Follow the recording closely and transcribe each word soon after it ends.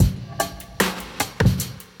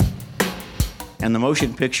And the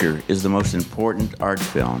motion picture is the most important art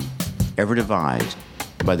film ever devised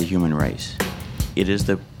by the human race. It is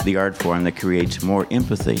the art form that creates more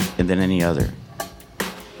empathy than any other.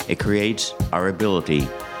 It creates our ability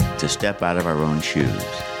to step out of our own shoes.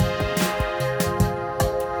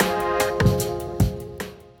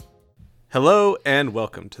 Hello and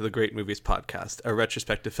welcome to the Great Movies Podcast, a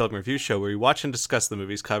retrospective film review show where we watch and discuss the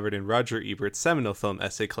movies covered in Roger Ebert's seminal film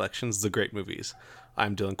essay collections, The Great Movies.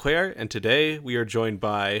 I'm Dylan Cuellar, and today we are joined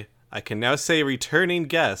by, I can now say, returning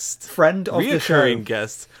guest, friend of the show, reoccurring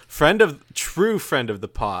guest, true friend of the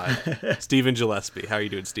pod, Stephen Gillespie. How are you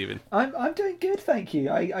doing, Stephen? I'm doing good, thank you.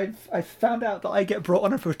 I found out that I get brought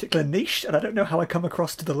on a particular niche, and I don't know how I come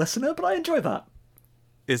across to the listener, but I enjoy that.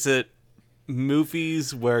 Is it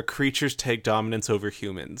movies where creatures take dominance over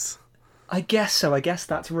humans? I guess so. I guess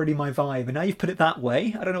that's really my vibe. And now you've put it that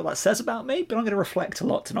way, I don't know what that says about me, but I'm going to reflect a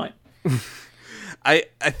lot tonight. I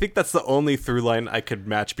think that's the only through line I could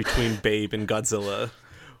match between Babe and Godzilla.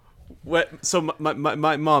 So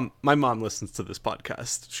my mom listens to this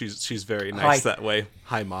podcast. She's very nice that way.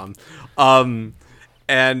 Hi, Mom. And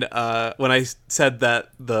when I said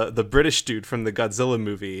that the British dude from the Godzilla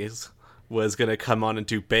movies was going to come on and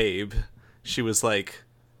do Babe, she was like,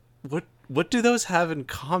 what do those have in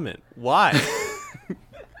common? Why?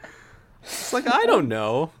 It's like, I don't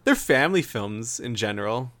know. They're family films in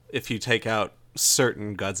general. If you take out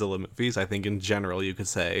certain Godzilla movies, I think in general you could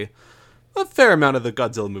say a fair amount of the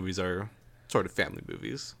Godzilla movies are sort of family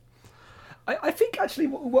movies. I think actually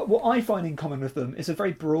what I find in common with them is a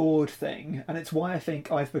very broad thing, and it's why I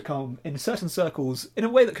think I've become, in certain circles, in a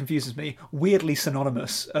way that confuses me, weirdly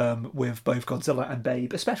synonymous with both Godzilla and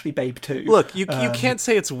Babe, especially Babe 2. Look, you can't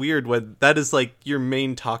say it's weird when that is like your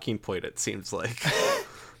main talking point, it seems like.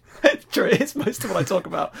 True, it's most of what I talk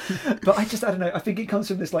about. But I don't know, I think it comes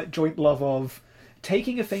from this like joint love of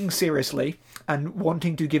taking a thing seriously and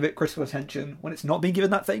wanting to give it critical attention when it's not being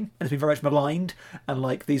given that thing, and it's been very much maligned, and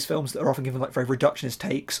like these films that are often given like very reductionist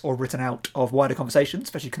takes or written out of wider conversations,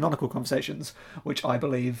 especially canonical conversations, which I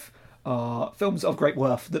believe are films of great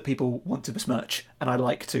worth that people want to besmirch, and I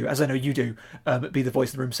like to, as I know you do, be the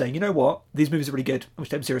voice in the room saying, you know what, these movies are really good, and we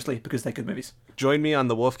should take them seriously because they're good movies. Join me on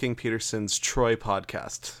the Wolfgang Petersen's Troy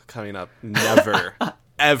podcast coming up. Never,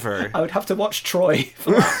 ever. I would have to watch Troy.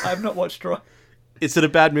 I have not watched Troy. Is it a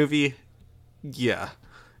bad movie? Yeah.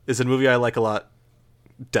 Is it a movie I like a lot?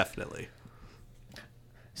 Definitely.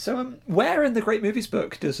 So, where in the Great Movies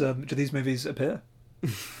book do these movies appear?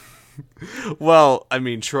 Well, I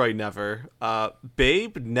mean, Troy never.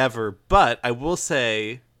 Babe never. But I will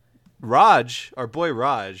say, Raj, our boy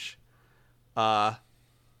Raj, fan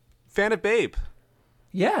of Babe.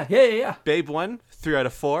 Yeah. Babe 1, 3 out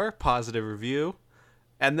of 4, positive review.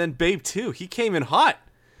 And then Babe 2, he came in hot.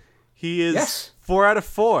 He is 4 out of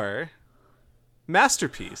 4.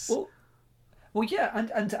 Masterpiece. Well, yeah,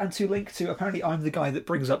 and to link to, apparently I'm the guy that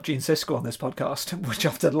brings up Gene Siskel on this podcast, which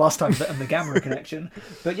after the last time on the Gamma connection.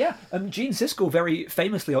 But yeah, Gene Siskel very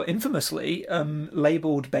famously or infamously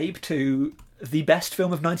labelled Babe 2 the best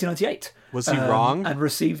film of 1998. Was he wrong? And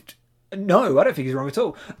received... No, I don't think he's wrong at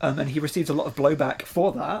all. And he received a lot of blowback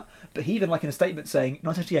for that. But he even, like in a statement saying,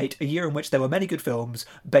 1998, a year in which there were many good films,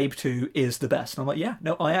 Babe 2 is the best. And I'm like, yeah,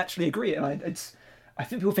 no, I actually agree. And I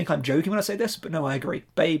think people think I'm joking when I say this, but no, I agree.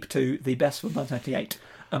 Babe 2, the best film of 1998.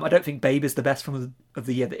 I don't think Babe is the best film of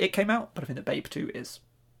the year that it came out, but I think that Babe 2 is.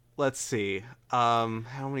 Let's see. How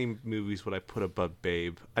many movies would I put above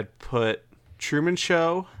Babe? I'd put Truman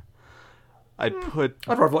Show. I'd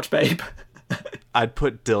rather watch Babe. I'd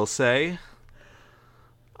put Dilsey.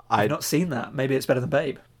 I've not seen that. Maybe it's better than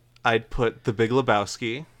Babe. I'd put The Big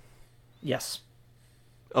Lebowski. Yes.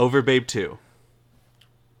 Over Babe 2.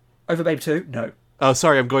 Over Babe 2? No. Oh,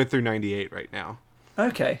 sorry, I'm going through 98 right now.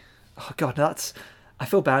 Okay. Oh, God, I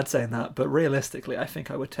feel bad saying that, but realistically, I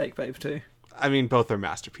think I would take Babe 2. I mean, both are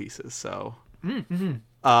masterpieces, so... Mm-hmm.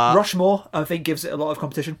 Rushmore, I think, gives it a lot of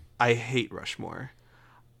competition. I hate Rushmore.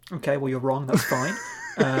 Okay, well, you're wrong, that's fine.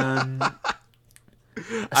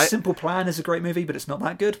 Simple Plan is a great movie, but it's not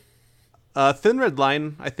that good. Thin Red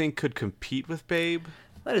Line, I think, could compete with Babe.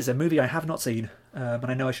 That is a movie I have not seen, but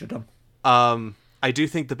I know I should have done. I do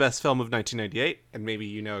think the best film of 1998, and maybe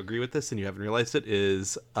you now agree with this and you haven't realized it,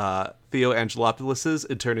 is Theo Angelopoulos'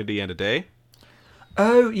 Eternity and a Day.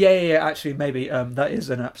 Oh, yeah, actually, maybe. That is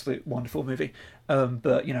an absolute wonderful movie.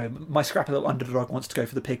 But, you know, my scrappy little underdog wants to go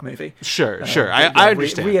for the pig movie. Sure. I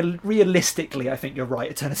understand. Realistically, I think you're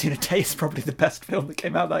right. Eternity in a Day is probably the best film that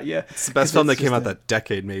came out that year. It's the best film that came out that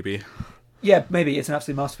decade, maybe. Yeah, maybe it's an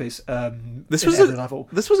absolute masterpiece. This in was every level.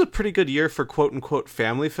 This was a pretty good year for quote unquote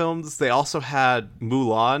family films. They also had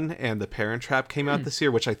Mulan and The Parent Trap came out this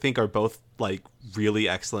year, which I think are both like really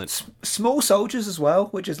excellent. Small Soldiers as well,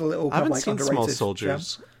 which is a little I haven't like seen underrated. Small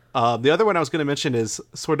Soldiers. The other one I was going to mention is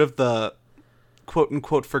sort of the quote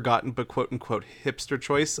unquote forgotten but quote unquote hipster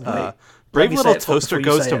choice. Brave Little Toaster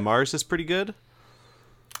Goes to Mars is pretty good.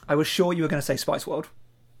 I was sure you were going to say Spice World.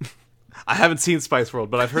 I haven't seen Spice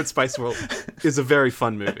World, but I've heard Spice World is a very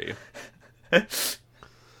fun movie.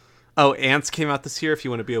 Oh, Ants came out this year if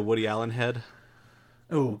you want to be a Woody Allen head.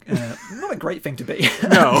 Oh, not a great thing to be.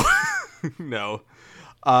 No. No.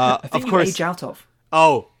 I think of course. Age out of.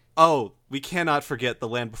 Oh, we cannot forget The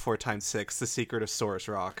Land Before Time 6, The Secret of Sora's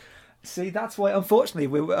Rock. See, that's why, unfortunately,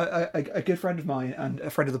 a good friend of mine and a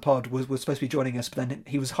friend of the pod was supposed to be joining us, but then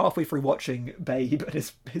he was halfway through watching Babe, and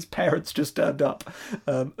his parents just turned up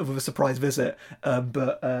with a surprise visit.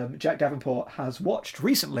 But Jack Davenport has watched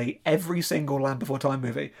recently every single Land Before Time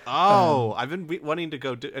movie. Oh, I've been wanting to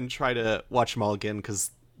go and try to watch them all again, because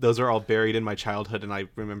those are all buried in my childhood, and I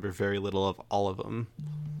remember very little of all of them.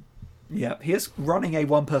 Yeah, he is running a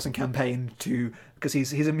one-person campaign because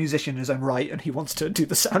he's a musician in his own right, and he wants to do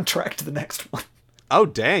the soundtrack to the next one. Oh,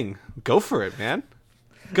 dang. Go for it, man.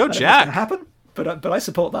 Go, Jack. It's going to happen, but I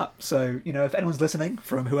support that. So, if anyone's listening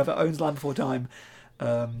from whoever owns Land Before Time,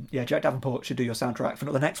 Jack Davenport should do your soundtrack for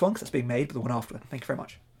not the next one, because it's being made, but the one after. Thank you very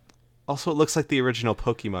much. Also, it looks like the original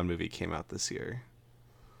Pokemon movie came out this year.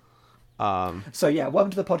 Welcome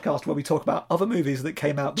to the podcast where we talk about other movies that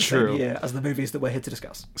came out the same year as the movies that we're here to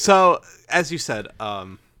discuss. So, as you said,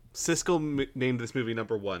 Siskel named this movie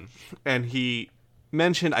number 1, and he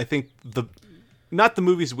mentioned, I think, not the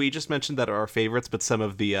movies we just mentioned that are our favorites, but some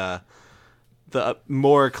of the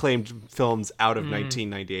more acclaimed films out of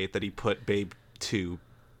 1998 that he put Babe 2,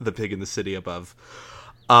 The Pig in the City above.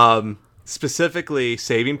 Specifically,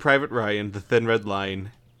 Saving Private Ryan, The Thin Red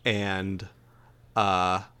Line, and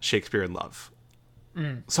Shakespeare in Love.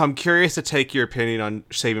 So I'm curious to take your opinion on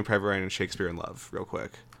Saving Private Ryan and Shakespeare in Love real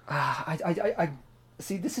quick. I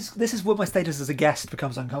see, this is where my status as a guest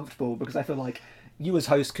becomes uncomfortable, because I feel like you as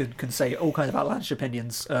host can say all kinds of outlandish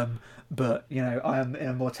opinions, but I am in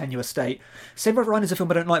a more tenuous state. Saving Private Ryan is a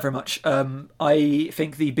film I don't like very much. I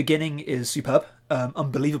think the beginning is superb,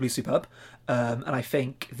 unbelievably superb, and I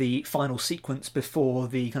think the final sequence before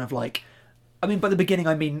the kind of like, by the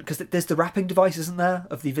beginning, because there's the wrapping device, isn't there,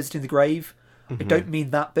 of the visiting the grave? Mm-hmm. I don't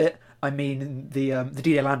mean that bit. I mean the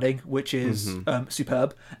D-Day landing, which is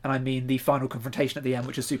superb, and I mean the final confrontation at the end,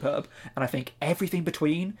 which is superb. And I think everything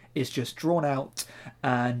between is just drawn out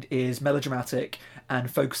and is melodramatic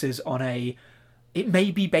and focuses on it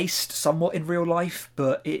may be based somewhat in real life,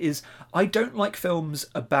 but it is. I don't like films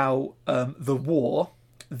about the war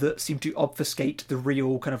that seem to obfuscate the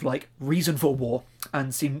real kind of like reason for war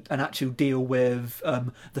and actually deal with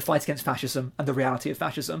the fight against fascism and the reality of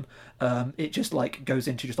fascism. It just like goes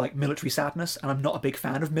into just like military sadness, and I'm not a big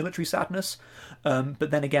fan of military sadness. But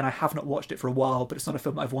then again, I have not watched it for a while, but it's not a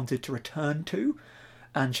film I've wanted to return to.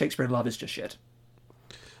 And Shakespeare in Love is just shit.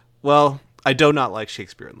 Well, I do not like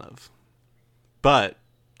Shakespeare in Love, but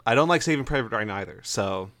I don't like Saving Private Ryan either.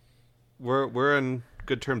 So we're in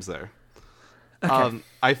good terms there. Okay.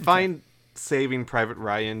 I find Saving Private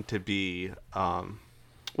Ryan to be,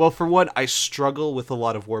 for one, I struggle with a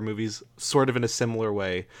lot of war movies sort of in a similar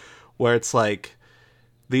way, where it's like,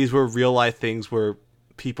 these were real life things where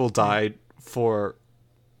people died for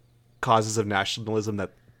causes of nationalism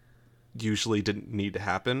that usually didn't need to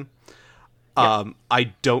happen. Yeah.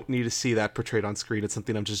 I don't need to see that portrayed on screen. It's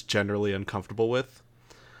something I'm just generally uncomfortable with.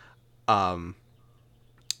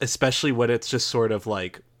 Especially when it's just sort of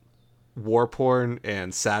like war porn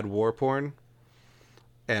and sad war porn,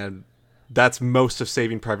 and that's most of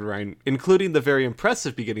Saving Private Ryan, including the very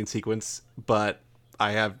impressive beginning sequence, but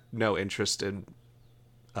I have no interest in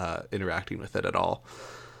interacting with it at all.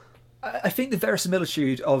 I think the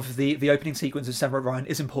verisimilitude of the opening sequence of Saving Private Ryan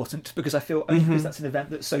is important, because I feel only because that's an event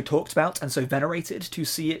that's so talked about and so venerated, to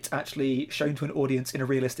see it actually shown to an audience in a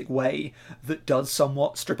realistic way that does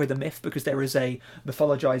somewhat strip away the myth, because there is a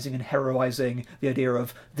mythologizing and heroizing the idea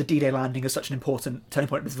of the D-Day landing as such an important turning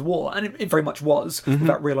point of the war, and it very much was,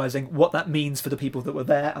 without realizing what that means for the people that were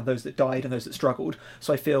there and those that died and those that struggled.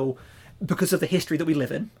 So I feel, because of the history that we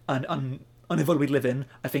live in and unavoidably live in,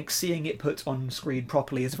 I think seeing it put on screen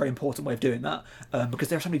properly is a very important way of doing that, because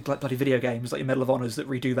there are so many bloody video games like your Medal of Honors that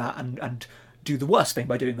redo that and do the worst thing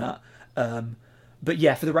by doing that. But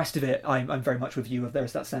yeah, for the rest of it, I'm very much with you.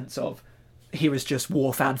 There's that sense of, here is just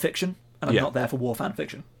war fan fiction, and I'm not there for war fan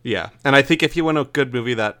fiction. Yeah, and I think if you want a good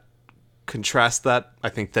movie that contrasts that, I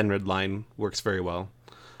think Thin Red Line works very well.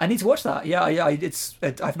 I need to watch that. Yeah,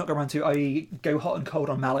 I've not got around to. I go hot and cold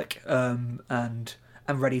on Malick, and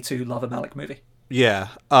I'm ready to love a Malick movie. Yeah.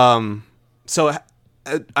 So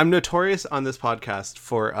I'm notorious on this podcast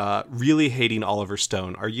for really hating Oliver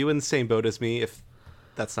Stone. Are you in the same boat as me? If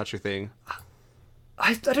that's not your thing,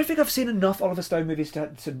 I don't think I've seen enough Oliver Stone movies to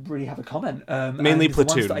really have a comment. Mainly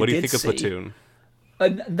Platoon. What do you think of Platoon?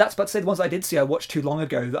 And that's about to say the ones I did see I watched too long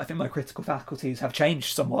ago that I think my critical faculties have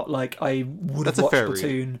changed somewhat. Like I would have watched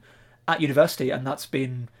Platoon at university, and that's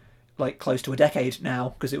been like close to a decade now,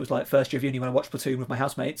 because it was like first year of uni when I watched Platoon with my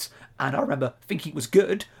housemates, and I remember thinking it was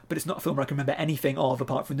good, but it's not a film where I can remember anything of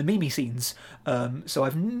apart from the Mimi scenes. So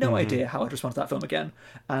I've no idea how I'd respond to that film again.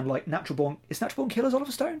 And like Natural Born Killers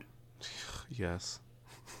Oliver Stone? Yes.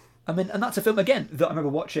 I mean, and that's a film again that I remember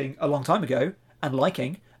watching a long time ago and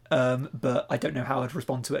liking, but I don't know how I'd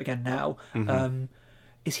respond to it again now.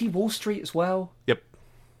 Is he Wall Street as well? Yep.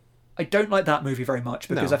 I don't like that movie very much,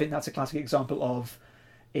 because I think that's a classic example of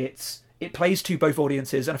it plays to both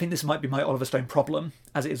audiences, and I think this might be my Oliver Stone problem,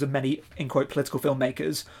 as it is with many, in quote, political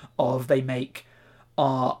filmmakers, of they make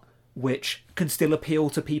art which can still appeal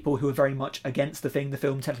to people who are very much against the thing the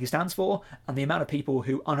film technically stands for, and the amount of people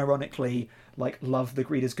who unironically like love the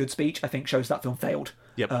Greeter's good speech, I think shows that film failed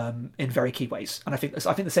in very key ways. And I think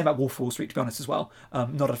the same about Wolf of Wall Street, to be honest, as well.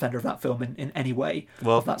 Not a defender of that film in any way.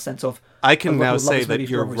 Well, of that sense of I can now say that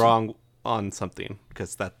you're wrong on something,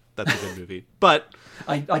 because that's a good movie. But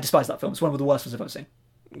I despise that film. It's one of the worst ones I've ever seen.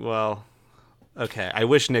 Well, okay. I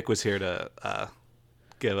wish Nick was here to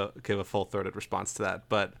give a full-throated response to that.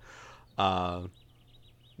 But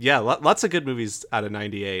yeah, lots of good movies out of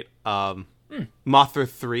 '98. Mothra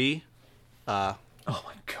 3. Oh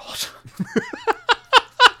my god.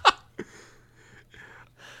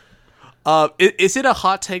 Is it a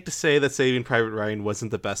hot take to say that Saving Private Ryan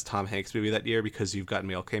wasn't the best Tom Hanks movie that year because You've Got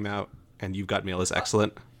Mail came out, and You've Got Mail is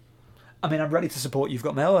excellent? I mean, I'm ready to support You've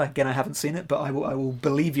Got Mail. Again, I haven't seen it, but I will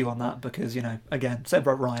believe you on that, because, again, Saving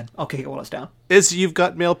Private Ryan, I'll kick it while it's down. Is You've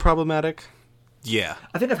Got Mail problematic? Yeah.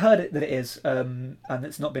 I think I've heard that it is, and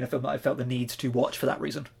it's not been a film that I felt the need to watch for that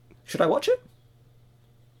reason. Should I watch it?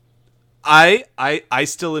 I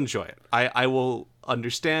still enjoy it. I will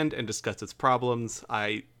understand and discuss its problems.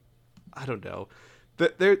 I don't know.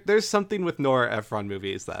 There's something with Nora Ephron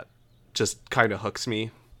movies that just kind of hooks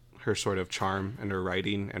me. Her sort of charm and her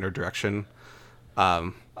writing and her direction.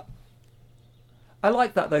 I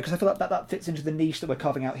like that, though, because I feel like that fits into the niche that we're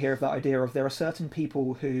carving out here, of that idea of there are certain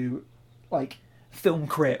people who, like, film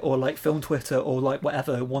crit or like film Twitter or like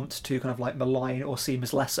whatever, want to kind of like malign or seem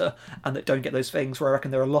as lesser, and that don't get those things, where I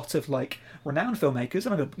reckon there are a lot of like renowned filmmakers,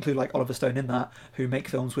 and I'm going to include like Oliver Stone in that, who make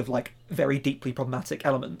films with like very deeply problematic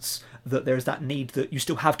elements, that there's that need that you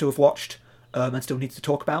still have to have watched and still need to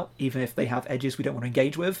talk about, even if they have edges we don't want to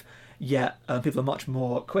engage with. Yet people are much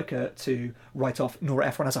more quicker to write off Nora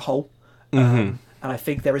Ephron as a whole. And I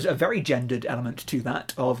think there is a very gendered element to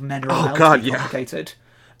that, of men are allowed to be complicated.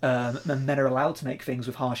 And men are allowed to make things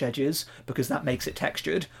with harsh edges, because that makes it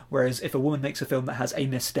textured. Whereas if a woman makes a film that has a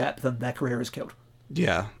misstep, then their career is killed.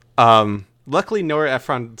 Yeah. Luckily, Nora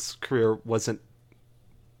Ephron's career wasn't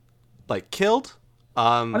like killed.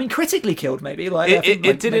 I mean, critically killed, maybe. Like it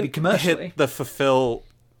didn't maybe commercially hit the fulfill.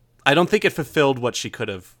 I don't think it fulfilled what she could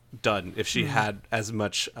have done if she had as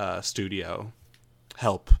much studio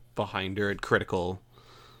help behind her and critical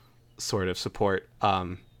sort of support.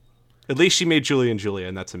 At least she made Julie and Julia,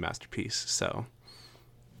 and that's a masterpiece. So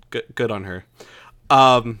good on her.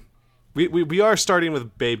 We are starting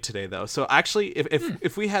with Babe today, though. So actually,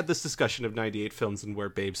 if we had this discussion of '98 films and where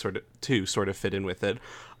Babe sort of fit in with it,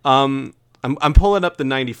 I'm pulling up the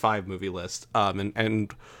 '95 movie list.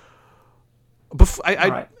 And before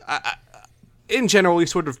I in general, we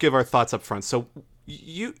sort of give our thoughts up front. So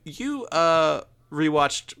you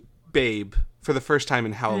rewatched Babe for the first time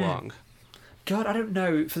in how long? God, I don't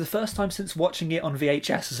know. For the first time since watching it on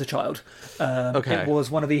VHS as a child. Okay. It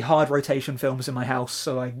was one of the hard rotation films in my house,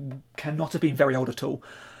 so I cannot have been very old at all.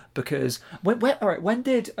 Because when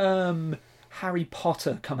did Harry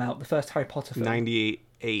Potter come out? The first Harry Potter film?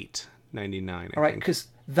 98, 99. All right, because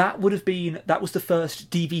that was the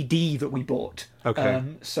first DVD that we bought. Okay.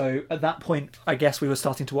 So at that point, I guess we were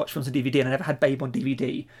starting to watch films on DVD, and I never had Babe on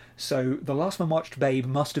DVD. So the last one I watched Babe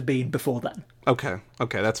must have been before then. Okay,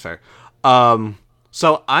 that's fair.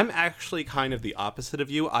 So I'm actually kind of the opposite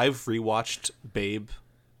of you. I've rewatched Babe,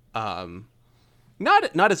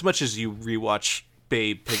 not as much as you rewatch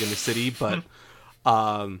Babe, Pig in the City, but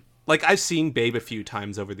like I've seen Babe a few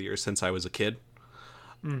times over the years since I was a kid.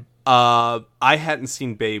 I hadn't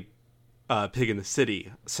seen Babe, Pig in the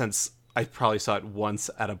City since I probably saw it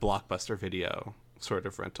once at a Blockbuster Video sort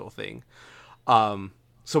of rental thing.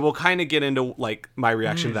 So we'll kind of get into like my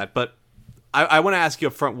reaction to that, but I want to ask you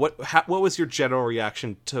up front, what was your general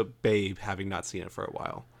reaction to Babe, having not seen it for a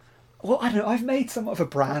while? Well, I don't know. I've made somewhat of a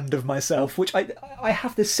brand of myself, which I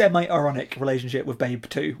have this semi-ironic relationship with Babe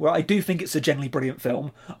 2, where I do think it's a genuinely brilliant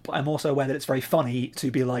film, but I'm also aware that it's very funny to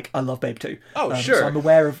be like, I love Babe 2. Oh, sure. So I'm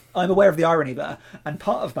aware of the irony there, and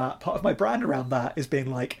part of my brand around that is being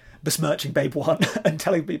like besmirching Babe 1 and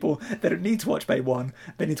telling people they don't need to watch Babe 1,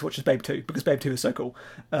 they need to watch Babe 2 because Babe 2 is so cool.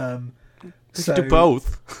 So do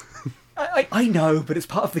both. I know, but it's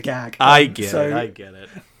part of the gag. I get it.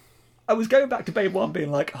 I was going back to Babe 1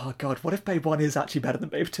 being like, oh god, what if Babe 1 is actually better than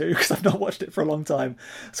Babe 2? Because I've not watched it for a long time.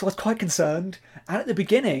 So I was quite concerned. And at the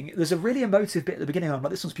beginning, there's a really emotive bit at the beginning. I'm like,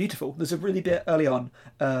 this one's beautiful. There's a really bit early on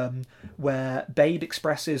where Babe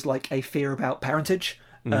expresses like a fear about parentage.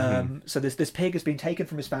 So this pig has been taken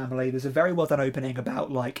from his family. There's a very well done opening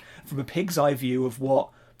about like, from a pig's eye view of what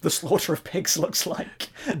the slaughter of pigs looks like.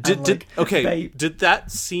 Did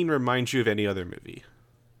that scene remind you of any other movie?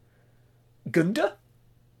 Gunda?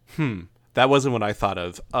 That wasn't what I thought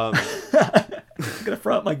of. I'm gonna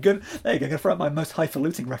throw out my there you go. I'm gonna throw out my most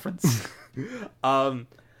highfalutin reference.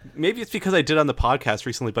 Maybe it's because I did on the podcast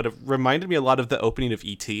recently, but it reminded me a lot of the opening of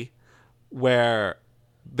E.T., where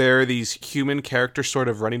there are these human characters sort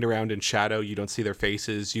of running around in shadow. You don't see their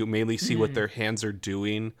faces. You mainly see what their hands are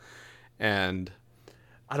doing, and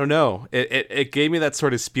I don't know. It gave me that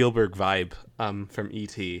sort of Spielberg vibe from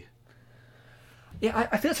E.T. Yeah,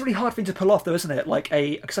 I feel it's a really hard thing to pull off, though, isn't it?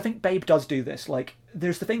 Because I think Babe does do this. Like,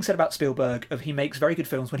 there's the thing said about Spielberg of he makes very good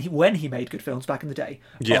films when he made good films back in the day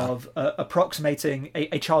of approximating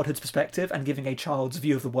a childhood's perspective and giving a child's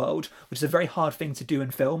view of the world, which is a very hard thing to do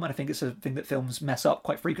in film, and I think it's a thing that films mess up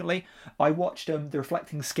quite frequently. I watched The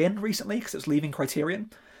Reflecting Skin recently because it's leaving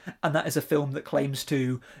Criterion, and that is a film that claims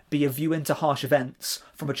to be a view into harsh events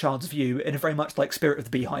from a child's view in a very much like Spirit of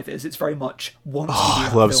the Beehive is. It's very much wants to be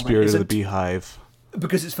that I love film Spirit of the Beehive.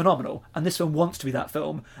 Because it's phenomenal, and this film wants to be that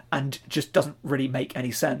film and just doesn't really make any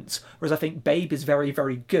sense. Whereas I think Babe is very,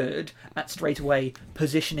 very good at straight away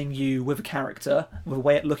positioning you with a character, with a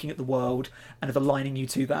way at looking at the world, and of aligning you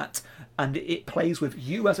to that. And it plays with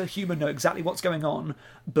you as a human know exactly what's going on,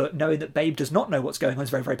 but knowing that Babe does not know what's going on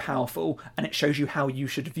is very, very powerful, and it shows you how you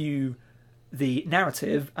should view the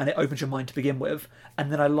narrative, and it opens your mind to begin with.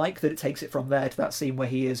 And then I like that it takes it from there to that scene where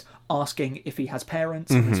he is asking if he has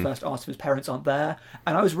parents, and his first asked if his parents aren't there,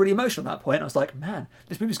 and I was really emotional at that point. I was like, man,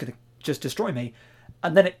 this movie's going to just destroy me.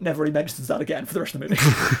 And then it never really mentions that again for the rest of the movie.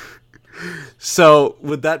 So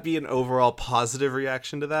would that be an overall positive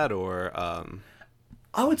reaction to that, or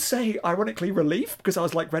I would say ironically relief, because I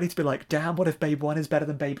was like ready to be like, damn, what if Babe 1 is better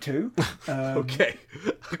than Babe 2? Okay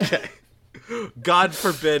God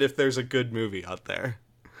forbid if there's a good movie out there.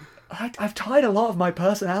 I've tied a lot of my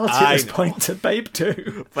personality at this point to Babe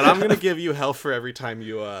 2. But I'm going to give you hell for every time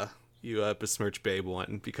you besmirch Babe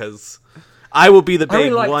 1, because I will be the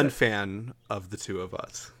Babe 1 fan of the two of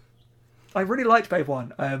us. I really liked Babe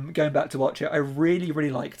 1, going back to watch it. I really,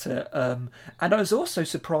 really liked it. And I was also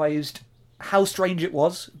surprised how strange it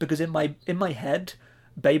was, because in my head,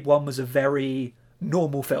 Babe 1 was a very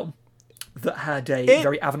normal film that had a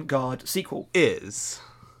very avant-garde sequel.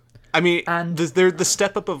 I mean, and the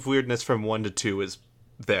step up of weirdness from 1 to 2 is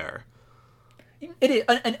there. It is,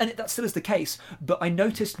 and that still is the case. But I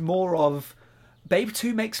noticed more of Babe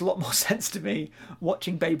 2 makes a lot more sense to me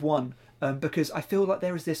watching Babe 1, because I feel like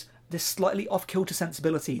there is this slightly off-kilter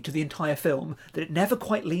sensibility to the entire film that it never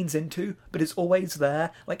quite leans into, but it's always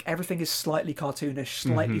there. Like, everything is slightly cartoonish,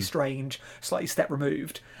 slightly strange, slightly step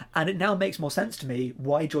removed. And it now makes more sense to me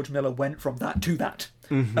why George Miller went from that to that.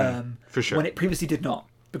 For sure. When it previously did not.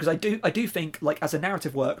 Because I do think, like, as a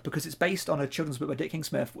narrative work, because it's based on a children's book by Dick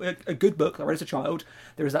King-Smith, a good book that I read as a child,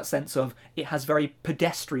 there is that sense of it has very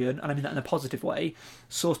pedestrian, and I mean that in a positive way,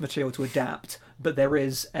 source material to adapt, but there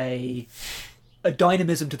is a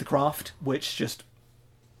dynamism to the craft, which just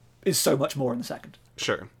is so much more in the second.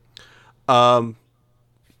 Sure.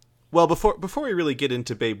 Well, before we really get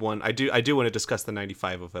into Babe 1, I do want to discuss the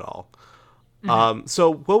 95 of it all.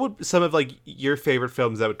 So what would some of like your favorite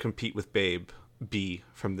films that would compete with Babe be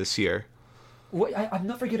from this year? Well, I'm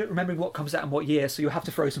not very good at remembering what comes out in what year, so you'll have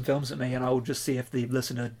to throw some films at me, and I'll just see if the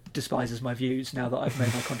listener despises my views now that I've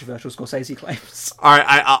made my controversial Scorsese claims. All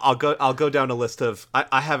right, I'll go down a list of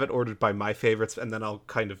I have it ordered by my favorites, and then I'll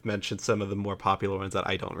kind of mention some of the more popular ones that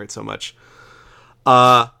I don't rate so much.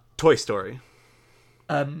 Toy Story.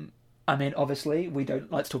 I mean, obviously, we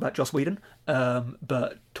don't like to talk about Joss Whedon,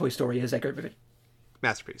 but Toy Story is a great movie.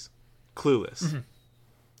 Masterpiece. Clueless.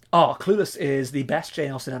 Clueless is the best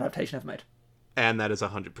Jane Austen adaptation ever made. And that is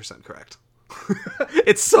 100% correct.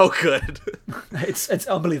 It's so good. It's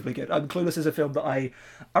unbelievably good. Clueless is a film that I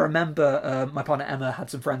remember my partner Emma had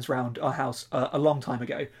some friends round our house a long time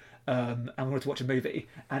ago, and we wanted to watch a movie,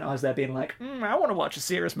 and I was there being like, I want to watch a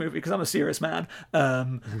serious movie because I'm a serious man,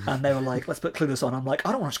 and they were like, let's put Clueless on. I'm like,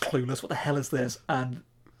 I don't watch Clueless, what the hell is this? And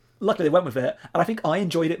luckily they went with it, and I think I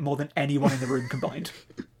enjoyed it more than anyone in the room combined.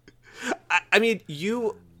 I mean,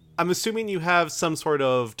 I'm assuming you have some sort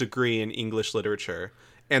of degree in English literature,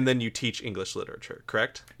 and then you teach English literature,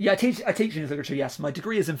 correct? Yeah, I teach English literature. Yes, my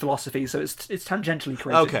degree is in philosophy, so it's tangentially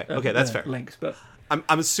created. Okay, that's fair. Links, but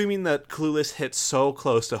I'm assuming that Clueless hits so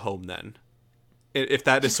close to home then, if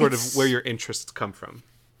that is sort of where your interests come from.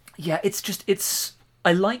 Yeah, it's.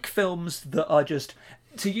 I like films that are just,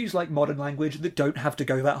 to use like modern language, that don't have to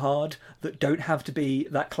go that hard, that don't have to be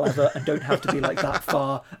that clever, and don't have to be like that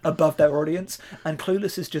far above their audience. And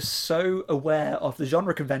Clueless is just so aware of the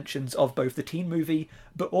genre conventions of both the teen movie,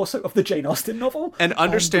 but also of the Jane Austen novel, and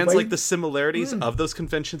understands like the similarities of those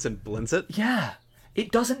conventions and blends it. Yeah. It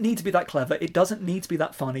doesn't need to be that clever. It doesn't need to be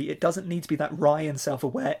that funny. It doesn't need to be that wry and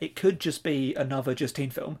self-aware. It could just be another just teen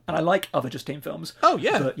film. And I like other just teen films. Oh,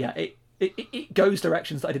 yeah. But yeah, it goes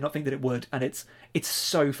directions that I did not think that it would. And it's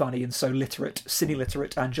so funny and so literate,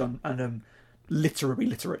 cine-literate and literary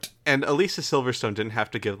literate. And Alicia Silverstone didn't have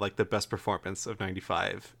to give like the best performance of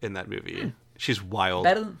 95 in that movie. She's wild.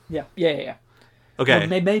 Better than, yeah. Okay.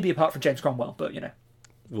 Well, maybe apart from James Cromwell, but you know.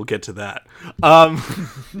 We'll get to that.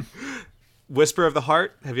 Whisper of the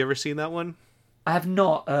Heart. Have you ever seen that one? I have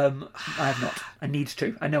not. I need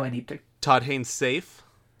to. I know I need to. Todd Haynes' Safe.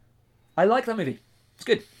 I like that movie. It's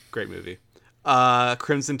good. Great movie.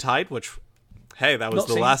 Crimson Tide, which, hey, that was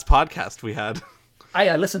the last podcast we had.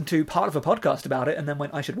 I listened to part of a podcast about it and then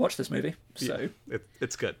went, I should watch this movie. So yeah,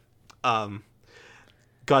 it's good.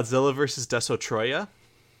 Godzilla vs. Desotroya.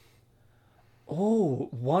 Oh,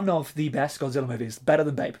 one of the best Godzilla movies. Better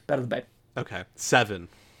than Babe. Okay. 7.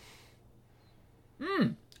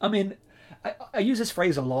 I mean, I use this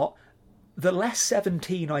phrase a lot. The less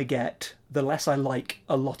 17 I get, the less I like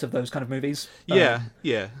a lot of those kind of movies. Yeah.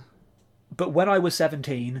 But when I was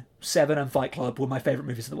 17, Seven and Fight Club were my favourite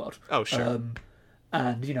movies in the world. Oh, sure.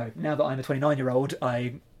 And, you know, now that I'm a 29-year-old,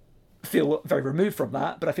 I feel very removed from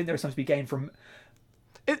that, but I think there is something to be gained from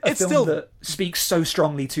a film that speaks so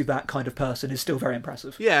strongly to that kind of person is still very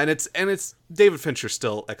impressive. Yeah, and it's David Fincher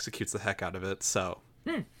still executes the heck out of it, so...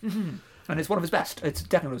 Mm-hmm. And it's one of his best. It's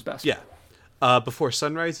definitely one of his best. Yeah. Before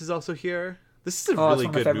Sunrise is also here. This is a really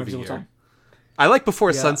good movie here. I like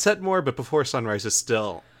Before Sunset more, but Before Sunrise is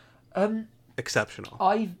still exceptional.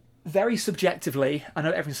 I very subjectively, I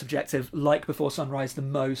know everything's subjective, like Before Sunrise the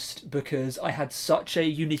most because I had such a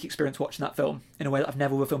unique experience watching that film in a way that I've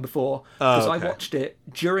never with a film before. Because I watched it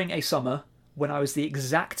during a summer when I was the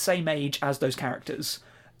exact same age as those characters.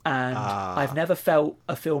 And I've never felt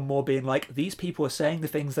a film more being like, these people are saying the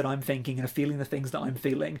things that I'm thinking and are feeling the things that I'm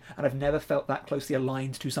feeling. And I've never felt that closely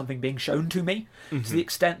aligned to something being shown to me to the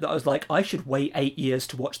extent that I was like, I should wait 8 years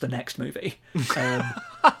to watch the next movie.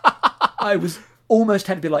 I was almost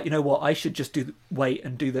tempted to be like, you know what, I should just wait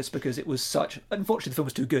and do this because it was such... Unfortunately, the film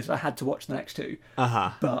was too good, so I had to watch the next two.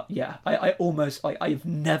 But yeah, I've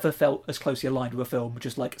never felt as closely aligned with a film,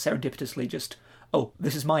 just like serendipitously just, oh,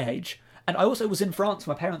 this is my age. And I also was in France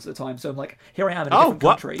with my parents at the time, so I'm like, here I am in a different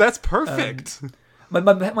country. That's perfect.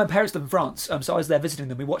 My parents live in France, so I was there visiting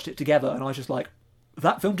them. We watched it together, and I was just like,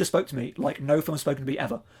 that film just spoke to me like no film has spoken to me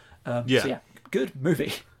ever. So yeah, good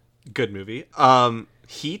movie. Good movie.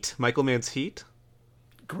 Heat, Michael Mann's Heat.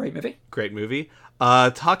 Great movie.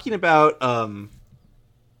 Talking about, I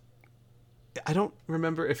don't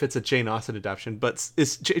remember if it's a Jane Austen adaptation, but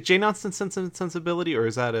is Jane Austen Sense and Sensibility, or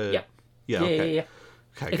is that a... Yeah.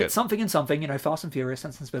 Okay, if good. it's something in something, you know, Fast and Furious,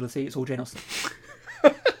 Sense and Sensibility, it's all Jane Austen.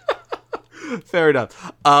 Fair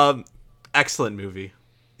enough. Excellent movie.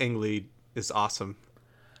 Ang Lee is awesome.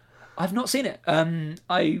 I've not seen it.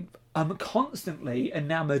 I'm constantly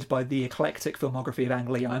enamoured by the eclectic filmography of Ang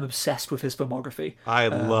Lee. I'm obsessed with his filmography. I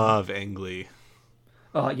love Ang Lee.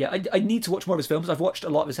 Yeah, I need to watch more of his films. I've watched a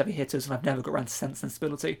lot of his heavy hitters, and I've never got around to Sense and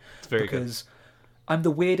Sensibility. It's very because I'm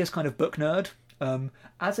the weirdest kind of book nerd.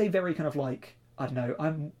 As a very kind of like, I don't know,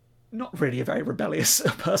 I'm not really a very rebellious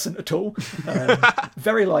person at all.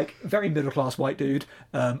 Very middle class white dude.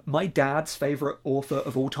 My dad's favourite author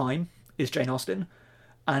of all time is Jane Austen.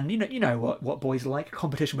 And you know what boys like,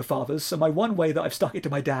 competition with fathers. So my one way that I've stuck it to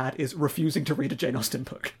my dad is refusing to read a Jane Austen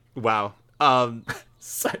book. Wow.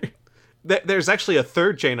 So there's actually a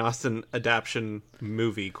third Jane Austen adaptation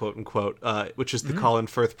movie, quote unquote, which is the Colin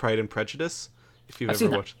Firth Pride and Prejudice. If you've ever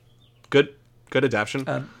watched, good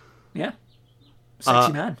adaptation. Yeah.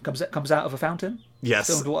 Sexy man comes out of a fountain. Yes.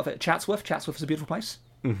 Filmed what of it? Chatsworth. Chatsworth is a beautiful place.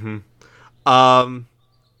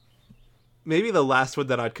 Maybe the last one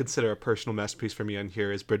that I'd consider a personal masterpiece for me on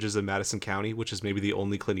here is Bridges in Madison County, which is maybe the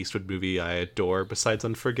only Clint Eastwood movie I adore besides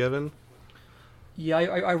Unforgiven. Yeah,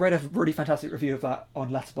 I read a really fantastic review of that on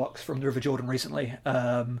Letterboxd from the River Jordan recently,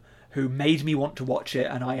 who made me want to watch it,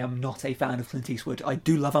 and I am not a fan of Clint Eastwood. I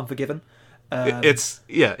do love Unforgiven. It's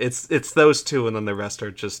those two, and then the rest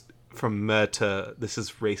are just from meh to this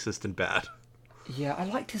is racist and bad. Yeah, I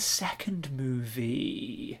liked his second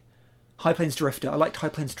movie, High Plains Drifter. I liked High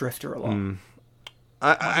Plains Drifter a lot.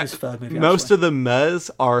 His third movie, most of the mehs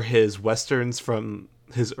are his westerns from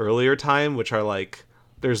his earlier time, which are like,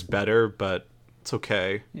 there's better, but it's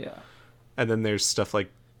okay. Yeah. And then there's stuff like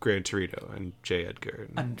Gran Torino and J. Edgar.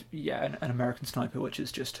 And an American Sniper, which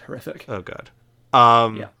is just horrific. Oh, God.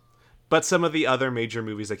 Yeah. But some of the other major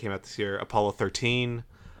movies that came out this year, Apollo 13,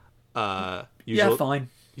 fine.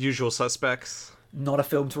 Usual Suspects. Not a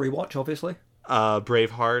film to rewatch, obviously.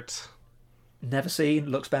 Braveheart. Never seen,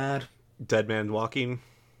 looks bad. Dead Man Walking.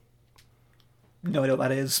 No idea what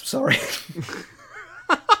that is, sorry.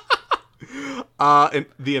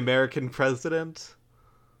 The American President.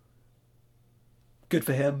 Good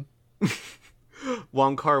for him.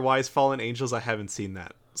 Wong Kar-wai's Fallen Angels. I haven't seen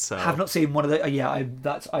that. So have not seen one of the.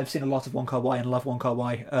 I've seen a lot of Wong Kar-wai and love Wong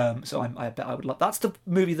Kar-wai. So I bet I would love. That's the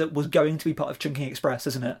movie that was going to be part of Chungking Express,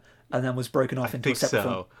 isn't it? And then was broken off into a separate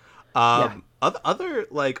film. Other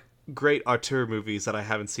like great auteur movies that I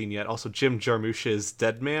haven't seen yet. Also, Jim Jarmusch's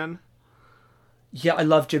Dead Man. Yeah, I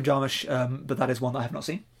love Jim Jarmusch, but that is one that I have not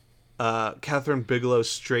seen. Catherine Bigelow's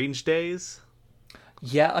Strange Days.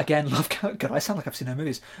 Yeah, again, love. God, I sound like I've seen her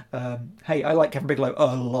movies. Hey, I like Catherine Bigelow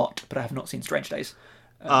a lot, but I have not seen Strange Days.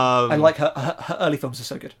 I like her early films are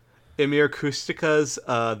so good. Emir Kustika's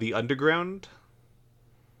The Underground.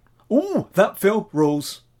 Ooh, that film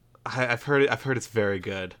rules. I've heard it's very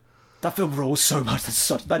good. That film rules so much.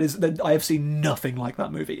 I have seen nothing like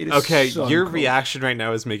that movie. It is okay, so your cool. reaction right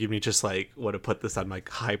now is making me just like want to put this on my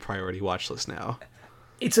high priority watch list now.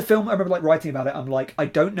 It's a film, I remember like writing about it, I'm like, I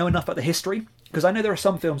don't know enough about the history, because I know there are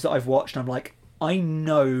some films that I've watched and I'm like, I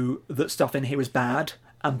know that stuff in here is bad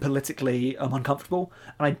and politically uncomfortable,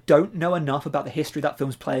 and I don't know enough about the history that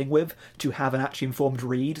film's playing with to have an actually informed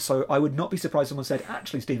read, so I would not be surprised if someone said,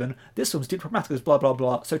 actually, Stephen, this film's deeply problematic, blah, blah,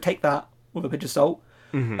 blah, so take that with a pinch of salt,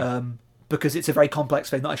 because it's a very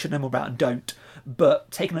complex thing that I should know more about and don't,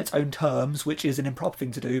 but taken on its own terms, which is an improper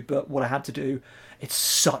thing to do, but what I had to do, it's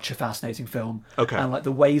such a fascinating film. Okay. And like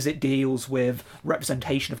the ways it deals with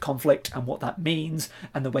representation of conflict and what that means,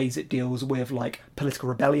 and the ways it deals with like political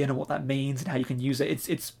rebellion and what that means and how you can use it.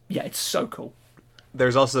 It's so cool.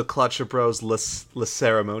 There's also Claude Chabrol's La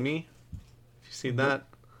Ceremony. Have you seen that?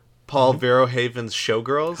 Paul Verhoeven's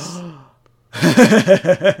Showgirls.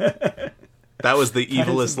 That was the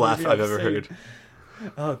evilest laugh I've ever heard.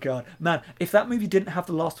 Oh god, man! If that movie didn't have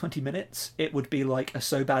the last 20 minutes, it would be like a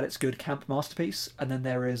so bad it's good camp masterpiece. And then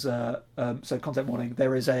there is so content warning.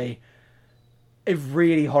 There is a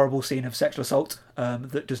really horrible scene of sexual assault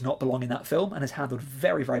that does not belong in that film and is handled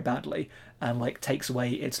very, very badly, and like takes away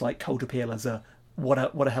its like cold appeal as a what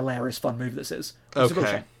a hilarious fun movie this is. It's a real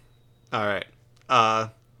shame. All right.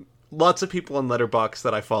 Lots of people on Letterboxd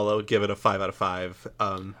that I follow give it a 5 out of 5.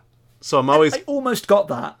 So I'm always. I almost got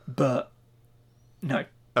that, but. No.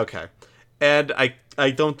 Okay. And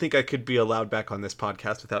I don't think I could be allowed back on this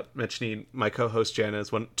podcast without mentioning my co-host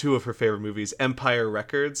Jana's two of her favorite movies, Empire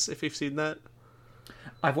Records, if you've seen that.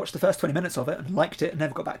 I've watched the first 20 minutes of it and liked it and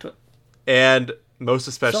never got back to it. And most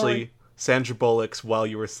especially Sandra Bullock's While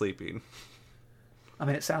You Were Sleeping. I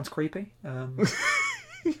mean, it sounds creepy.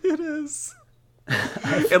 It is.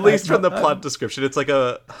 At least from the plot description. It's like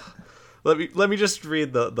a... Let me just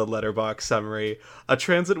read the Letterboxd summary. A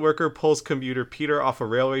transit worker pulls commuter Peter off a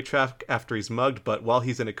railway track after he's mugged, but while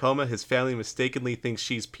he's in a coma, his family mistakenly thinks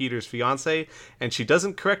she's Peter's fiancée, and she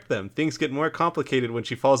doesn't correct them. Things get more complicated when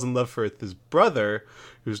she falls in love with his brother,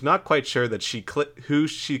 who's not quite sure that who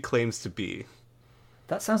she claims to be.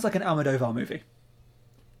 That sounds like an Almodovar movie.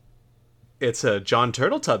 It's a John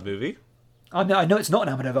Turteltaub movie. I know it's not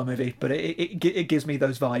an Almodovar movie, but it gives me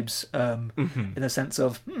those vibes in the sense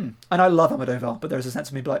of, and I love Almodovar, but there's a sense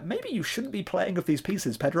of me like, maybe you shouldn't be playing with these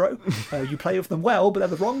pieces, Pedro. You play with them well, but they're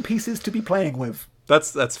the wrong pieces to be playing with.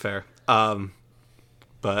 That's fair.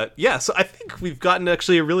 But yeah, so I think we've gotten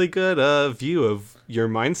actually a really good view of your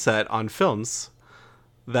mindset on films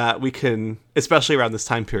that we can, especially around this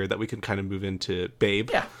time period, that we can kind of move into Babe.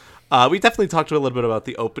 Yeah. We definitely talked a little bit about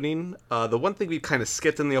the opening. The one thing we kind of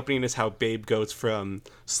skipped in the opening is how Babe goes from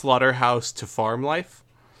slaughterhouse to farm life.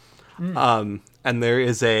 And there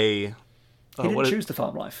is a He didn't choose the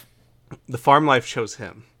farm life. The farm life chose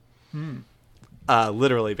him.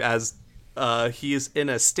 Literally, as he is in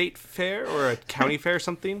a state fair or a county fair or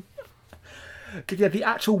something. Yeah, the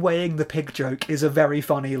actual weighing the pig joke is a very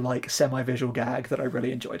funny, like, semi-visual gag that I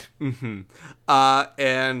really enjoyed.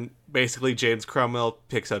 And basically James Cromwell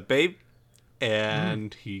picks up Babe,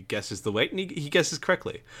 and he guesses the weight, and he guesses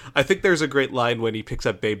correctly. I think there's a great line when he picks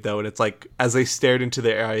up Babe, though, and it's like, as they stared into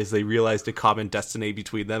their eyes, they realized a common destiny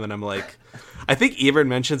between them, and I'm like... I think Ebert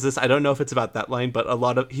mentions this. I don't know if it's about that line,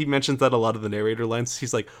 but he mentions that a lot of the narrator lines.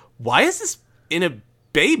 He's like, why is this in a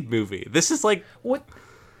Babe movie? This is like... What?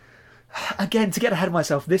 Again, to get ahead of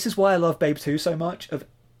myself, this is why I love Babe 2 so much.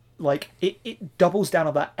 It doubles down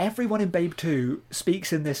on that. Everyone in Babe 2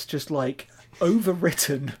 speaks in this just, like,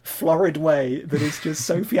 overwritten, florid way that is just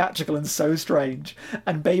so theatrical and so strange.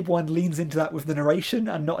 And Babe 1 leans into that with the narration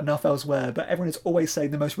and not enough elsewhere, but everyone is always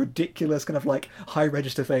saying the most ridiculous kind of, like,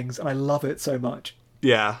 high-register things, and I love it so much.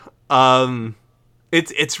 Yeah.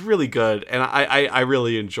 It's really good, and I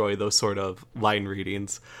really enjoy those sort of line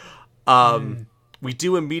readings. We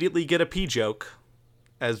do immediately get a pee joke.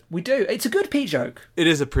 We do. It's a good pee joke. It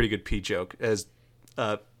is a pretty good pee joke, as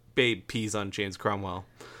Babe pees on James Cromwell.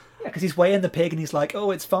 Yeah, because he's weighing the pig and he's like,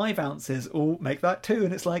 oh, it's 5 ounces. Oh, make that 2.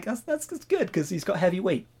 And it's like, that's good because he's got heavy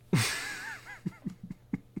weight.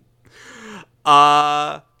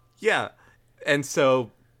 Yeah. And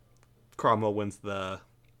so Cromwell wins the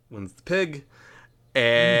pig.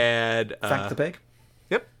 And... Thank the pig.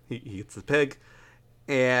 Yep. He gets the pig.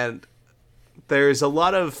 And there's a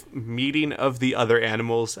lot of meeting of the other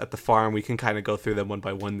animals at the farm. We can kind of go through them one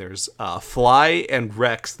by one. There's Fly and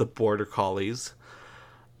Rex, the border collies.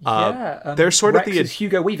 They're sort Rex of the... is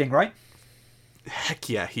Hugo Weaving, right? Heck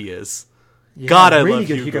yeah, he is. Yeah, God, I really love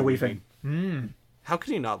good Hugo Weaving. How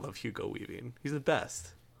can you not love Hugo Weaving? He's the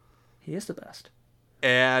best. He is the best.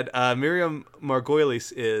 And Miriam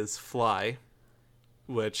Margolyes is Fly,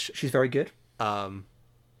 which... She's very good.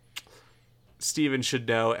 Steven should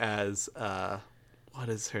know as... what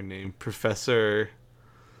is her name? Professor...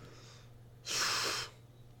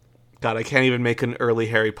 God, I can't even make an early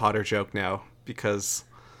Harry Potter joke now, because...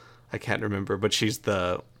 I can't remember, but she's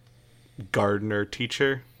the gardener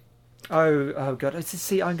teacher. Oh God!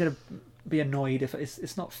 See, I'm gonna be annoyed if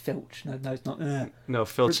it's not Filch. No, it's not. No,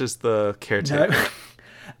 Filch is the caretaker.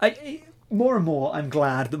 No. More and more, I'm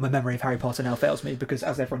glad that my memory of Harry Potter now fails me because,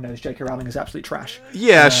 as everyone knows, J.K. Rowling is absolute trash.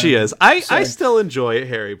 Yeah, she is. I still enjoy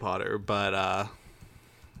Harry Potter, but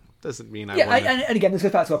doesn't mean I want to... and again, this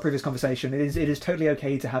goes back to our previous conversation. It is totally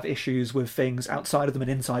okay to have issues with things outside of them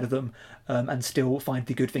and inside of them, and still find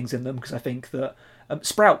the good things in them, because I think that...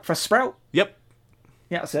 Professor Sprout? Yep.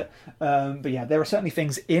 Yeah, that's it. But yeah, there are certainly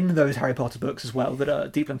things in those Harry Potter books as well that are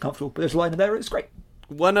deeply uncomfortable, but there's a line in there, it's great.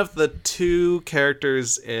 One of the 2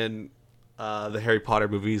 characters in the Harry Potter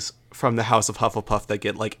movies from the House of Hufflepuff that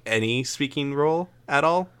get, like, any speaking role at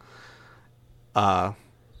all...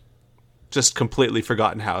 just completely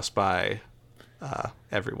forgotten house by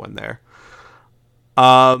everyone there.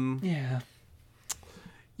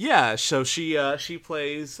 Yeah, so she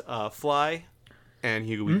plays Fly, and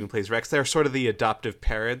Hugo Weaving plays Rex. They're sort of the adoptive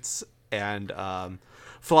parents, and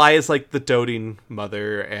Fly is like the doting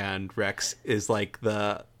mother, and Rex is like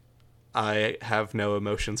the I have no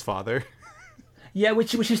emotions father. Yeah,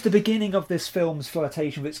 which is the beginning of this film's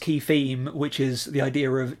flirtation with its key theme, which is the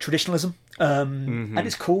idea of traditionalism. And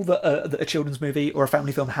it's cool that a children's movie or a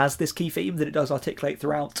family film has this key theme that it does articulate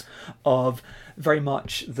throughout, of very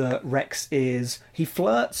much that Rex he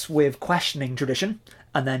flirts with questioning tradition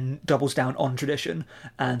and then doubles down on tradition.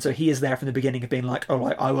 And so he is there from the beginning of being like, oh,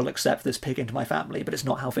 I will accept this pig into my family, but it's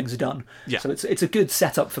not how things are done. Yeah. So it's a good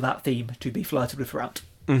setup for that theme to be flirted with throughout.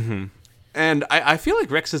 Mm-hmm. And I feel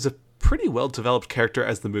like Rex is a pretty well developed character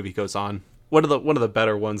as the movie goes on. One of the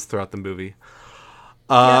better ones throughout the movie.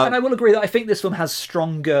 Yeah, and I will agree that I think this film has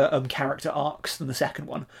stronger character arcs than the second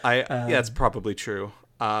one. Yeah, it's probably true.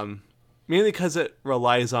 Mainly because it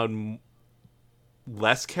relies on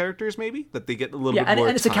less characters, maybe, that they get a little bit more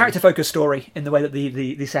and it's time. A character-focused story in the way that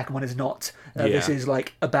the second one is not. Yeah. This is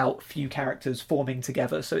like about few characters forming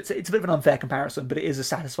together, so it's a bit of an unfair comparison, but it is a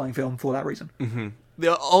satisfying film for that reason. Mm-hmm.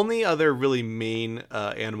 The only other really main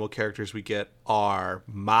animal characters we get are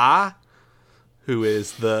Ma, who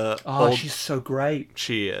is the she's so great.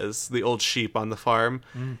 She is the old sheep on the farm,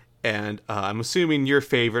 and I'm assuming your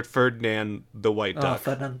favorite, Ferdinand the white duck.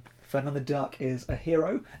 Ferdinand the Duck is a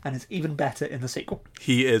hero, and is even better in the sequel.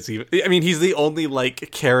 He is he's the only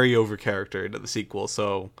carryover character into the sequel.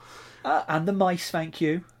 So, and the mice, thank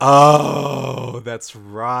you. Oh, that's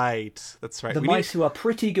right. That's right. The mice who are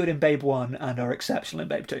pretty good in Babe 1 and are exceptional in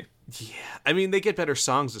Babe 2. Yeah, I mean, they get better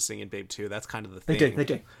songs to sing in Babe too. That's kind of the thing. They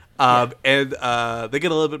do. And they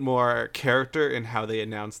get a little bit more character in how they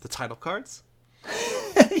announce the title cards.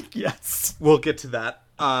 Yes. We'll get to that.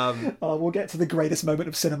 We'll get to the greatest moment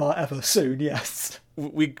of cinema ever soon, yes.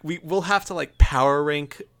 We'll have to, like, power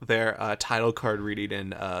rank their title card reading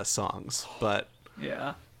in songs, but...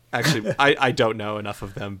 Yeah. Actually, I don't know enough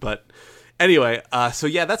of them, but... Anyway, so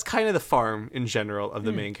yeah, that's kind of the farm in general of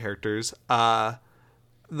the main characters.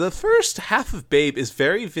 The first half of Babe is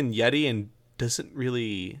very vignette-y and doesn't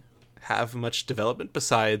really have much development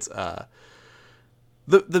besides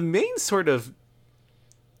the main sort of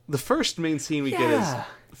the first main scene we get is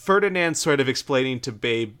Ferdinand sort of explaining to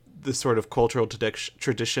Babe the sort of cultural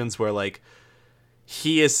traditions where, like,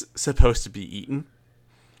 he is supposed to be eaten.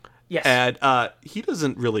 Yes. And he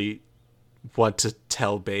doesn't really want to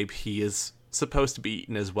tell Babe he is supposed to be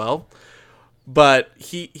eaten as well. But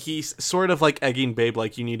he's sort of like egging Babe,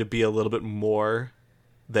 like, you need to be a little bit more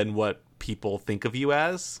than what people think of you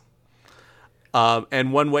as.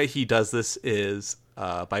 And one way he does this is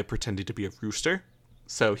by pretending to be a rooster.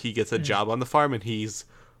 So he gets a job on the farm, and he's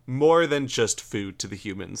more than just food to the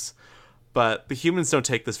humans. But the humans don't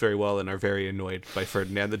take this very well and are very annoyed by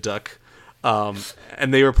Ferdinand the Duck.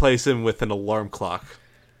 And they replace him with an alarm clock.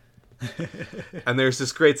 And there's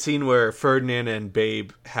this great scene where Ferdinand and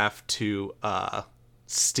Babe have to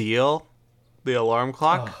steal the alarm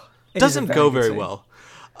clock. It doesn't go very well.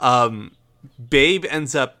 Babe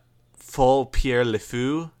ends up full Pierre Le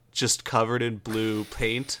Fou, just covered in blue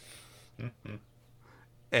paint,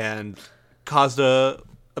 and caused a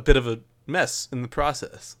bit of a mess in the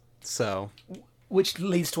process. So, which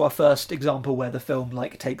leads to our first example where the film,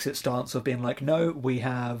 like, takes its stance of being like, no, we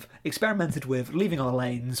have experimented with leaving our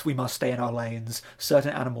lanes, we must stay in our lanes,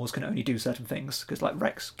 certain animals can only do certain things, because, like,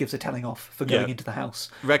 Rex gives a telling off for going into the house.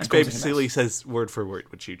 Rex basically says word for word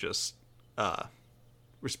what you just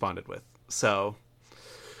responded with. So,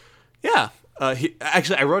 yeah.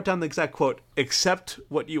 Actually, I wrote down the exact quote, accept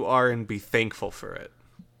what you are and be thankful for it.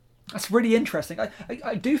 That's really interesting.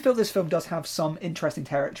 I do feel this film does have some interesting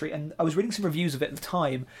territory, and I was reading some reviews of it at the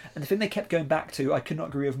time, and the thing they kept going back to, I could not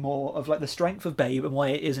agree with more, of, like, the strength of Babe and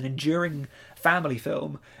why it is an enduring family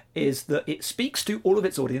film, is that it speaks to all of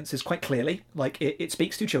its audiences quite clearly. Like, it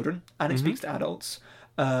speaks to children, and it speaks to adults,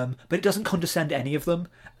 but it doesn't condescend any of them,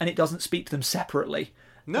 and it doesn't speak to them separately.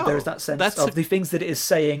 No. There's that sense of the things that it is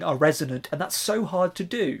saying are resonant, and that's so hard to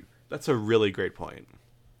do. That's a really great point.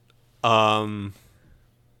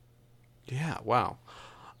 Yeah, wow.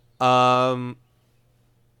 I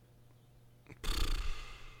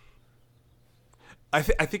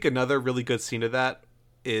think another really good scene of that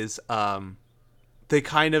is they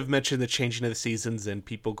kind of mention the changing of the seasons and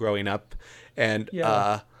people growing up, and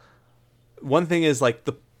one thing is, like,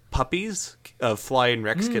 the puppies of Fly and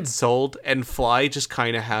Rex get sold, and Fly just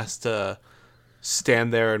kind of has to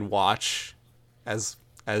stand there and watch, as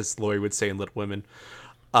Laurie would say in Little Women.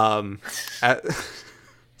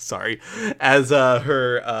 Sorry, as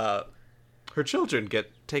her children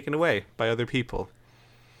get taken away by other people.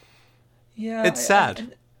 Yeah, it's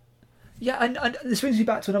sad. And this brings me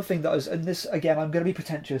back to another thing that and this, again, I'm going to be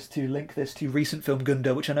pretentious to link this to recent film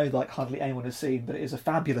Gunda, which I know, like, hardly anyone has seen, but it is a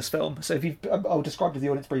fabulous film. So I'll describe to the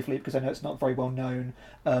audience briefly, because I know it's not very well known.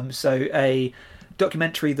 So a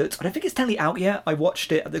documentary that, I don't think it's technically out yet. I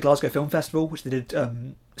watched it at the Glasgow Film Festival, which they did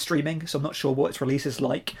streaming, so I'm not sure what its release is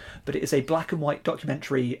like, but it is a black and white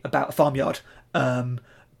documentary about a farmyard.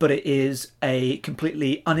 But it is a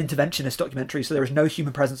completely uninterventionist documentary, so there is no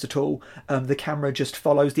human presence at all. The camera just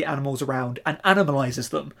follows the animals around and animalizes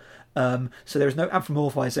them. So there is no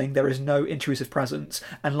anthropomorphizing, there is no intrusive presence,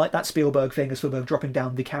 and like that Spielberg thing, as Spielberg dropping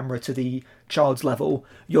down the camera to the child's level,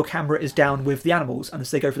 your camera is down with the animals, and as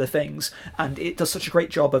they go for their things, and it does such a great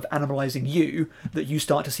job of animalizing you that you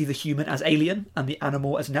start to see the human as alien and the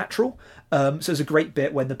animal as natural. So there's a great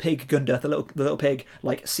bit when the pig, Gunda, the little pig,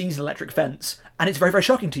 like, sees an electric fence, and it's very, very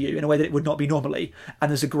shocking to you in a way that it would not be normally. And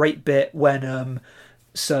there's a great bit when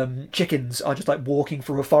some chickens are just, like, walking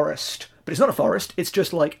through a forest, but it's not a forest, it's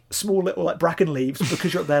just, like, small little, like, bracken leaves.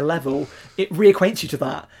 Because you're at their level, it reacquaints you to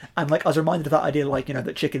that. And, like, I was reminded of that idea, like, you know,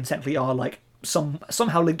 that chickens technically are, like,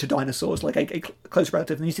 somehow linked to dinosaurs, like a close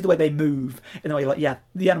relative, and you see the way they move in the way, like, yeah,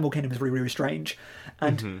 the animal kingdom is really, really strange.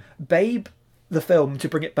 And Babe, the film, to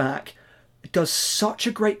bring it back, does such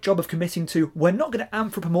a great job of committing to, we're not going to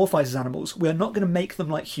anthropomorphize as animals, we're not going to make them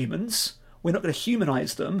like humans, we're not going to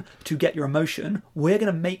humanize them to get your emotion, we're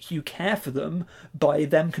going to make you care for them by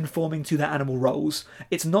them conforming to their animal roles.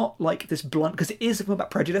 It's not like this blunt, because it is a film about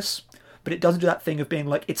prejudice, but it doesn't do that thing of being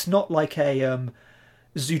like, it's not like a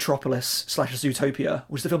Zootropolis / Zootopia,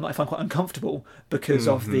 which is a film that I find quite uncomfortable because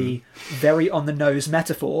of the very on-the-nose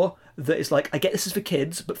metaphor that is like, I get this is for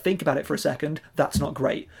kids, but think about it for a second, that's not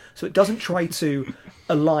great. So it doesn't try to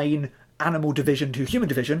align animal division to human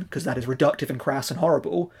division, because that is reductive and crass and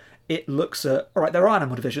horrible. It looks at, all right, there are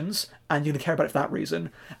animal divisions, and you're going to care about it for that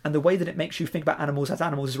reason. And the way that it makes you think about animals as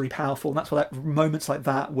animals is really powerful, and that's why moments like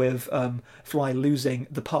that with Fly losing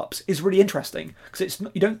the pups is really interesting, because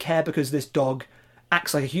you don't care because this dog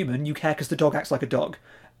acts like a human, you care because the dog acts like a dog.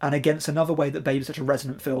 And against another way that Babe is such a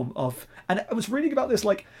resonant film of... And I was reading about this,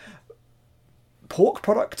 like, pork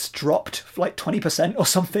products dropped like 20% or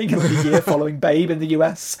something in the year following Babe in the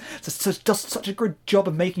US. So it does such a good job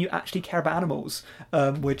of making you actually care about animals,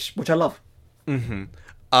 which I love.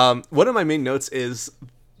 Mm-hmm. One of my main notes is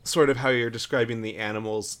sort of how you're describing the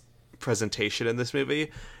animals' presentation in this movie.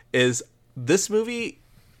 Is this movie,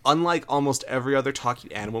 unlike almost every other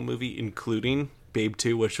talking animal movie, including Babe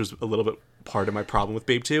 2, which was a little bit part of my problem with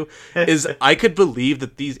Babe 2, is I could believe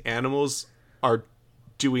that these animals are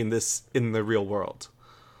doing this in the real world.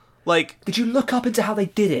 Like, did you look up into how they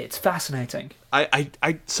did it? It's fascinating.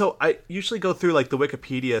 So I usually go through like the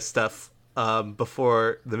Wikipedia stuff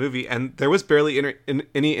before the movie, and there was barely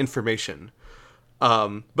any information.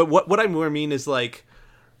 But what I more mean is, like,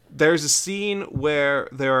 there's a scene where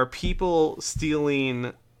there are people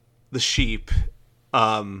stealing the sheep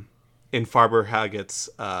in Farmer Haggett's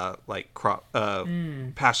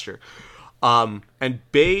pasture.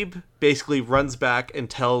 And Babe basically runs back and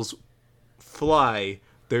tells Fly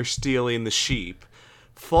they're stealing the sheep.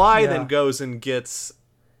 Fly then goes and gets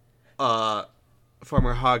Farmer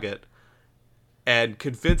Hoggett and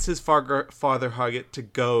convinces Father Hoggett to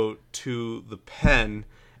go to the pen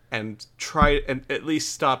and try and at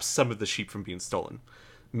least stop some of the sheep from being stolen.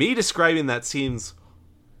 Me describing that seems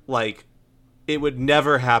like it would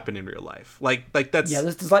never happen in real life. Like that's... Yeah,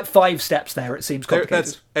 there's like 5 steps there. It seems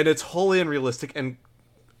complicated. And it's wholly unrealistic, and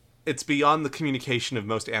it's beyond the communication of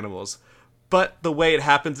most animals. But the way it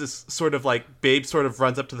happens is sort of like Babe sort of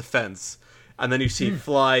runs up to the fence, and then you see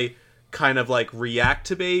Fly kind of like react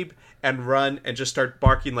to Babe and run and just start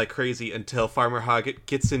barking like crazy until Farmer Hoggett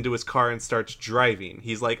gets into his car and starts driving.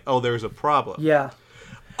 He's like, oh, there's a problem. Yeah.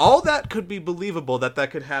 All that could be believable,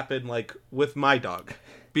 that could happen, like, with my dog.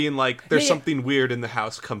 Being like, there's something weird in the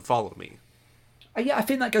house, come follow me. Yeah, I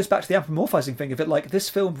think that goes back to the anthropomorphizing thing of it. Like, this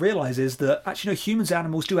film realizes that, actually, no, humans and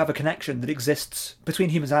animals do have a connection that exists between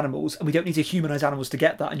humans and animals, and we don't need to humanize animals to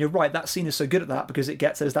get that. And you're right, that scene is so good at that, because it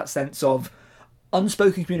gets us that sense of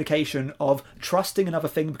unspoken communication, of trusting another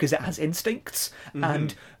thing because it has instincts,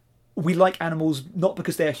 and we like animals not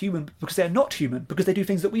because they are human, but because they are not human, because they do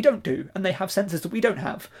things that we don't do, and they have senses that we don't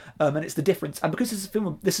have, and it's the difference. And because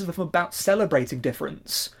this is a film about celebrating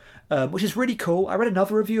difference, which is really cool. I read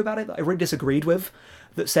another review about it that I really disagreed with,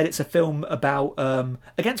 that said it's a film about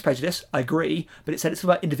against prejudice. I agree, but it said it's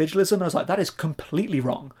about individualism, and I was like, that is completely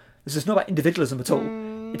wrong. This is not about individualism at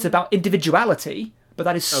all. It's about individuality, but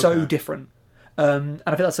that is so different. And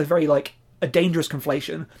I feel that's a very a dangerous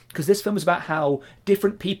conflation, because this film is about how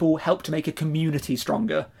different people help to make a community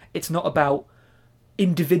stronger. It's not about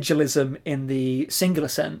individualism in the singular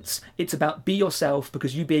sense. It's about be yourself,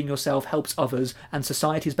 because you being yourself helps others, and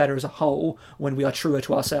society is better as a whole when we are truer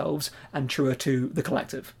to ourselves and truer to the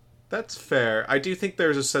collective. That's fair. I do think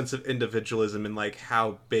there's a sense of individualism in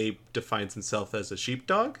how Babe defines himself as a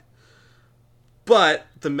sheepdog. But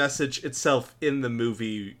the message itself in the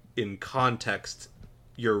movie, in context,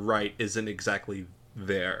 you're right, isn't exactly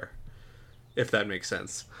there, if that makes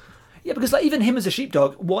sense. Yeah, because even him as a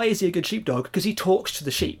sheepdog, why is he a good sheepdog? Because he talks to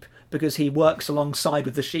the sheep, because he works alongside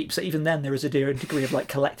with the sheep, so even then there is a degree of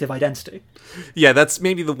collective identity. Yeah, that's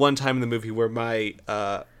maybe the one time in the movie where my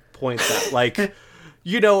point that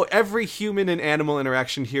every human and animal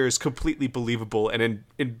interaction here is completely believable, and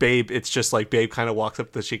in Babe, it's just Babe kind of walks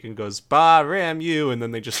up to the sheep and goes, "Bah, ram you," and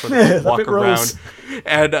then they just sort of walk around.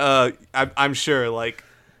 And I'm sure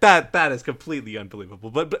that is completely unbelievable.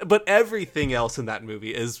 But everything else in that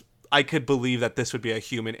movie is, I could believe that this would be a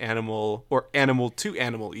human animal or animal to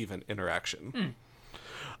animal even interaction.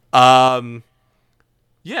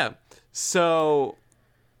 Yeah. So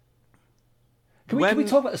Can we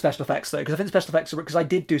talk about the special effects, though? Because I think the special effects, because I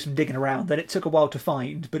did do some digging around, that it took a while to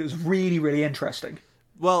find, but it was really, really interesting.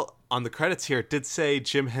 Well, on the credits here, it did say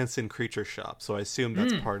Jim Henson Creature Shop, so I assume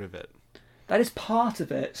that's part of it. That is part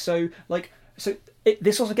of it. So,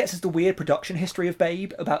 this also gets us the weird production history of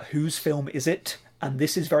Babe, about whose film is it, and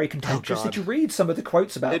this is very contentious. Oh, God. Did you read some of the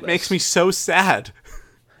quotes about this? It makes me so sad.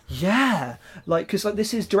 Yeah. Because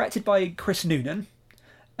this is directed by Chris Noonan,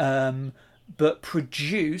 but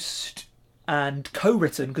produced and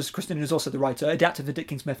co-written, because Kristen is also the writer, adapted the Dick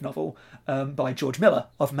King Smith novel by George Miller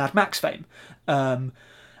of Mad Max fame.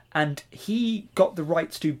 And he got the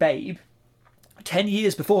rights to Babe 10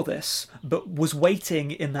 years before this, but was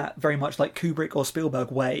waiting in that very much like Kubrick or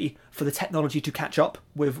Spielberg way for the technology to catch up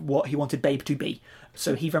with what he wanted Babe to be.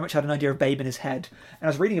 So he very much had an idea of Babe in his head. And I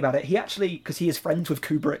was reading about it. He actually, because he is friends with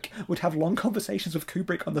Kubrick, would have long conversations with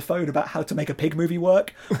Kubrick on the phone about how to make a pig movie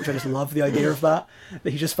work, which I just love the idea of that.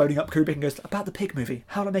 That he's just phoning up Kubrick and goes, about the pig movie,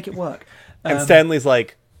 how to make it work. And Stanley's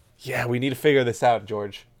like, yeah, we need to figure this out,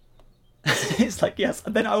 George. It's like, yes,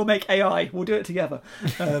 and then I will make AI. We'll do it together.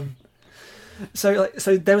 So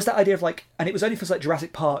there was that idea of like, and it was only for like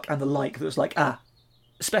Jurassic Park and the like that was like,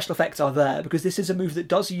 special effects are there, because this is a movie that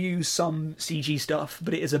does use some CG stuff,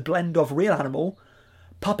 but it is a blend of real animal,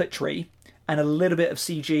 puppetry, and a little bit of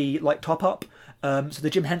CG like top up. So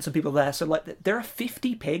the Jim Henson people there. So like there are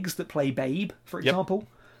 50 pigs that play Babe, for example,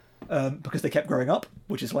 because they kept growing up,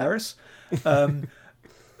 which is hilarious.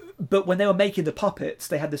 But when they were making the puppets,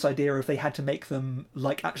 they had this idea of they had to make them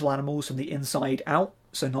like actual animals from the inside out,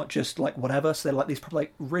 so not just like whatever. So they're like these probably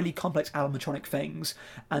like really complex animatronic things,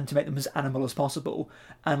 and to make them as animal as possible.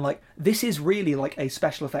 And like this is really like a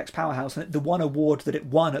special effects powerhouse. And the one award that it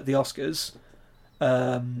won at the Oscars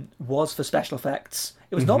was for special effects.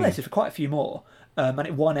 It was nominated for quite a few more. And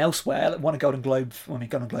it won elsewhere. It won a Golden Globe,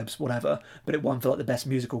 Golden Globes, whatever. But it won for like the best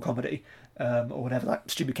musical comedy, or whatever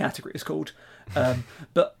that stupid category is called.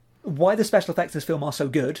 But why the special effects in this film are so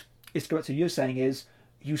good is to go back to what you're saying is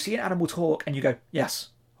you see an animal talk and you go, yes,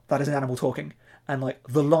 that is an animal talking. And like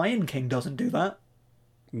The Lion King doesn't do that.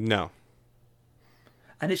 No.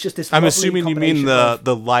 And it's just this. I'm assuming you mean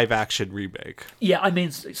the live action remake. Yeah, I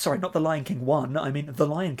mean, sorry, not The Lion King 1. I mean The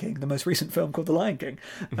Lion King, the most recent film called The Lion King.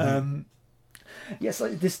 Yes,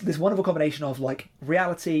 like this wonderful combination of like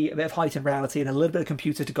reality, a bit of heightened reality, and a little bit of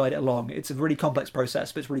computer to guide it along. It's a really complex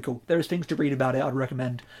process, but it's really cool. There's things to read about it. I'd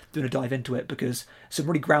recommend doing a dive into it because some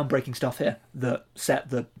really groundbreaking stuff here that set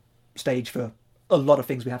the stage for a lot of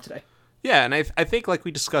things we have today. Yeah, and I think like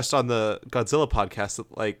we discussed on the Godzilla podcast,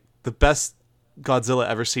 that like the best Godzilla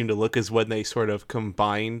ever seemed to look is when they sort of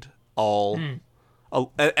combined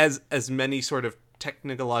as many sort of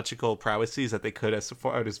technological prowesses that they could as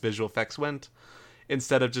far as visual effects went,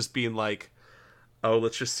 instead of just being like, oh,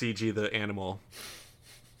 let's just CG the animal.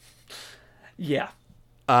 Yeah.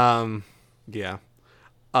 One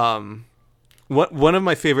of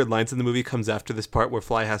my favorite lines in the movie comes after this part where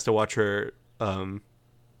Fly has to watch her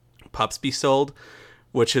pups be sold,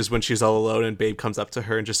 which is when she's all alone and Babe comes up to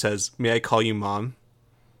her and just says, "May I call you Mom?"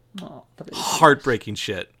 Oh, heartbreaking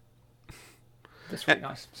shit. That's really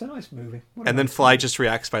nice. It's a nice movie. And then Fly just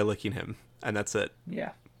reacts by licking him, and that's it.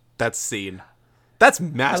 Yeah. That's scene. That's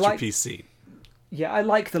masterpiece scene. Yeah, I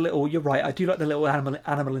like the little. You're right. I do like the little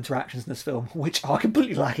animal interactions in this film, which are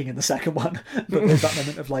completely lacking in the second one. But there's that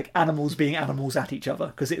moment of like animals being animals at each other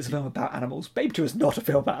because it is a film about animals. Babe 2 is not a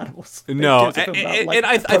film about animals. Babe 2 is a film about, like,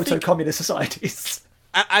 I proto-communist societies.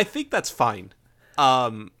 I think that's fine.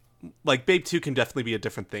 Like Babe 2 can definitely be a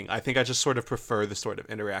different thing. I think I just sort of prefer the sort of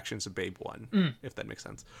interactions of Babe 1, if that makes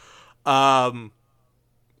sense.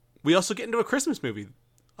 We also get into a Christmas movie.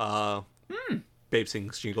 Babe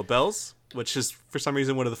sings Jingle Bells, which is for some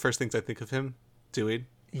reason one of the first things I think of him doing.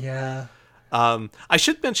 Yeah. I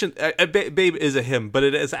should mention Babe is a hymn, but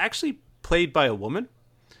it is actually played by a woman.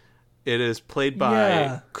 It is played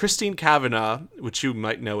by Christine Cavanaugh, which you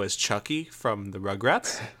might know as Chucky from the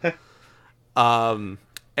Rugrats.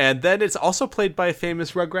 And then it's also played by a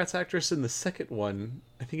famous Rugrats actress in the second one.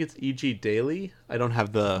 I think it's E.G. Daily. I don't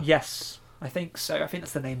have the... Yes, I think so. I think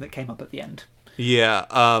that's the name that came up at the end.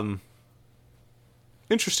 Yeah.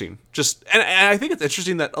 Interesting. And I think it's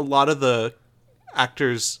interesting that a lot of the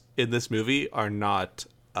actors in this movie are not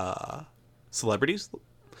celebrities.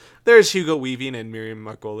 There's Hugo Weaving and Miriam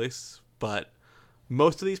Margolyes, but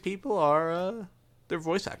most of these people are they're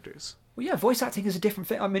voice actors. Well, yeah, voice acting is a different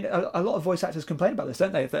thing. I mean, a lot of voice actors complain about this,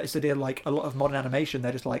 don't they? That it's the deal, like, a lot of modern animation,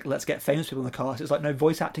 they're just like, let's get famous people in the cast. It's like, no,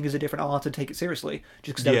 voice acting is a different art and take it seriously.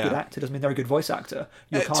 Just because they're a good actor doesn't mean they're a good voice actor.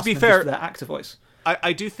 You're casting them just for their actor voice.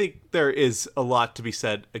 I do think there is a lot to be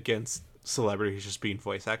said against celebrities just being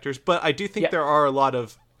voice actors, but I do think there are a lot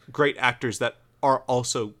of great actors that are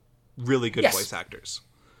also really good voice actors.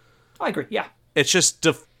 I agree, yeah. It's just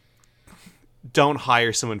don't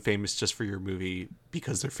hire someone famous just for your movie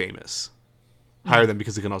because they're famous. Hire them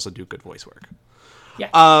because they can also do good voice work. Yeah.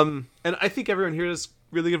 And I think everyone here does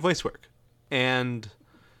really good voice work. And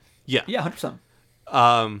yeah. Yeah,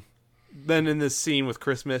 100%. Then in this scene with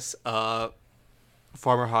Christmas,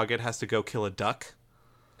 Farmer Hoggett has to go kill a duck.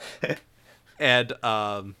 And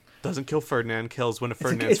doesn't kill Ferdinand, kills one of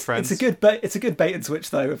Ferdinand's friends. It's a good bait and switch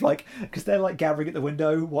though, of like, because they're like gathering at the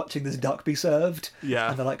window watching this duck be served, Yeah.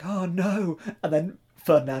 and they're like, oh no, and then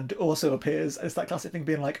Ferdinand also appears. It's that classic thing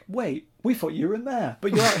being like, wait, we thought you were in there,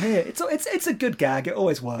 but you're out here. It's a good gag. It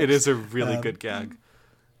always works. It is a really good gag.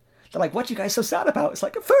 They're like, what are you guys so sad about? It's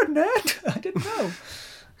like, Ferdinand, I didn't know.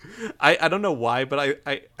 I don't know why, but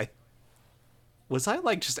I was I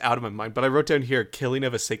like just out of my mind, but I wrote down here killing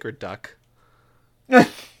of a sacred duck.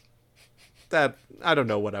 That I don't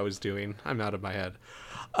know what I was doing. I'm out of my head.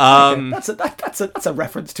 Okay, that's a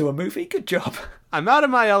reference to a movie. Good job. I'm out of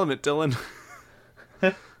my element, Dylan.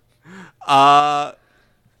 I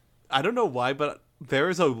don't know why, but there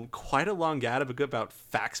is quite a long ad about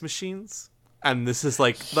fax machines, and this is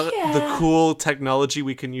like the cool technology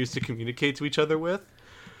we can use to communicate to each other with.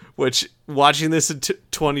 Which watching this in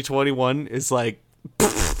 2021 is like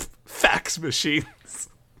fax machines.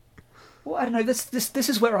 Well, I don't know. This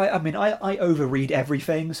is where I overread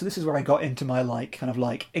everything. So this is where I got into my like kind of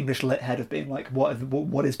like English lit head of being like,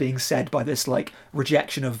 what is being said by this like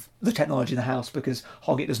rejection of the technology in the house, because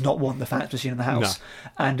Hoggett does not want the fax machine in the house,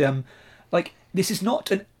 and like this is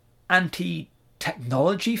not an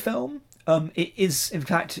anti-technology film. It is, in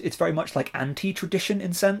fact, it's very much like anti-tradition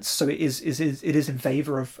in sense. So it is in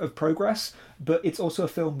favour of progress, but it's also a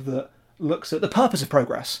film that looks at the purpose of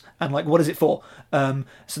progress and like what is it for.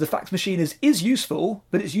 So the fax machine is useful,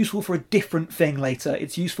 but it's useful for a different thing later.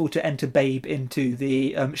 It's useful to enter Babe into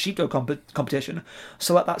the sheepdog competition.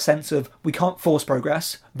 So at that sense of we can't force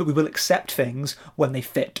progress, but we will accept things when they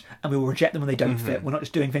fit, and we will reject them when they don't fit. We're not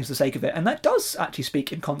just doing things for the sake of it. And that does actually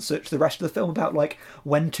speak in concert to the rest of the film about like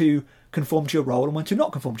when to conform to your role and when to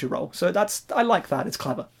not conform to your role. So I like that. It's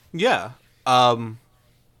clever. Yeah. My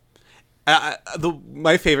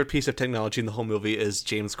favorite piece of technology in the whole movie is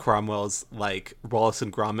James Cromwell's like Wallace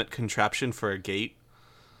and Gromit contraption for a gate,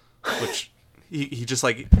 which he just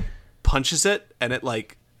like punches it and it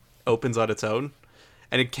like opens on its own,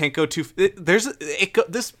 and it can't go too.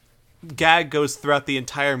 This gag goes throughout the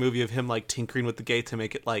entire movie of him like tinkering with the gate to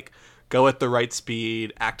make it like go at the right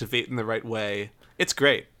speed, activate in the right way. It's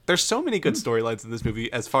great. There's so many good storylines in this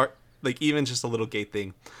movie, as far like even just a little gate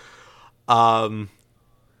thing.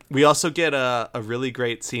 We also get a really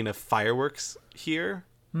great scene of fireworks here,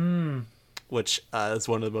 which is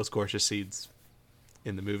one of the most gorgeous scenes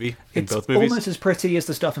in the movie. It's both movies. Almost as pretty as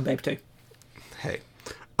the stuff in Babe 2. Hey,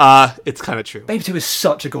 it's kind of true. Babe 2 is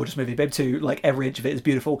such a gorgeous movie. Babe 2, like every inch of it is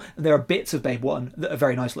beautiful. And there are bits of Babe 1 that are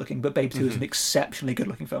very nice looking, but Babe 2 is an exceptionally good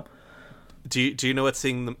looking film. Do you know what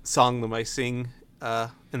song the mice sing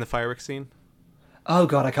in the fireworks scene? Oh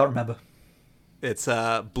god, I can't remember. It's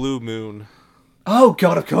Blue Moon. Oh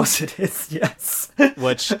god, of course it is. Yes.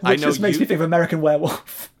 Which I know just makes me think of American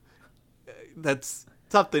Werewolf. That's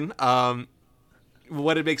something.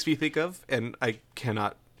 What it makes me think of, and I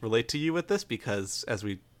cannot relate to you with this because, as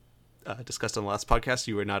we discussed on the last podcast,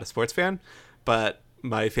 you were not a sports fan, but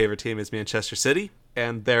my favorite team is Manchester City,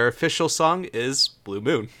 and their official song is Blue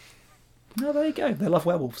Moon. Oh, there you go. They love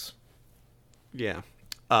werewolves. Yeah.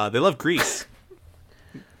 They love Greece.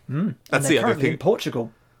 That's the other thing. In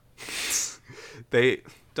Portugal. They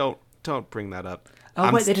don't bring that up.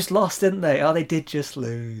 Oh, wait, they just lost, didn't they? Oh, they did just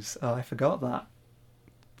lose. Oh, I forgot that.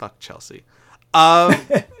 Fuck Chelsea.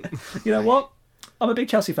 You know what? I'm a big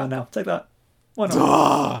Chelsea fan now. Take that. Why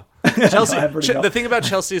not? Chelsea. The thing about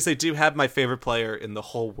Chelsea is they do have my favorite player in the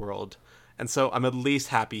whole world, and so I'm at least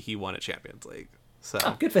happy he won a Champions League. So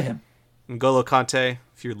good for him. N'Golo Kante,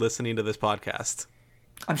 if you're listening to this podcast,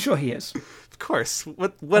 I'm sure he is. Of course.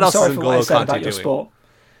 What else is N'Golo Kante doing? Your sport.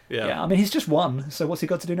 Yeah, I mean, he's just won, so what's he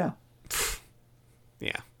got to do now?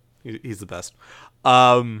 Yeah, he's the best.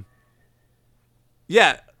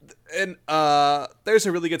 Yeah, and there's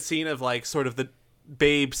a really good scene of like sort of the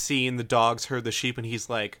Babe seeing the dogs herd the sheep, and he's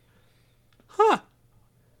like, "Huh,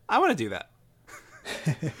 I want to do that."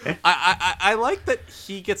 I like that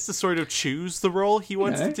he gets to sort of choose the role he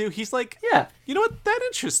wants to do. He's like, yeah, you know what, that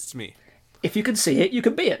interests me. If you can see it, you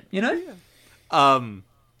can be it. You know. Yeah.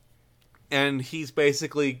 And he's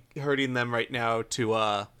basically hurting them right now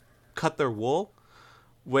to cut their wool,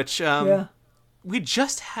 which we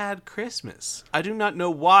just had Christmas. I do not know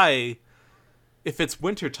why, if it's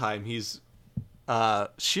wintertime, he's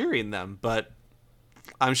shearing them, but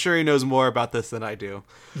I'm sure he knows more about this than I do.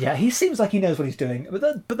 Yeah, he seems like he knows what he's doing.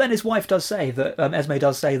 But then his wife does say that, Esme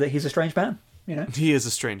does say that he's a strange man, you know? He is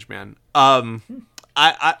a strange man. My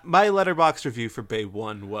Letterboxd review for Babe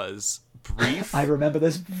 1 was brief. I remember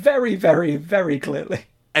this very, very, very clearly.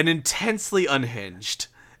 And intensely unhinged.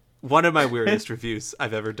 One of my weirdest reviews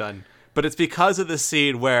I've ever done. But it's because of the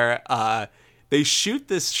scene where They shoot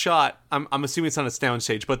this shot. I'm assuming it's on a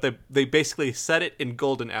soundstage, but they basically set it in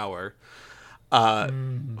golden hour.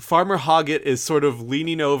 Farmer Hoggett is sort of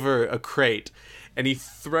leaning over a crate, and he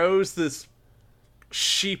throws this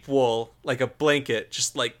sheep wool like a blanket,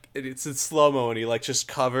 just like it's in slow mo, and he like just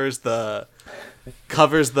covers the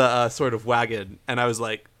sort of wagon. And I was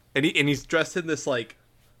like, and he's dressed in this like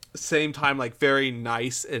same time like very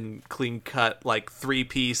nice and clean cut like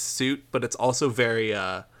 3-piece suit, but it's also very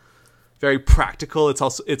very practical.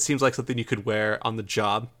 It seems like something you could wear on the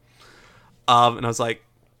job. And I was like,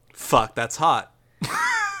 fuck, that's hot.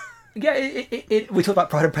 Yeah, we talked about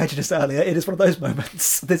Pride and Prejudice earlier. It is one of those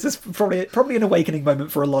moments. This is probably an awakening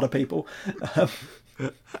moment for a lot of people.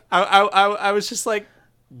 I was just like,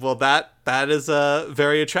 well, that is a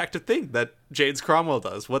very attractive thing that James Cromwell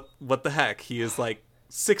does. What the heck? He is like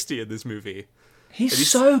 60 in this movie. He's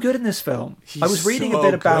so good in this film. I was reading a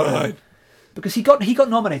bit about him. Because he got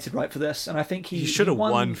nominated, right, for this, and I think he should have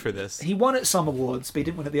won for this. He won at some awards, but he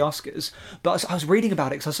didn't win at the Oscars. But I was reading about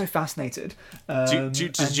it because I was so fascinated.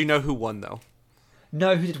 Did you know who won, though?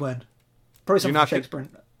 No, who did win? Probably someone from Shakespeare.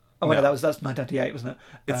 Oh, wait, no, that's 1998, wasn't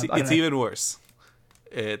it? It's even worse.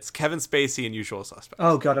 It's Kevin Spacey in Usual Suspects.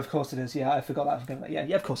 Oh, God, of course it is. Yeah, I forgot that. Yeah,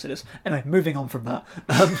 of course it is. Anyway, moving on from that.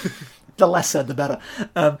 The less said, the better.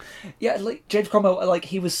 Yeah, like James Cromwell,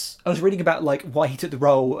 like I was reading about like why he took the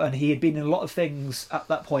role, and he had been in a lot of things at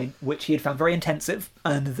that point which he had found very intensive,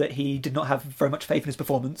 and that he did not have very much faith in his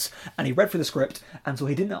performance. And he read through the script, and so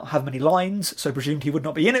he did not have many lines, so presumed he would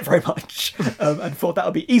not be in it very much, and thought that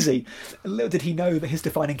would be easy. Little did he know that his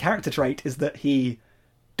defining character trait is that he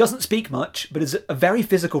doesn't speak much, but is a very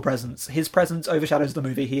physical presence. His presence overshadows the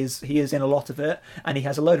movie. He is in a lot of it, and he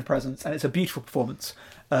has a load of presence, and it's a beautiful performance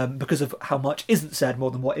because of how much isn't said more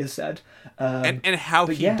than what is said. And how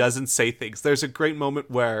he doesn't say things. There's a great moment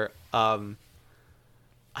where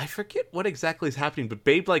I forget what exactly is happening, but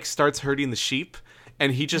Babe like starts herding the sheep,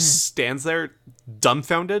 and he just stands there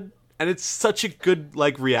dumbfounded, and it's such a good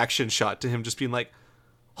like reaction shot to him just being like,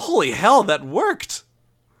 "Holy hell, that worked!"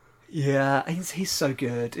 Yeah, he's so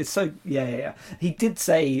good. It's so yeah. He did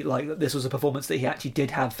say like that this was a performance that he actually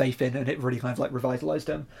did have faith in, and it really kind of like revitalized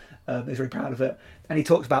him. He's very proud of it, and he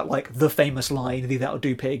talked about like the famous line "Thee that'll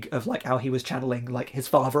do, pig" of like how he was channeling like his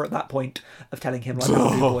father at that point of telling him like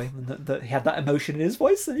 "That'll do, boy," and that he had that emotion in his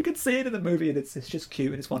voice, and you can see it in the movie, and it's just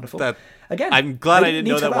cute and it's wonderful. Again, I'm glad I didn't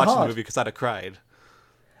know that watching the movie because I'd have cried.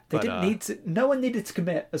 They didn't need to. No one needed to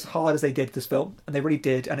commit as hard as they did this film, and they really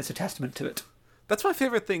did, and it's a testament to it. That's my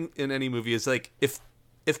favorite thing in any movie is like if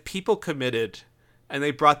people committed and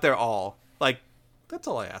they brought their all, like that's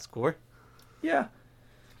all I ask for. Yeah.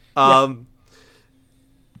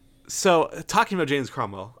 So talking about James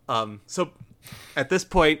Cromwell, so at this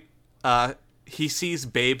point, he sees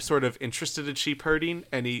Babe sort of interested in sheep herding,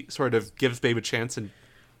 and he sort of gives Babe a chance, and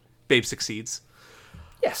Babe succeeds.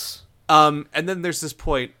 Yes. And then there's this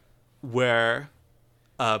point where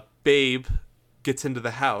Babe gets into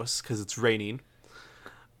the house because it's raining.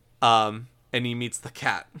 And he meets the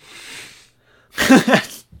cat.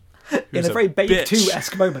 In a very Babe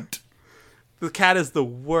 2-esque moment. The cat is the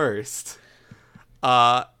worst.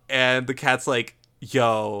 And the cat's like,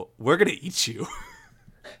 yo, we're gonna eat you.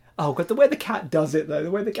 Oh god, the way the cat does it though,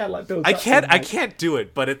 the way the cat like builds I can't do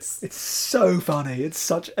it, but it's so funny. It's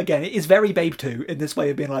such, again, it is very Babe 2 in this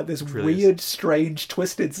way of being like this really weird, strange,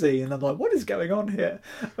 twisted scene, and I'm like, what is going on here?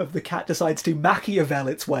 Of the cat decides to Machiavel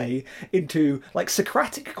its way into like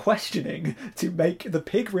Socratic questioning to make the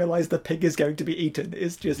pig realize the pig is going to be eaten.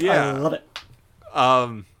 Is just I love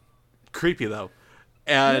it. Creepy though.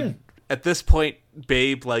 And at this point,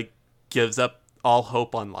 Babe like gives up all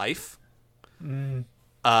hope on life.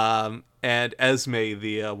 And Esme,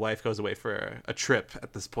 the wife, goes away for a trip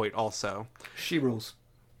at this point also. She rules.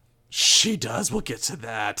 She does. We'll get to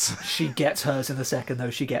that. She gets hers in a second,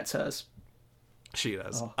 though. She gets hers. She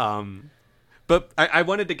does. Oh. But I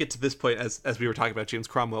wanted to get to this point as we were talking about James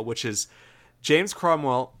Cromwell, which is James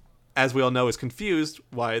Cromwell, as we all know, is confused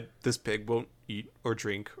why this pig won't eat or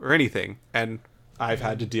drink or anything. And I've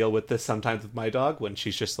had to deal with this sometimes with my dog when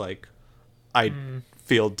she's just like, I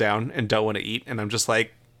feel down and don't want to eat, and I'm just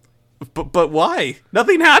like, but why?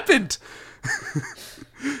 Nothing happened.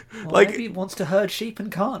 Well, like, maybe he wants to herd sheep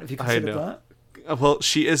and can't, if you consider that. Well,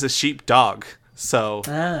 she is a sheep dog, so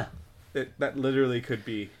that literally could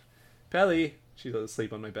be Pelly. She's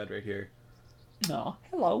asleep on my bed right here. Oh,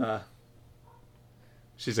 hello.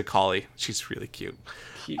 She's a collie. She's really cute.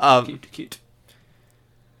 Cute.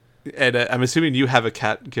 And I'm assuming you have a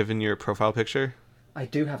cat given your profile picture? I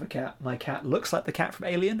do have a cat. My cat looks like the cat from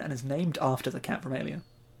Alien and is named after the cat from Alien.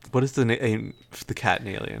 What is the name of the cat in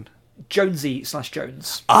Alien?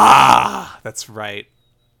 Jonesy/Jones. Ah, that's right.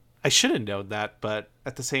 I should have known that, but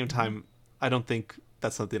at the same time, I don't think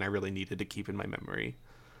that's something I really needed to keep in my memory.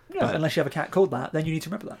 No, unless you have a cat called that, then you need to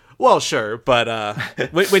remember that. Well, sure, but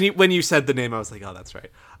when you said the name, I was like, oh, that's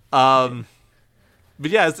right. But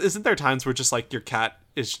yeah, isn't there times where just like your cat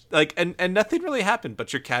is like, and nothing really happened,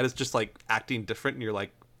 but your cat is just like acting different, and you're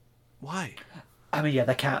like, why? I mean, yeah,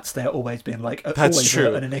 the cats, they're always been like That's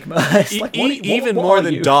true. An enigma. It's like, Even what more are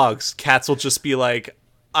than you? dogs, cats will just be like,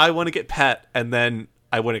 I want to get pet, and then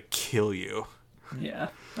I want to kill you. Yeah,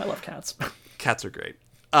 I love cats. Cats are great.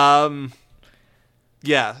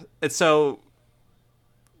 Yeah, and so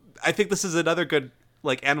I think this is another good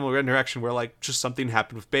like animal interaction where like just something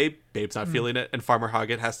happened with Babe. Babe's not feeling it, and Farmer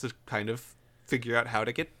Hoggett has to kind of figure out how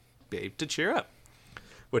to get Babe to cheer up,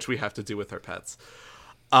 which we have to do with our pets.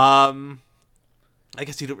 I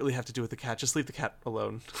guess you don't really have to do with the cat. Just leave the cat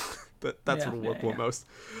alone. That's what'll work most.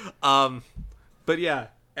 But yeah,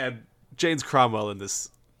 and James Cromwell in this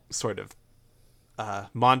sort of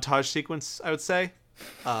montage sequence, I would say.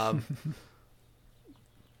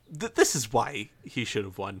 This is why he should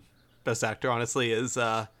have won Best Actor, honestly, is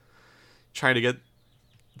trying to get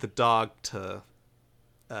the dog to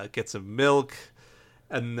get some milk,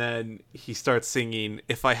 and then he starts singing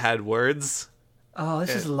If I Had Words. Oh,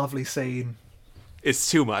 this is a lovely scene.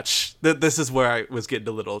 It's too much. This is where I was getting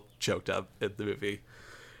a little choked up in the movie.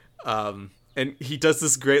 And he does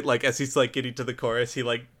this great, like, as he's, like, getting to the chorus, he,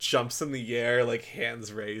 like, jumps in the air, like,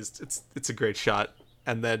 hands raised. It's a great shot.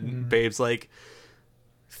 And then Babe's, like,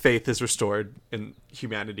 faith is restored in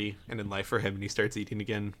humanity and in life for him, and he starts eating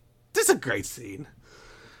again. This is a great scene.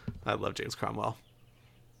 I love James Cromwell.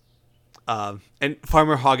 And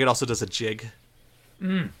Farmer Hoggett also does a jig.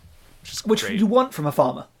 Which great. you want from a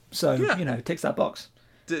farmer. So, Yeah. you know, ticks that box.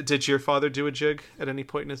 Did your father do a jig at any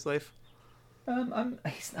point in his life?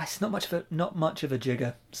 He's not much of a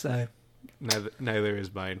jigger, so Neither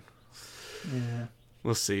is mine. yeah.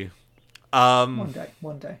 We'll see. One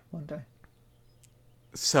day.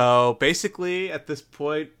 So basically, at this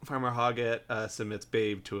point, Farmer Hoggett submits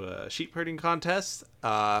Babe to a sheep herding contest.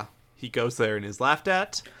 He goes there and is laughed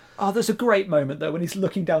at. Oh, there's a great moment though when he's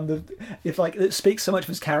looking down it speaks so much of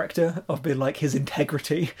his character, of being like his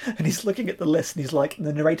integrity, and he's looking at the list and he's like, and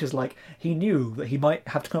the narrator's like, he knew that he might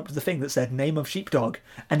have to come up with the thing that said name of sheepdog,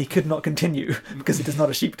 and he could not continue because it is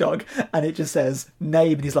not a sheepdog, and it just says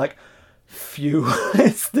name, and he's like, phew,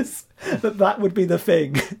 it's this, that would be the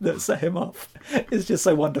thing that set him off. It's just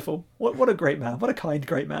so wonderful. What a great man. What a kind,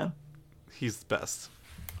 great man. He's the best.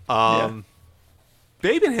 Yeah.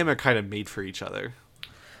 Babe and him are kind of made for each other.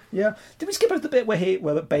 Yeah. Did we skip over the bit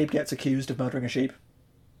where Babe gets accused of murdering a sheep?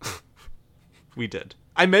 We did.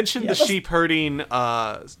 I mentioned the that's- sheep herding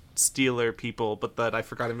stealer people, but that I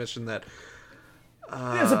forgot to mention that.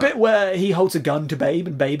 There's a bit where he holds a gun to Babe,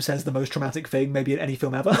 and Babe says the most traumatic thing maybe in any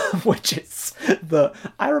film ever, which is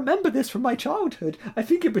I remember this from my childhood. I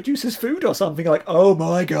think it produces food or something. Like, oh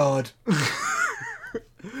my god.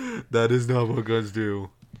 That is not what guns do.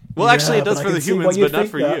 Well, Yeah, actually, it does but I for the can see why humans, you'd but not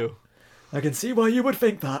think for that. you. I can see why you would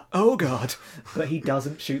think that. Oh god. But he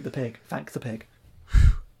doesn't shoot the pig. Thank the pig.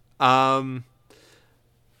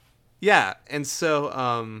 Yeah, and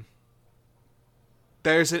so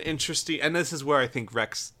there's an interesting, and this is where I think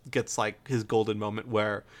Rex gets like his golden moment,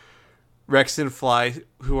 where Rex and Fly,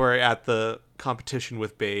 who are at the competition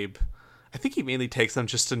with Babe, I think he mainly takes them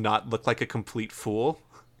just to not look like a complete fool.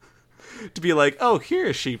 To be like, oh, here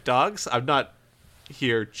are sheepdogs. I'm not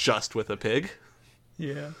here just with a pig.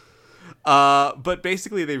 Yeah. But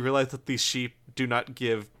basically they realize that these sheep do not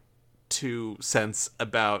give 2 cents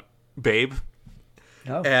about Babe.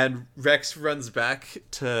 No. And Rex runs back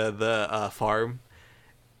to the farm.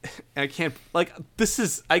 And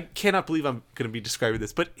I cannot believe I'm going to be describing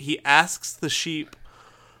this, but he asks the sheep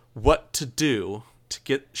what to do to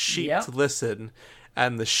get sheep to listen.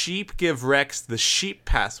 And the sheep give Rex the sheep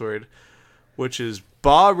password, which is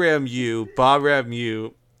Ba Ram you,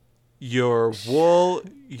 your wool,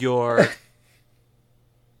 your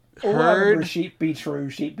All I remember herd. is sheep be true,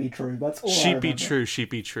 sheep be true. That's all I Sheep be remember. true, sheep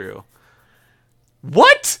be true.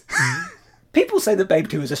 What? People say that Babe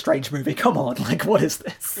 2 is a strange movie. Come on, like, what is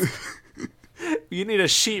this? You need a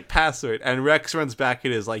sheep password, and Rex runs back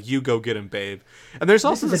and is like, "You go get him, Babe." And there's This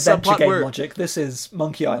also is the adventure subplot game where, logic. This is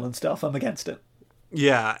Monkey Island stuff. I'm against it.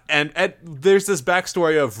 yeah, and there's this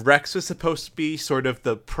backstory of Rex was supposed to be sort of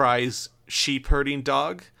the prize sheep herding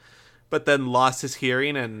dog, but then lost his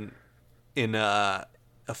hearing in a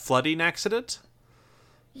flooding accident.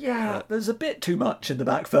 Yeah, there's a bit too much in the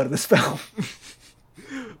back third of this film.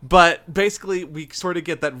 But basically, we sort of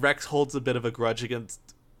get that Rex holds a bit of a grudge against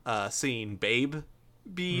seeing Babe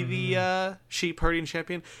be the sheep herding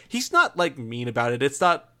champion. He's not like mean about it. It's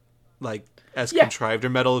not like as contrived or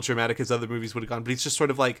melodramatic as other movies would have gone, but he's just sort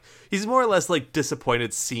of like, he's more or less like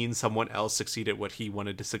disappointed seeing someone else succeed at what he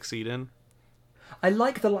wanted to succeed in. I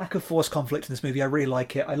like the lack of forced conflict in this movie. I really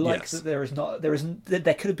like it. I like that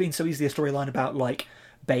there could have been so easily a storyline about like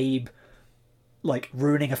Babe like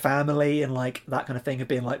ruining a family and like that kind of thing of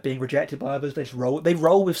being like being rejected by others. They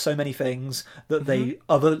roll with so many things that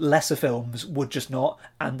other lesser films would just not,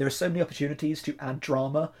 and there are so many opportunities to add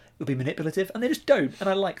drama, it would be manipulative, and they just don't, and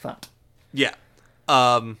I like that. Yeah.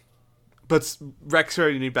 But Rex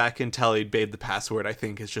already back in telling Babe the password, I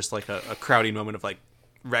think, is just like a crowding moment of like,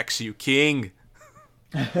 Rex, you king.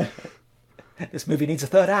 This movie needs a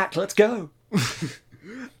third act. Let's go.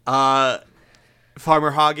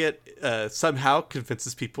 Farmer Hoggett somehow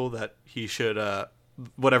convinces people that he should,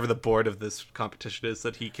 whatever the board of this competition is,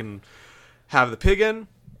 that he can have the pig in.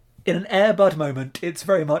 In an Air Bud moment, it's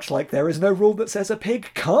very much like there is no rule that says a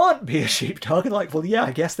pig can't be a sheepdog. And like, well, yeah,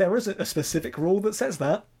 I guess there isn't a specific rule that says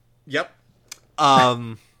that. Yep.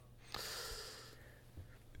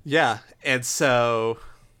 Yeah, and so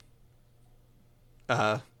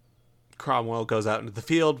Cromwell goes out into the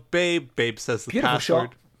field. Babe says the Beautiful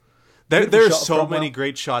password. Shot. There's so many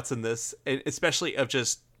great shots in this, especially of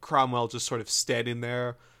just Cromwell just sort of standing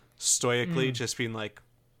there stoically, just being like,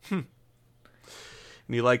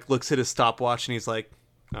 And he like looks at his stopwatch and he's like,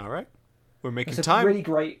 all right, we're making time. It's a really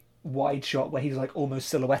great wide shot where he's like almost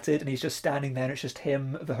silhouetted and he's just standing there and it's just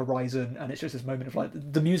him, the horizon, and it's just this moment of like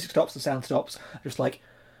the music stops, the sound stops, just like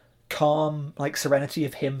calm, like serenity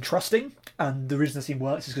of him trusting. And the reason the scene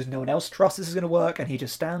works is because no one else trusts this is going to work, and he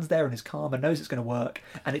just stands there and is calm and knows it's going to work,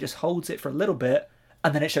 and it just holds it for a little bit,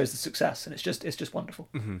 and then it shows the success, and it's just wonderful.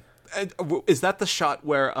 Mm-hmm. And is that the shot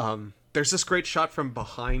where there's this great shot from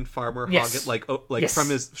behind Farmer Hoggett, like from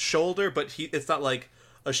his shoulder, but it's not like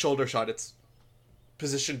a shoulder shot, it's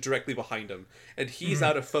positioned directly behind him, and he's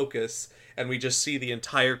out of focus, and we just see the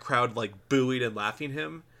entire crowd like booing and laughing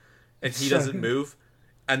him, and he doesn't move.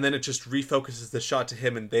 And then it just refocuses the shot to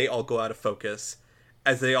him, and they all go out of focus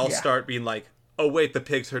as they all start being like, oh, wait, the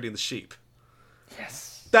pig's herding the sheep.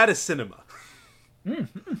 Yes. That is cinema.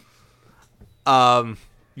 Mm-hmm.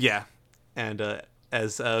 Yeah. And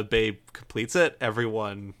as Babe completes it,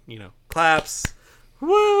 everyone, claps.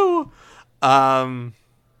 Woo!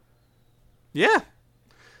 Yeah.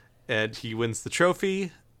 And he wins the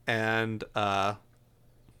trophy, and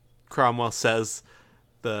Cromwell says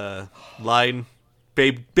the line...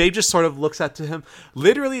 Babe just sort of looks at to him.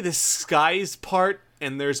 Literally, the skies part,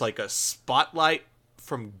 and there's like a spotlight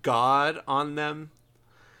from God on them.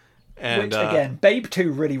 And, which, again, Babe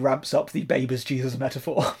 2 really ramps up the Babe as Jesus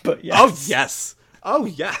metaphor, but yes. Oh,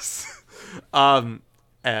 yes.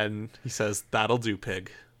 And he says, that'll do,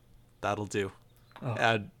 pig. That'll do. Oh.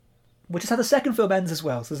 And, which is how the second film ends as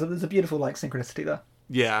well, so there's a beautiful like synchronicity there.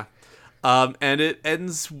 Yeah. And it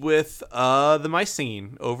ends with the mice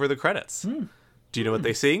singing over the credits. Do you know what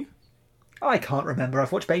they sing? I can't remember.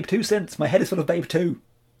 I've watched Babe 2 since. My head is full of Babe 2.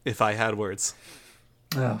 If I had words.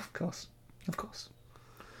 Oh, of course. Of course.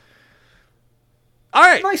 All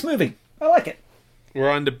right. Nice movie. I like it. We're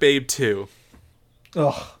on to Babe 2.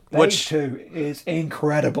 Oh, Babe 2 is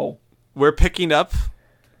incredible. We're picking up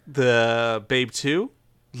the Babe 2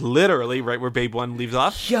 literally right where Babe 1 leaves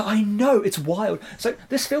off. Yeah, I know. It's wild. So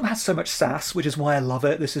this film has so much sass, which is why I love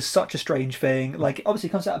it. This is such a strange thing. Like, obviously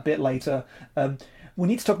it comes out a bit later. We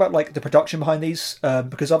need to talk about like the production behind these,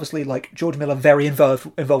 because obviously like George Miller very involved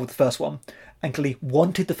with the first one, and clearly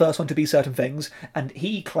wanted the first one to be certain things, and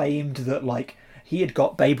he claimed that like he had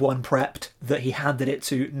got Babe 1 prepped, that he handed it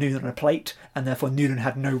to Noonan on a plate, and therefore Noonan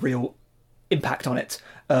had no real impact on it,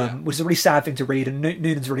 which is a really sad thing to read, and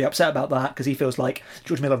Noonan's really upset about that because he feels like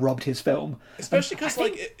George Miller robbed his film. Especially because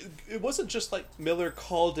it wasn't just like Miller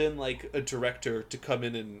called in like a director to come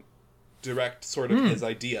in and direct sort of his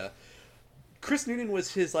idea. Chris Noonan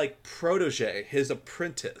was his like protege, his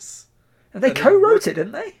apprentice. And they co-wrote it,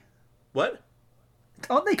 didn't they? What?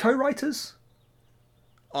 Aren't they co-writers?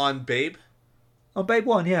 On Babe? On Babe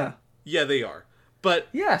 1, yeah. Yeah, they are. But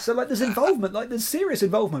yeah, so like there's involvement, like there's serious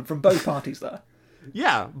involvement from both parties there.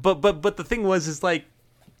 Yeah, but the thing is like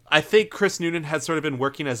I think Chris Noonan had sort of been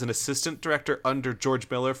working as an assistant director under George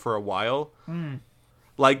Miller for a while.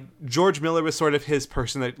 Like George Miller was sort of his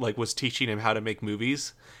person that like was teaching him how to make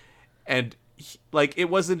movies, and like it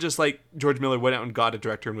wasn't just like George Miller went out and got a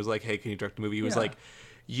director and was like, "Hey, can you direct the movie?" He was like,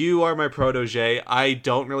 "You are my protege. I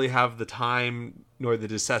don't really have the time nor the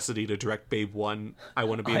necessity to direct Babe 1. I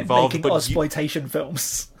want to be involved." Making exploitation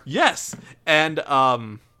films. Yes, and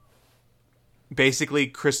basically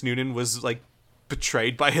Chris Noonan was like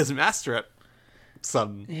betrayed by his master at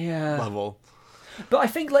some level. But I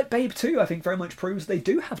think, like Babe 2, I think very much proves they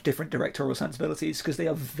do have different directorial sensibilities because they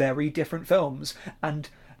are very different films. And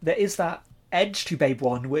there is that edge to Babe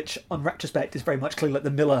 1, which on retrospect is very much clearly like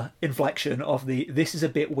the Miller inflection of the this is a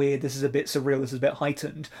bit weird, this is a bit surreal, this is a bit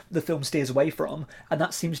heightened, the film steers away from, and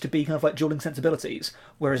that seems to be kind of like dueling sensibilities.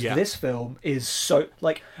 Whereas this film is so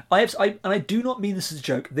like and I do not mean this as a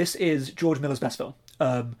joke, this is George Miller's best film.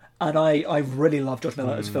 And I really love George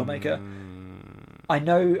Miller as a filmmaker. I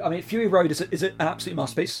know, I mean, Fury Road is an absolute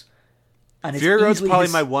masterpiece. And Fury Road's probably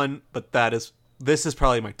my one, but this is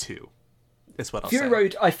probably my two. Is what I'll Fury say.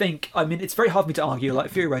 Road, I think, I mean, it's very hard for me to argue.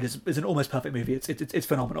 Like, Fury Road is an almost perfect movie. It's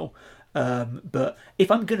phenomenal. But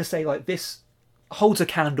if I'm going to say, like, this holds a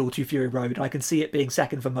candle to Fury Road, and I can see it being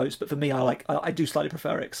second for most, but for me, I do slightly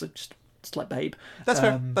prefer it, because it's like Babe. That's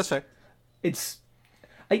fair. That's fair.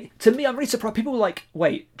 To me, I'm really surprised. People were like,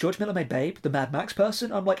 wait, George Miller made Babe, the Mad Max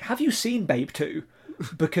person? I'm like, have you seen Babe 2?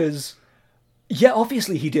 Because... yeah,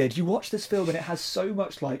 obviously he did. You watch this film and it has so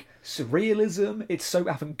much, like, surrealism. It's so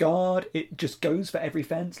avant-garde. It just goes for every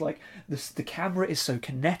fence. Like, the camera is so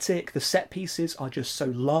kinetic. The set pieces are just so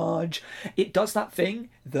large. It does that thing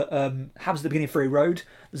that happens at the beginning of Fury Road.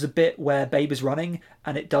 There's a bit where Babe is running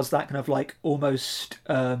and it does that kind of, like, almost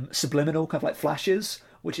subliminal kind of, like, flashes,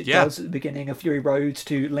 which it does at the beginning of Fury Road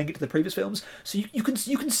to link it to the previous films. So you can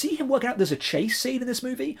see him working out. There's a chase scene in this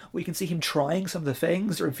movie where you can see him trying some of the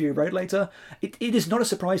things that are in Fury Road later. It is not a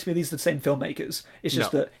surprise to me these are the same filmmakers. It's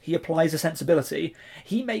just that he applies a sensibility.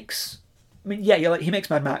 He makes... I mean, he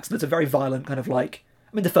makes Mad Max, and it's a very violent kind of like...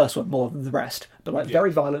 I mean, the first one more than the rest, but like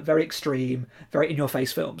very violent, very extreme, very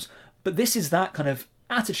in-your-face films. But this is that kind of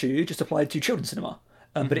attitude just applied to children's cinema.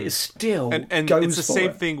 But it is still and goes it's the for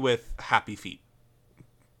same it. thing with Happy Feet,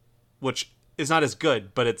 which is not as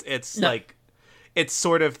good, but it's like it's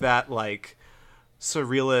sort of that like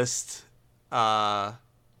surrealist,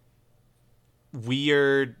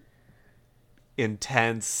 weird,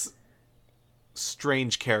 intense,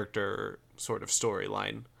 strange character sort of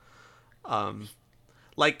storyline.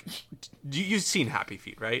 Like you've seen Happy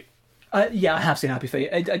Feet, right? Yeah, I have seen Happy Feet.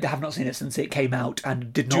 I have not seen it since it came out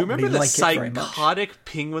and did not Do you remember really the like it very much. psychotic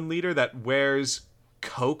penguin leader that wears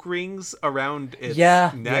coke rings around its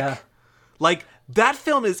neck? Yeah. Like, that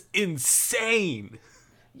film is insane.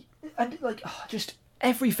 And, like, just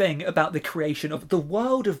everything about the creation of the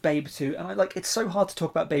world of Babe 2. And, it's so hard to talk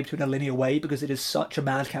about Babe 2 in a linear way because it is such a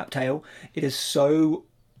madcap tale. It is so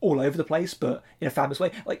all over the place, but in a fabulous way.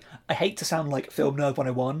 Like, I hate to sound like Film Nerd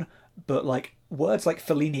 101, but, like, words like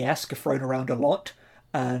Fellini-esque are thrown around a lot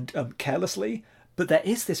and carelessly. But there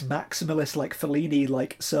is this maximalist, like, Fellini,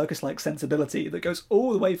 like, circus-like sensibility that goes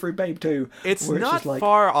all the way through Babe 2. It's not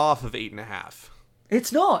far off of 8.5.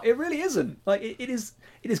 It's not. It really isn't. Like, it is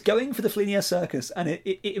going for the Fellini circus, and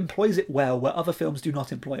it employs it well, where other films do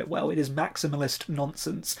not employ it well. It is maximalist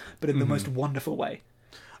nonsense, but in the most wonderful way.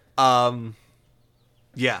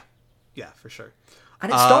 Yeah, for sure.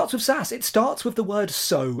 And it starts with sass. It starts with the word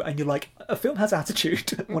 "so," and you're like, a film has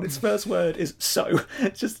attitude when its first word is "so."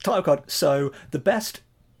 It's just the title card. So, the best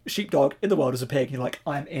sheepdog in the world is a pig. And you're like,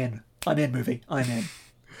 I'm in, movie. I'm in.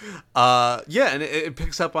 And it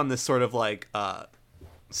picks up on this sort of like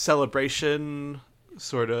celebration,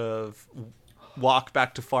 sort of walk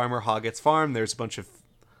back to Farmer Hoggett's farm. There's a bunch of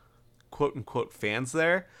quote unquote fans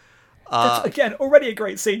there. That's, again, already a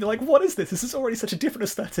great scene. You're like, what is this? This is already such a different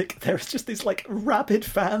aesthetic. There's just these, like, rabid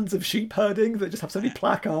fans of sheep herding that just have so many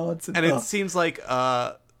placards. And it seems like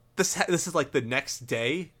this is, like, the next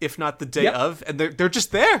day, if not the day of, and they're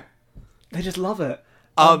just there. They just love it.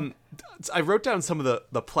 I wrote down some of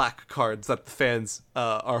the plaque cards that the fans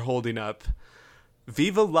are holding up.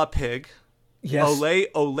 Viva la pig. Yes. Ole,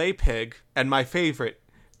 ole pig. And my favorite,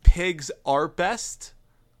 pigs are best,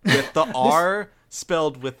 with the R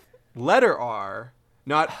spelled with letter R,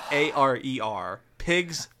 not A-R-E-R.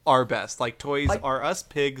 Pigs are best. Like toys are us,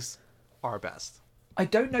 pigs are best. I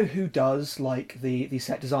don't know who does like the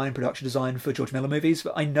set design, production design for George Miller movies,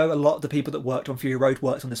 but I know a lot of the people that worked on Fury Road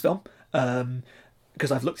worked on this film. Because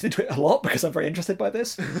I've looked into it a lot because I'm very interested by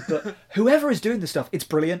this. But whoever is doing this stuff, it's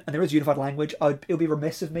brilliant, and there is unified language. It would be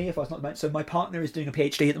remiss of me if I was not meant. So my partner is doing a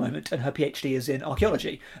PhD at the moment, and her PhD is in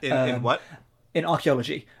archaeology. In what? In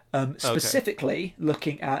archaeology. Specifically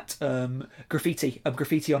looking at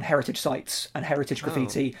graffiti on heritage sites and heritage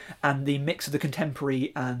graffiti and the mix of the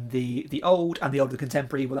contemporary and the old and the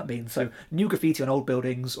contemporary, what that means. So new graffiti on old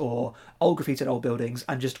buildings or old graffiti on old buildings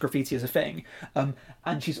and just graffiti as a thing.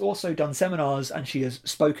 And she's also done seminars and she has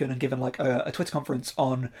spoken and given like a Twitter conference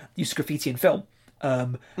on use of graffiti in film.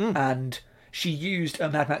 And she used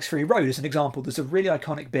Mad Max Fury Road as an example. There's a really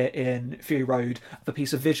iconic bit in Fury Road of a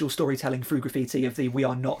piece of visual storytelling through graffiti of the "We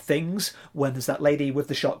are not things," when there's that lady with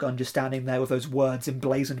the shotgun just standing there with those words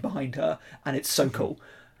emblazoned behind her, and it's so cool.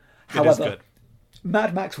 However,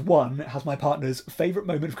 Mad Max 1 has my partner's favourite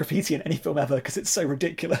moment of graffiti in any film ever because it's so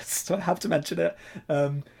ridiculous, so I have to mention it.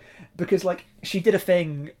 Because, like, she did a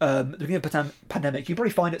thing at the beginning of the pandemic. You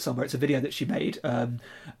probably find it somewhere. It's a video that she made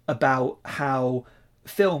about how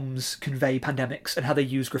films convey pandemics and how they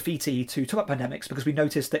use graffiti to talk about pandemics, because we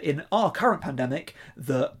noticed that in our current pandemic,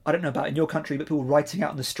 that I don't know about in your country, but people writing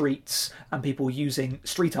out in the streets and people using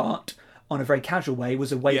street art on a very casual way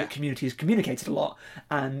was a way that communities communicated a lot.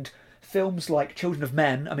 And films like Children of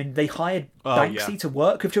Men, I mean, they hired Banksy to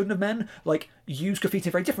work with Children of Men, like, use graffiti in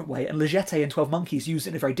a very different way, and Leggete and 12 Monkeys use it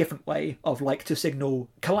in a very different way of, like, to signal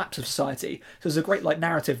collapse of society. So there's a great, like,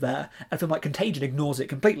 narrative there, and a film like Contagion ignores it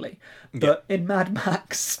completely. But in Mad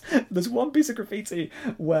Max, there's one piece of graffiti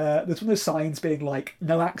where there's one of those signs being like,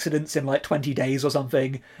 no accidents in, like, 20 days or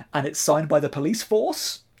something, and it's signed by the police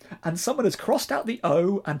force, and someone has crossed out the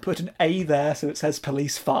O and put an A there so it says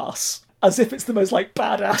police farce. As if it's the most, like,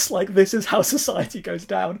 badass, like, this is how society goes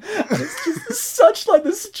down. And it's just such, like,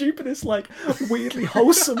 the stupidest, like, weirdly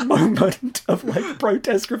wholesome moment of, like,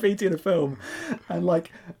 protest graffiti in a film. And,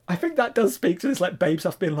 like, I think that does speak to this, like, Babe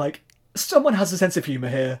stuff being like, someone has a sense of humour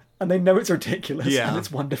here, and they know it's ridiculous, and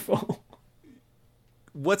it's wonderful.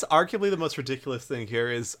 What's arguably the most ridiculous thing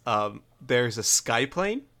here is there's a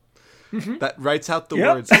skyplane that writes out the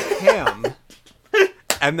words ham,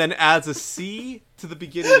 and then adds a C to the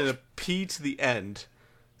beginning and a P to the end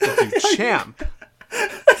to do champ.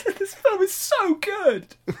 This film is so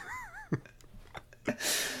good.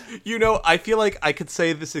 You know, I feel like I could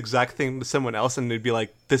say this exact thing to someone else and they'd be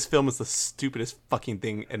like, this film is the stupidest fucking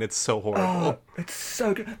thing and it's so horrible. Oh, it's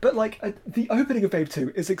so good. But, like, the opening of Babe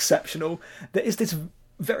 2 is exceptional. There is this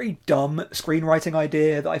very dumb screenwriting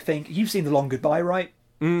idea that I think... You've seen The Long Goodbye, right?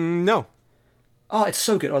 No. Oh, it's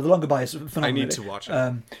so good. Oh, The Long Goodbye is phenomenal. I need to watch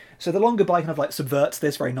it. So The Long Goodbye kind of, like, subverts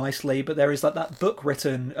this very nicely, but there is, like, that book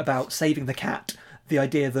written about saving the cat. The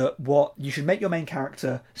idea that you should make your main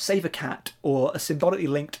character save a cat or a symbolically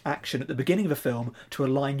linked action at the beginning of a film to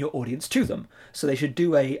align your audience to them. So they should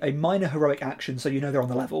do a minor heroic action so you know they're on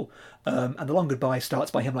the level. And The Long Goodbye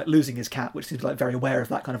starts by him, like, losing his cat, which seems like very aware of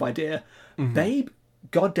that kind of idea. Babe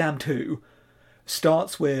Goddamn 2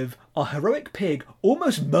 starts with a heroic pig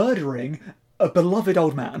almost murdering a beloved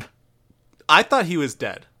old man. I thought he was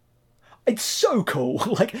dead. It's so cool.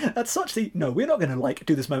 Like, that's such the... No, we're not going to, like,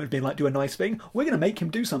 do this moment being like, do a nice thing. We're going to make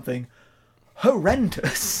him do something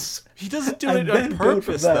horrendous. He doesn't do it on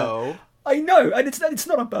purpose, though. I know, and it's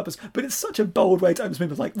not on purpose, but it's such a bold way to open this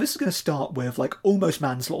movie. Like, this is going to start with, like, almost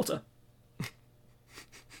manslaughter.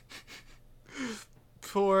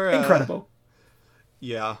 Incredible.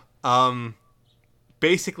 Yeah.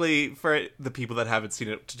 Basically, for the people that haven't seen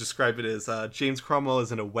it, to describe it as James Cromwell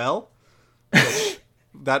is in a well, which...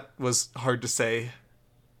 That was hard to say.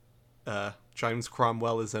 James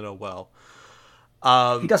Cromwell is in a well.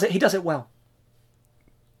 He does it well.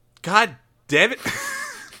 God damn it.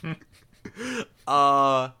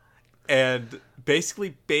 And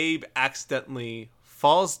basically Babe accidentally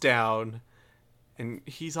falls down and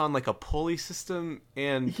he's on, like, a pulley system,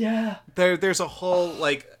 and there's a whole,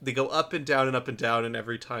 like, they go up and down and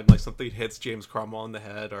every time, like, something hits James Cromwell in the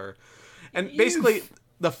head basically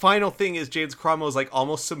the final thing is James Cromwell is, like,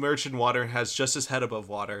 almost submerged in water and has just his head above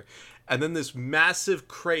water. And then this massive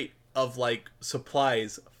crate of, like,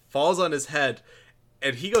 supplies falls on his head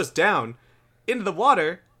and he goes down into the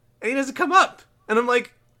water and he doesn't come up. And I'm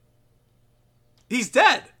like, he's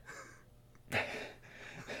dead.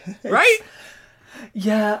 Right?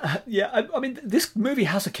 Yeah. I mean, this movie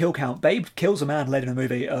has a kill count. Babe kills a man later in the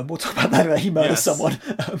movie. We'll talk about that. He murders someone,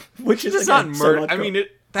 which is not murder. I mean,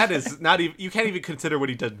 that is not even. You can't even consider what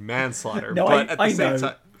he did manslaughter. No, but at the same know.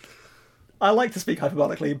 time, I like to speak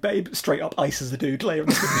hyperbolically. Babe straight up ices the dude later in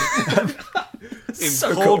the movie.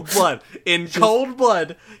 In cold blood. In cold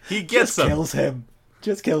blood, he gets him.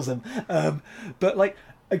 Just kills him. But, like,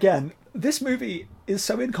 again, this movie is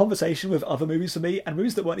so in conversation with other movies for me, and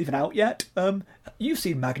movies that weren't even out yet. You've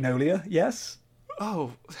seen Magnolia, yes?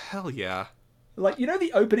 Oh, hell yeah. Like, you know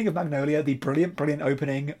the opening of Magnolia, the brilliant, brilliant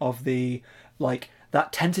opening of the, like,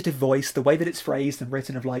 that tentative voice, the way that it's phrased and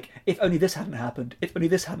written of, like, if only this hadn't happened, if only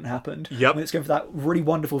this hadn't happened. Yep. When it's going for that really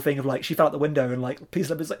wonderful thing of, like, she fell out the window and, like, please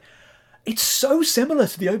let me... It's like, it's so similar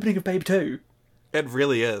to the opening of Babe 2. It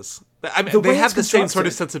really is. I mean, they have the same sort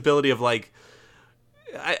of sensibility of, like...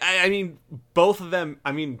 I mean, both of them...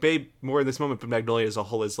 I mean, Babe, more in this moment, but Magnolia as a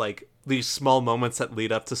whole is, like, these small moments that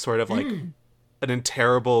lead up to sort of, like, an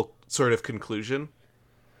terrible sort of conclusion.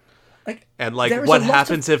 Like, And like, what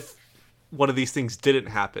happens if one of these things didn't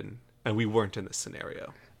happen and we weren't in this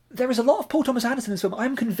scenario? There is a lot of Paul Thomas Anderson in this film.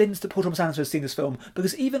 I'm convinced that Paul Thomas Anderson has seen this film,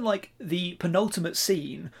 because even like the penultimate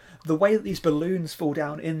scene, the way that these balloons fall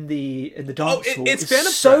down in the dance hall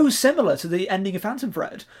is so similar to the ending of Phantom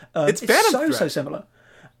Thread. It's so similar.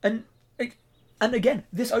 And again,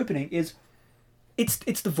 this opening is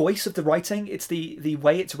it's the voice of the writing, it's the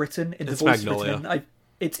way it's written, in the voice Magnolia. written.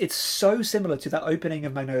 It's so similar to that opening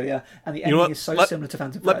of Magnolia, and the ending is so similar to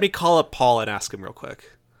Phantom Thread. Let me call up Paul and ask him real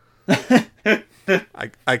quick.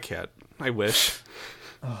 I can't. I wish.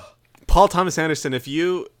 Paul Thomas Anderson, if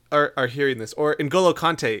you are hearing this, or N'Golo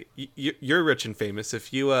Kante, you're rich and famous.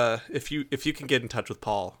 If you can get in touch with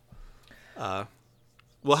Paul,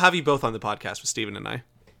 we'll have you both on the podcast with Steven and I.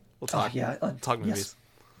 We'll talk. Talk movies.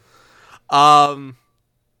 Yes.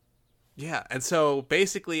 Yeah, and so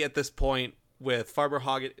basically at this point with Farmer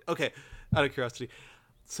Hoggett, okay, out of curiosity,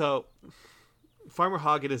 so Farmer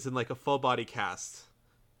Hoggett is in like a full body cast,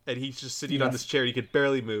 and he's just sitting on this chair. He could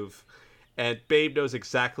barely move, and Babe knows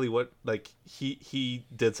exactly what, like, he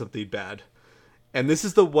did something bad. And this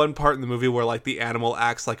is the one part in the movie where like the animal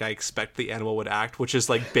acts like I expect the animal would act, which is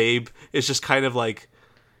like Babe is just kind of like,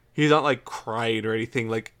 he's not like crying or anything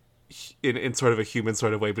like in sort of a human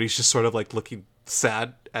sort of way, but he's just sort of like looking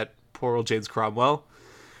sad at poor old James Cromwell.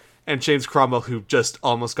 And James Cromwell, who just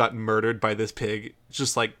almost got murdered by this pig,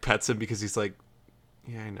 just like pets him because he's like,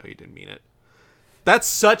 yeah, I know you didn't mean it. That's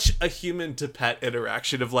such a human to pet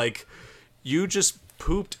interaction of like, you just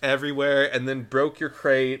pooped everywhere and then broke your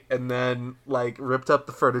crate and then like ripped up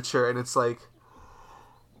the furniture, and it's like,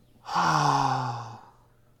 I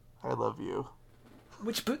love you.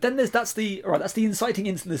 But then that's the inciting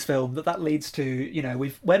incident in this film that leads to, you know,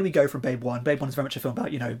 where do we go from Babe 1? Babe 1 is very much a film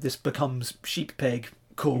about, you know, this becomes sheep pig.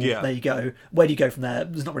 Cool, there you go. Where do you go from there?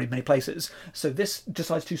 There's not really many places. So this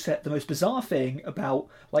decides to set the most bizarre thing about,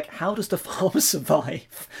 like, how does the farmer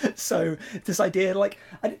survive? So this idea, like,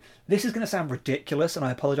 this is going to sound ridiculous, and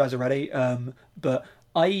I apologise already, but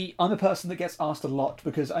I'm a person that gets asked a lot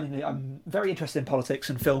because I'm very interested in politics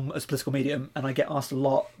and film as political medium, and I get asked a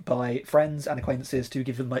lot by friends and acquaintances to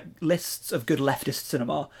give them like lists of good leftist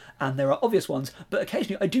cinema, and there are obvious ones, but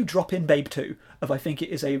occasionally I do drop in Babe 2, if I think it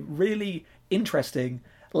is a really interesting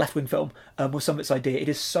left-wing film with some of its idea. It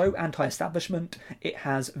is so anti-establishment. It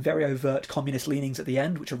has very overt communist leanings at the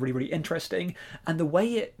end, which are really, really interesting. And the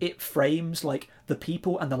way it frames like the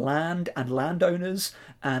people and the land and landowners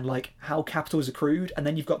and like how capital is accrued. And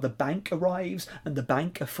then you've got the bank arrives, and the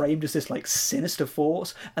bank are framed as this like sinister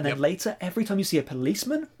force. And then later, every time you see a police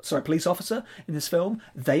officer in this film,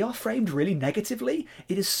 they are framed really negatively.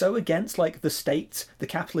 It is so against like the state, the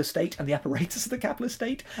capitalist state, and the apparatus of the capitalist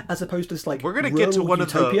state, as opposed to this like we're gonna get to one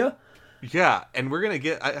utopia. Yeah, and we're gonna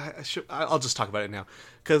get. I'll just talk about it now,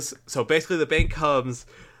 because so basically the bank comes,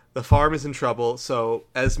 the farm is in trouble, so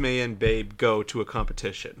Esme and Babe go to a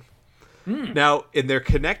competition. Now, in their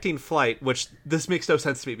connecting flight, which this makes no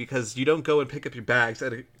sense to me because you don't go and pick up your bags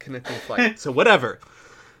at a connecting flight, so whatever.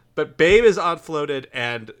 But Babe is offloaded,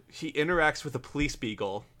 and he interacts with a police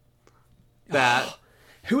beagle. That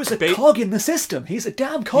who is a cog in the system? He's a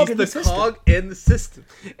damn cog in the system. He's the cog in the system,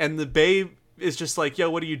 and the Babe is just like, yo,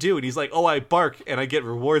 what do you do? And he's like, oh, I bark and I get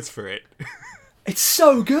rewards for it. It's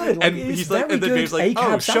so good. Like, and he's like, and the Babe's like,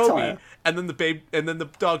 oh, show me. And then the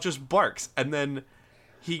dog just barks, and then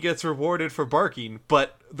he gets rewarded for barking.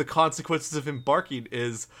 But the consequences of him barking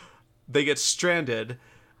is they get stranded.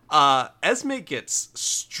 Esme gets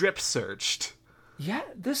strip searched. Yeah,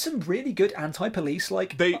 there's some really good anti-police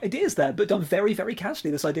ideas there, but done very, very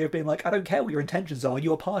casually. This idea of being like, I don't care what your intentions are,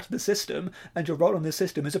 you're part of the system, and your role in this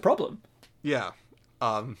system is a problem. Yeah.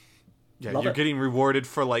 You're getting rewarded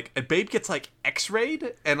for like, and Babe gets like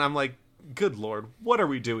X-rayed, and I'm like, good Lord, what are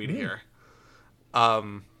we doing here?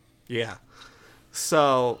 Yeah.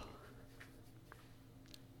 So,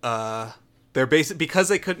 they're because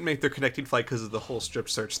they couldn't make their connecting flight because of the whole strip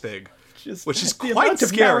search thing, which is quite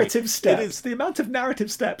scary. The amount of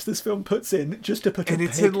narrative steps this film puts in just to put and a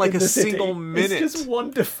it's pig in like in a single minute. It's just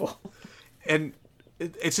wonderful. And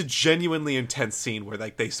it's a genuinely intense scene where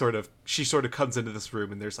like she sort of comes into this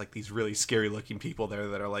room, and there's like these really scary looking people there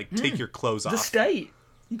that are like, take your clothes off. The state.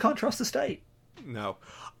 You can't trust the state. No.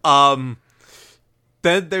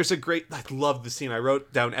 Then there's a great, I love the scene. I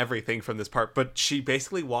wrote down everything from this part, but she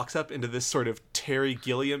basically walks up into this sort of Terry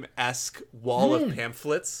Gilliam-esque wall of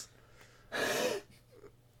pamphlets,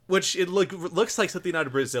 which it looks like something out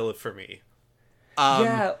of Brazil for me.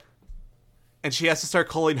 Yeah. And she has to start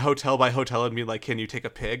calling hotel by hotel and be like, can you take a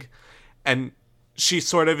pig? And she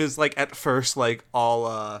sort of is like, at first, like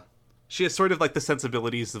all She has sort of like the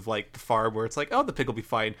sensibilities of like the farm where it's like, oh, the pig will be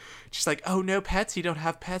fine. She's like, oh, no pets? You don't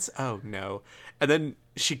have pets? Oh, no. And then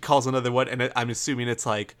she calls another one, and I'm assuming it's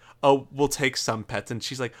like, oh, we'll take some pets. And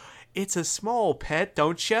she's like, it's a small pet,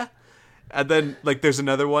 don't you? And then like there's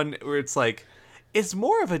another one where it's like, it's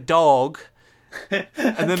more of a dog. And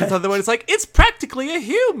then this other one is like, it's practically a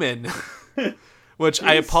human. Which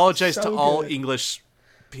I apologize to all English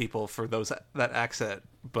people for that accent.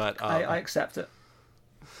 But I accept it.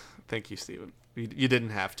 Thank you, Stephen. You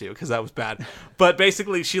didn't have to, because that was bad. But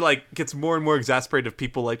basically, she like gets more and more exasperated of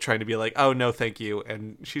people like trying to be like, "Oh no, thank you,"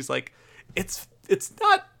 and she's like, "It's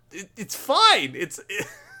not. It's fine.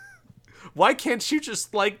 Why can't you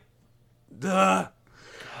just like,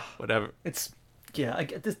 whatever."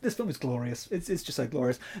 This film is glorious. It's just so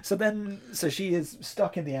glorious. So she is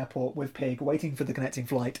stuck in the airport with Pig, waiting for the connecting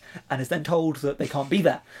flight, and is then told that they can't be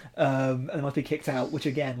there, and they must be kicked out. Which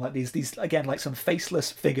again, like these again, like some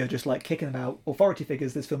faceless figure just like kicking them out. Authority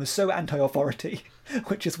figures. This film is so anti-authority,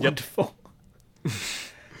 which is wonderful. And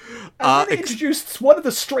then it introduced one of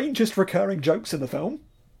the strangest recurring jokes in the film.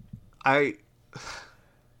 Are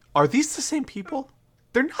these the same people?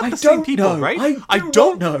 They're not the same people, right? I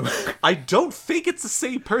don't know. I don't think it's the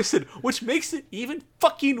same person, which makes it even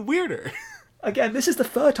fucking weirder. Again, this is the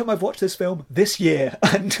third time I've watched this film this year,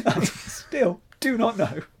 and I still do not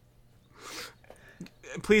know.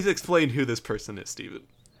 Please explain who this person is, Stephen.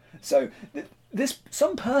 So,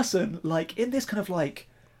 some person, like, in this kind of, like...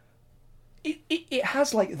 It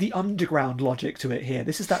has, like, the underground logic to it here.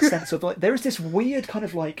 This is that sense of, like, there is this weird kind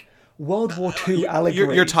of, like... World War II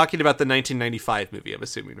allegory. You're talking about the 1995 movie, I'm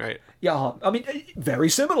assuming, right? Yeah, I mean, very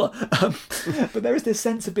similar. But there is this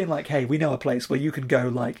sense of being like, hey, we know a place where you can go,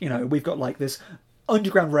 like, you know, we've got like this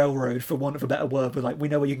underground railroad, for want of a better word, but like, we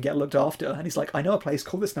know where you can get looked after. And he's like, I know a place,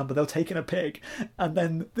 call this number, they'll take in a pig. And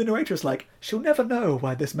then the narrator is like, she'll never know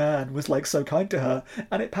why this man was like so kind to her.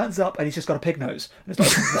 And it pans up and he's just got a pig nose. And it's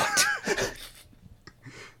like, what?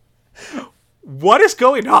 What is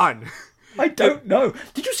going on? I don't know.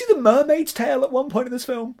 Did you see the mermaid's tail at one point in this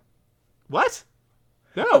film? What?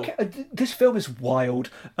 No. Okay, this film is wild.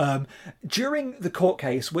 During the court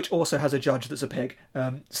case, which also has a judge that's a pig,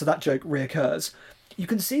 so that joke reoccurs, you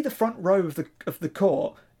can see the front row of the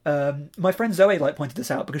court. My friend Zoe like pointed this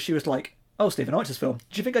out because she was like, oh, Stephen, I watched this film.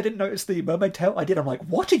 Do you think I didn't notice the mermaid tail? I did. I'm like,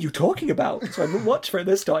 what are you talking about? So I watched for it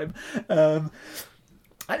this time.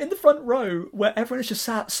 And in the front row, where everyone is just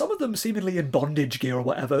sat, some of them seemingly in bondage gear or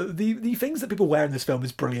whatever, the things that people wear in this film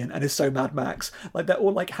is brilliant and is so Mad Max. Like, they're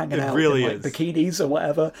all, like, hanging out in, like, bikinis or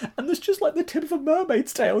whatever. And there's just, like, the tip of a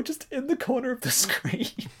mermaid's tail just in the corner of the screen.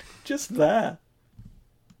 Just there.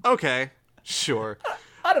 Okay, sure.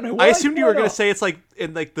 I don't know. I assumed you were going to say it's, like,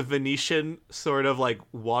 in, like, the Venetian sort of, like,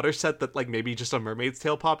 water set that, like, maybe just a mermaid's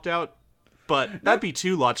tail popped out. But that'd be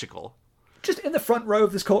too logical. Just in the front row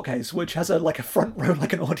of this court case, which has a front row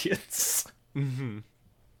like an audience. Mm-hmm.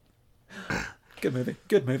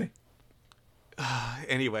 Good movie.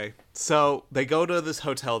 Anyway, so they go to this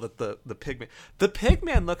hotel that the pigman... The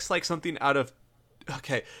pigman looks like something out of...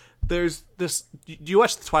 Okay, there's this... You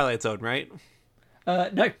watch The Twilight Zone, right?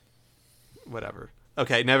 No. Whatever.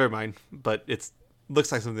 Okay, never mind. But it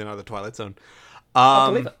looks like something out of The Twilight Zone. I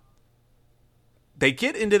believe it. They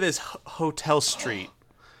get into this hotel street.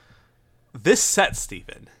 This set,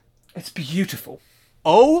 Stephen. It's beautiful.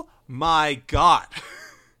 Oh my god.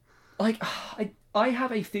 Like, I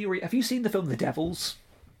have a theory. Have you seen the film The Devils?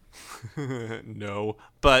 No.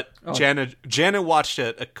 But Jana watched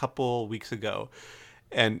it a couple weeks ago.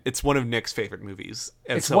 And it's one of Nick's favorite movies.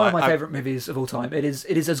 And it's one of my favorite movies of all time. It is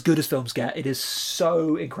as good as films get. It is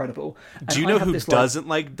so incredible. And do you know who doesn't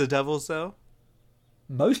like The Devils, though?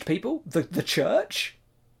 Most people. The church.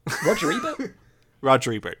 Roger Ebert.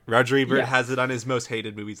 Roger Ebert has it on his most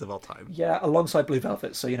hated movies of all time. Yeah, alongside Blue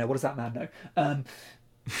Velvet. So, what does that man know?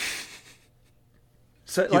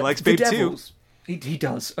 So he likes Babe Devils, too. He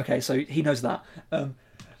does. Okay, so he knows that.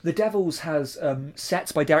 The Devils has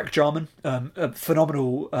sets by Derek Jarman, a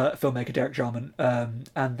phenomenal filmmaker, Derek Jarman,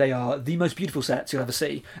 and they are the most beautiful sets you'll ever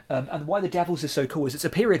see. And why The Devils is so cool is it's a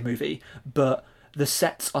period movie, but the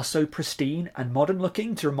sets are so pristine and modern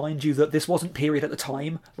looking to remind you that this wasn't period at the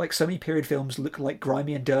time. Like, so many period films look like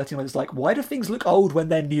grimy and dirty, and it's like, why do things look old when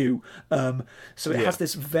they're new? So it has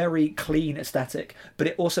this very clean aesthetic, but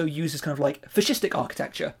it also uses kind of like fascistic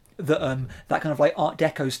architecture, that kind of like Art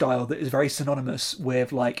Deco style that is very synonymous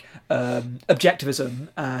with like objectivism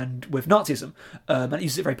and with Nazism, and it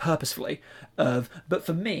uses it very purposefully. But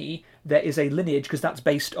for me, there is a lineage, because that's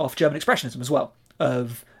based off German Expressionism as well,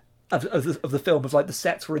 of of the film was like the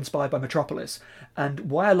sets were inspired by Metropolis,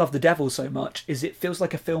 and why I love The Devil so much is it feels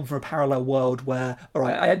like a film from a parallel world where, all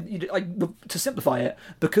right, to simplify it,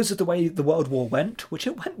 because of the way the World War went, which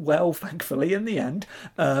it went well, thankfully in the end.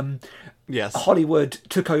 Yes, Hollywood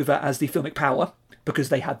took over as the filmic power because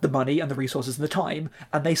they had the money and the resources and the time,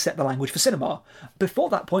 and they set the language for cinema. Before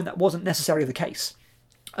that point, that wasn't necessarily the case.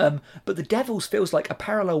 But The Devils feels like a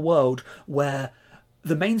parallel world where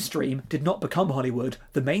the mainstream did not become Hollywood.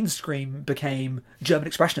 The mainstream became German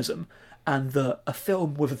Expressionism. And a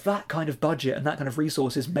film with that kind of budget and that kind of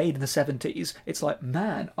resources made in the 70s, it's like,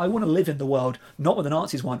 man, I want to live in the world, not when the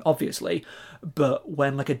Nazis won, obviously, but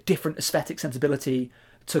when like a different aesthetic sensibility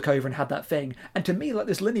took over and had that thing. And to me, like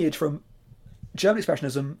this lineage from German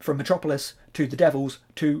Expressionism, from Metropolis to The Devils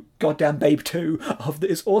to goddamn Babe 2,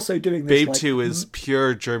 is also doing this. Babe 2 is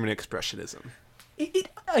pure German Expressionism.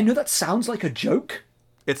 I know that sounds like a joke.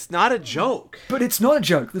 It's not a joke. But it's not a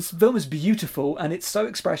joke. This film is beautiful, and it's so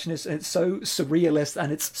expressionist, and it's so surrealist,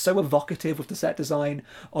 and it's so evocative with the set design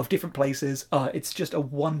of different places. It's just a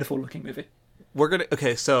wonderful looking movie.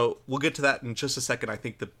 So we'll get to that in just a second. I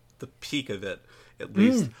think the peak of it, at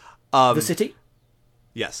least. The city?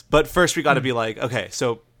 Yes. But first we got to be like, okay,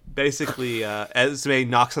 so basically Esme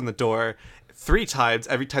knocks on the door 3 times.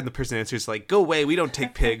 Every time the person answers, like, go away, we don't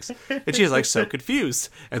take pigs. And she's like so confused.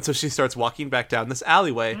 And so she starts walking back down this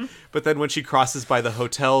alleyway. But then when she crosses by the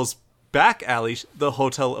hotel's back alley, the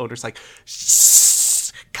hotel owner's like,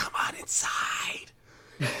 shh, come on inside.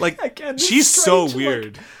 Like, Again, she's so strange,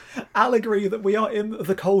 weird. Allegory that we are in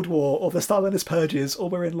the Cold War or the Stalinist purges, or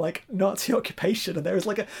we're in like Nazi occupation, and there is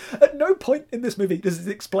like at no point in this movie does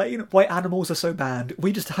it explain why animals are so banned.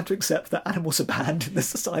 We just have to accept that animals are banned in this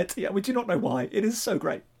society, and we do not know why. It is so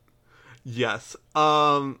great. Yes.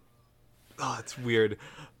 It's weird.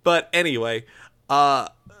 But anyway,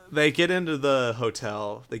 they get into the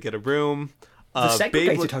hotel. They get a room. The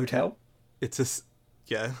segregated hotel.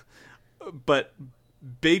 Yeah. But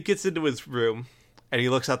Babe gets into his room, and he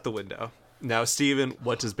looks out the window. Now, Steven,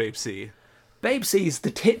 what does Babe see? Babe sees the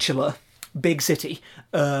titular big city,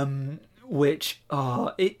 which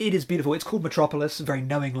it is beautiful. It's called Metropolis, very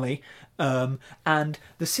knowingly. And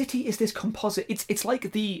the city is this composite. It's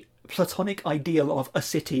like the platonic ideal of a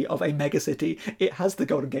city, of a megacity. It has the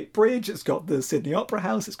Golden Gate Bridge, it's got the Sydney Opera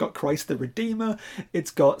House, it's got Christ the Redeemer,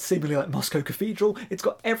 it's got seemingly like Moscow Cathedral, it's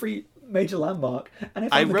got every major landmark. And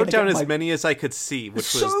if I wrote down as many as I could see,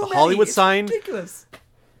 which was the Hollywood sign, ridiculous.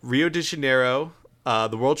 Rio de Janeiro,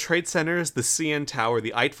 the World Trade Centers, the CN Tower,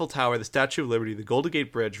 the Eiffel Tower, the Statue of Liberty, the Golden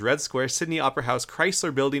Gate Bridge, Red Square, Sydney Opera House,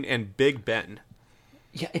 Chrysler Building, and Big Ben.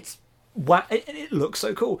 Yeah, it's wow, it looks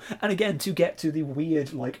so cool. And again, to get to the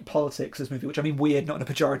weird like politics of this movie, which I mean weird not in a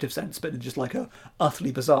pejorative sense, but in just like a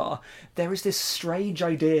utterly bizarre, there is this strange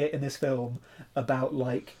idea in this film about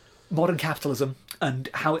like modern capitalism and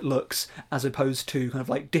how it looks, as opposed to kind of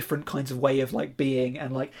like different kinds of way of like being,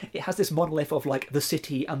 and like it has this monolith of like the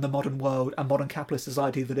city and the modern world and modern capitalist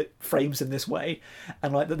society that it frames in this way,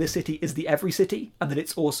 and like that this city is the every city, and that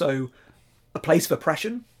it's also a place of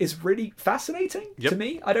oppression, is really fascinating to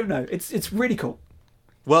me. I don't know. It's really cool.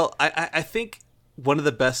 Well, I think one of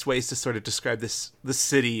the best ways to sort of describe the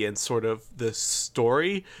city and sort of the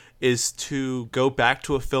story is to go back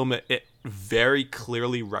to a film it very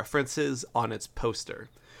clearly references on its poster,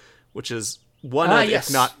 which is one of,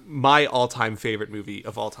 if not my all-time favorite movie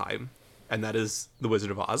of all time, and that is The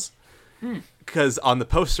Wizard of Oz. Because on the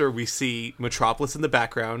poster we see Metropolis in the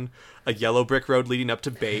background, a yellow brick road leading up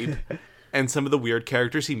to Babe, and some of the weird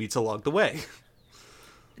characters he meets along the way.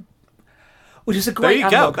 Which is a great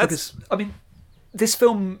analog, because, I mean, this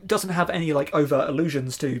film doesn't have any, like, overt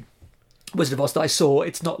allusions to Wizard of Oz that I saw.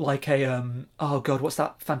 It's not like a, oh god, what's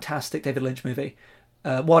that fantastic David Lynch movie?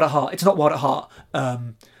 Wild at Heart. It's not Wild at Heart.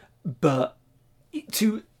 But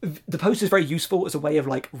the poster is very useful as a way of,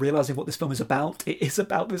 like, realising what this film is about. It is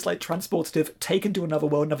about this, like, transportative, taken to another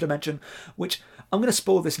world, another dimension, which, I'm going to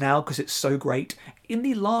spoil this now because it's so great. In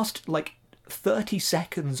the last, like, 30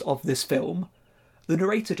 seconds of this film, the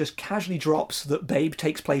narrator just casually drops that Babe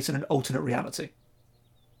takes place in an alternate reality.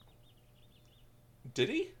 Did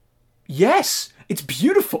he? Yes! It's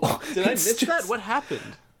beautiful! Did I miss that? What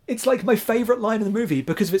happened? It's like my favourite line in the movie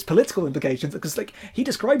because of its political implications, because like he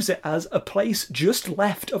describes it as a place just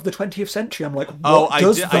left of the 20th century. I'm like, what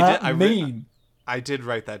does that mean? I did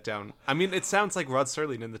write that down. I mean, it sounds like Rod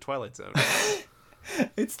Serling in The Twilight Zone.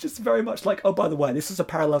 It's just very much like, oh, by the way, this is a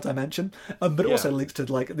parallel dimension, but it also links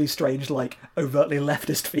to like these strange, like overtly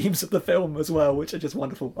leftist themes of the film as well, which are just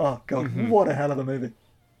wonderful. Oh god, what a hell of a movie!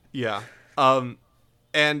 Yeah,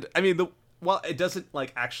 and I mean, while it doesn't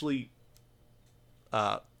like actually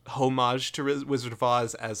homage to Wizard of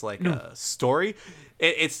Oz as like a story.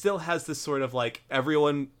 It still has this sort of like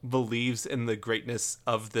everyone believes in the greatness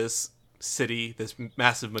of this city, this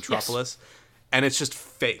massive metropolis, and it's just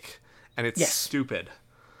fake and it's stupid.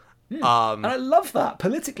 And I love that.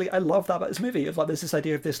 Politically, I love that about this movie. Of like, there's this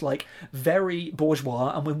idea of this like very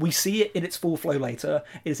bourgeois, and when we see it in its full flow later,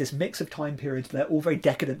 it is this mix of time periods. They're all very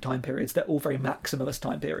decadent time periods. They're all very maximalist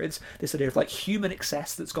time periods. This idea of like human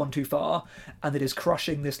excess that's gone too far, and that is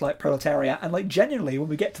crushing this like proletariat. And like genuinely, when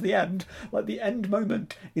we get to the end, like the end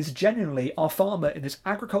moment is genuinely our farmer in this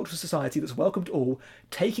agricultural society that's welcomed all,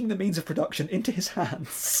 taking the means of production into his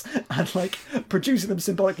hands and like producing them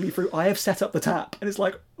symbolically through "I have set up the tap," and it's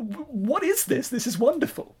like, what is this? This is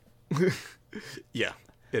wonderful. Yeah,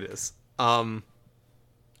 it is.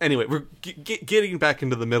 Anyway, we're getting back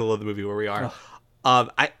into the middle of the movie where we are.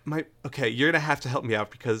 Okay, you're gonna have to help me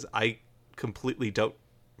out because I completely don't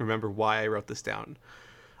remember why I wrote this down.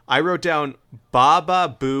 I wrote down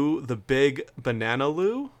Baba Boo the Big Banana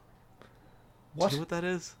Loo. What? Do you know what that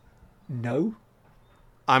is? No.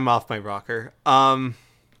 I'm off my rocker.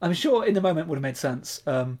 I'm sure in the moment would have made sense.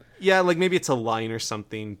 Yeah, like maybe it's a line or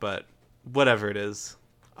something, but whatever it is.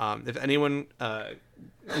 If anyone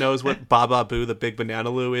knows what Baba Boo the Big Banana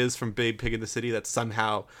Loo is from Babe Pig in the City, that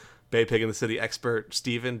somehow Babe Pig in the City expert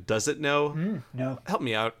Steven doesn't know, no. Help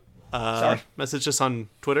me out. Sorry. Message us on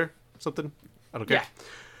Twitter or something. I don't care.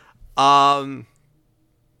 Yeah.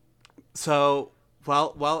 So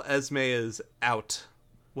while Esme is out,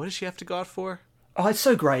 what does she have to go out for? Oh, it's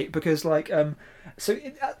so great because, like, I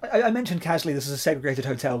mentioned casually this is a segregated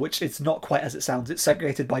hotel, which it's not quite as it sounds. It's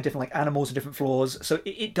segregated by different, like, animals and different floors. So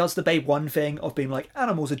it does the Babe 1 thing of being like,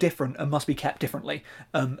 animals are different and must be kept differently.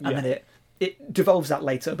 And then it devolves that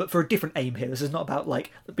later, but for a different aim here. This is not about, like,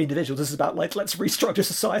 being individuals. This is about, like, let's restructure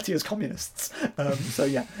society as communists. So,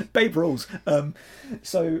 yeah, Babe rules.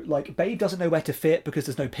 So, like, Babe doesn't know where to fit because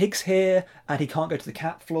there's no pigs here, and he can't go to the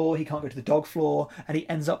cat floor, he can't go to the dog floor, and he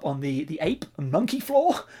ends up on the ape and monkey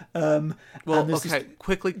floor.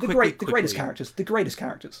 Quickly. The greatest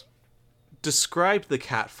characters. Describe the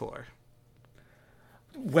cat floor.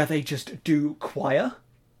 Where they just do choir.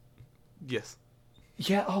 Yes.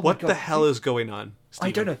 Yeah, oh my What God. the hell is going on, Steven?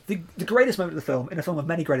 I don't know. The greatest moment of the film, in a film of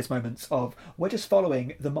many greatest moments, of we're just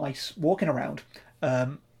following the mice walking around,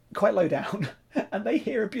 quite low down, and they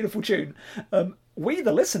hear a beautiful tune. We,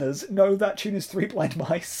 the listeners, know that tune is Three Blind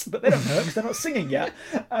Mice, but they don't know it because they're not singing yet.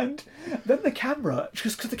 And then the camera,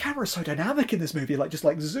 just because the camera is so dynamic in this movie, like just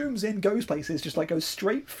like zooms in, goes places, just like goes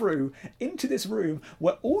straight through into this room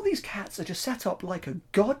where all these cats are just set up like a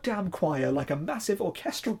goddamn choir, like a massive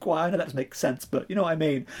orchestral choir. I know that doesn't make sense, but you know what I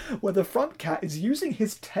mean. Where the front cat is using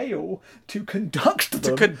his tail to conduct them.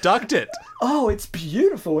 To conduct it. Oh, it's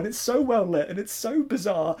beautiful and it's so well lit and it's so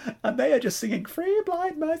bizarre. And they are just singing Three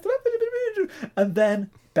Blind Mice. And then,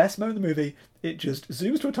 best moment of the movie, it just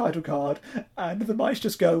zooms to a title card and the mice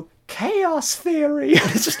just go, Chaos Theory.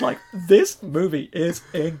 And it's just like, this movie is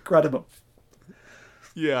incredible.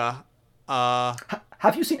 Yeah.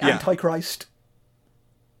 Have you seen Antichrist?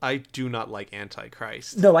 I do not like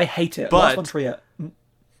Antichrist. No, I hate it. But Last one for you.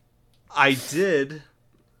 I did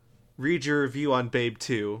read your review on Babe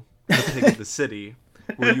 2, The Pig of the City,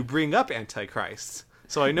 where you bring up Antichrist.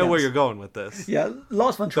 So I know where you're going with this. Yeah,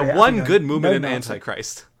 Lars von Trier. The one good moment in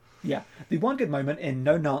Antichrist. Yeah, the one good moment in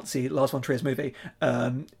No Nazi, Lars von Trier's movie,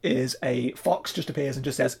 is a fox just appears and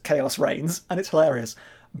just says "Chaos reigns," and it's hilarious.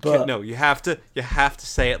 But no, you have to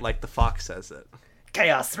say it like the fox says it.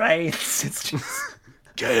 Chaos reigns. It's just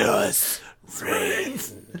Chaos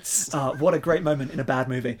reigns. What a great moment in a bad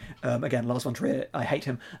movie. Again, Lars von Trier. I hate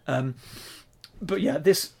him. But yeah,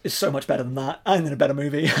 this is so much better than that, and in a better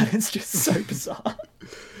movie, and it's just so bizarre.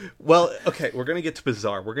 Well, okay, we're going to get to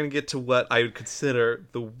bizarre. We're going to get to what I would consider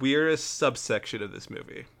the weirdest subsection of this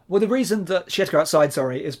movie. Well, the reason that she had to go outside,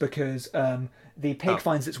 is because the pig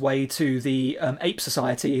finds its way to the ape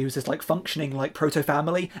society, who's this like functioning like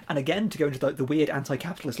proto-family. And again, to go into the weird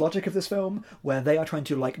anti-capitalist logic of this film, where they are trying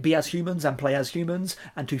to like be as humans and play as humans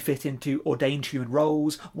and to fit into ordained human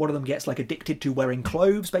roles. One of them gets like addicted to wearing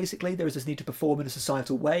clothes, basically. There is this need to perform in a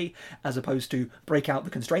societal way, as opposed to break out the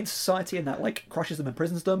constraints of society, and that like crushes them,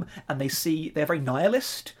 imprisons them. And they're very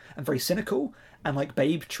nihilist and very cynical. And like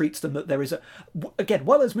Babe treats them that there is again,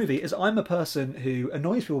 while this movie is, I'm a person who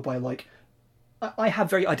annoys people by like, I have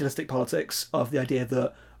very idealistic politics of the idea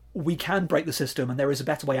that we can break the system and there is a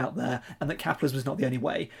better way out there, and that capitalism is not the only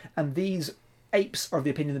way. And these apes are of the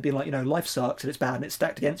opinion of being like, life sucks and it's bad and it's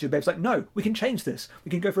stacked against you. Babe's like, no, we can change this. We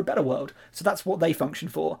can go for a better world. So that's what they function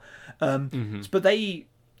for. But they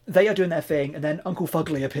they are doing their thing, and then Uncle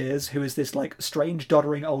Fugly appears, who is this like strange,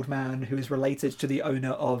 doddering old man who is related to the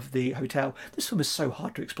owner of the hotel. This film is so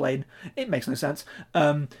hard to explain; it makes no sense.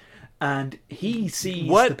 And he sees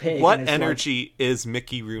the pig. What and is energy is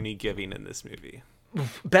Mickey Rooney giving in this movie?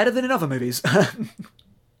 better than in other movies.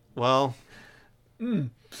 Well,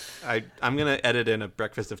 I'm gonna edit in a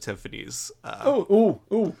Breakfast of Tiffany's.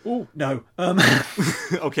 No.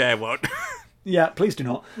 Okay, I won't. Yeah, please do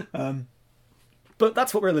not. But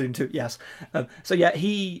that's what we're alluding to. Yes. So yeah,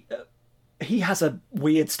 he has a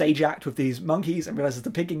weird stage act with these monkeys and realizes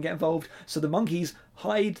the pig can get involved. So the monkeys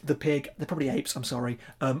hide the pig. They're probably apes. I'm sorry.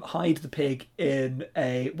 Hide the pig in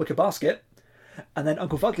a wicker basket, and then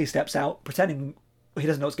Uncle Fugly steps out, pretending he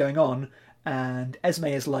doesn't know what's going on. And Esme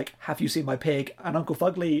is like, "Have you seen my pig?" And Uncle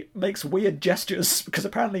Fugly makes weird gestures because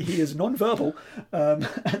apparently he is non-verbal. And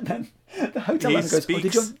then the hotel owner goes, "Oh,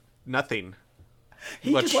 did you?" Nothing.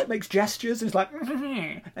 He just like makes gestures and he's like,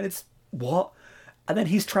 and it's what? And then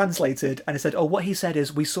he's translated and he said, "Oh, what he said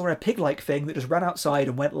is we saw a pig-like thing that just ran outside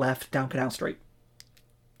and went left down Canal Street."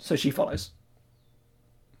 So she follows.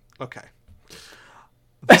 Okay.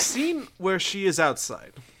 The scene where she is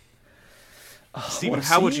outside. Stephen,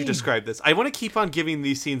 how would you describe this? I want to keep on giving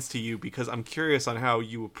these scenes to you because I'm curious on how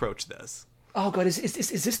you approach this. Oh god, is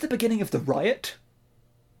this the beginning of the riot?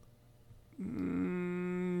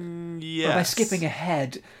 Yes. Or am I skipping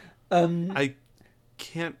ahead? I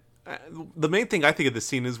can't... the main thing I think of this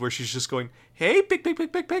scene is where she's just going, "Hey, pig, pig,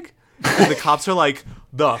 pig, pig, pig." And the cops are like,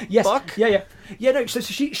 "The fuck?" Yeah, no, so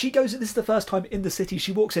she goes, this is the first time in the city,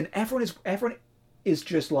 she walks in, everyone is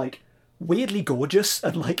just like weirdly gorgeous,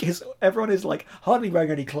 and like everyone is like hardly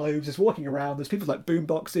wearing any clothes, is walking around, there's people like boom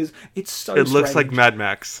boxes, it's so It looks strange. like Mad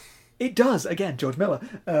Max. It does, again, George Miller.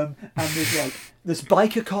 And there's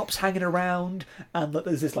biker cops hanging around, and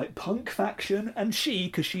there's this like punk faction, and she,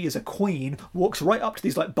 because she is a queen, walks right up to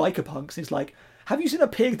these like biker punks and is like, "Have you seen a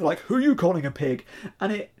pig?" They're like, "Who are you calling a pig?"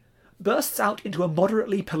 And it bursts out into a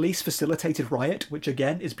moderately police facilitated riot, which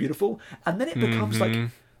again is beautiful. And then it becomes like,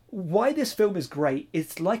 why this film is great,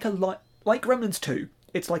 it's like like Gremlins 2.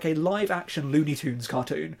 It's like a live action Looney Tunes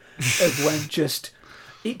cartoon of when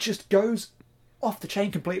it just goes off the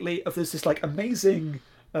chain completely. Of there's this like amazing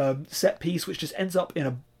set piece which just ends up in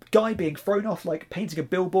a guy being thrown off, like painting a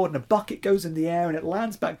billboard, and a bucket goes in the air and it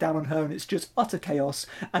lands back down on her, and it's just utter chaos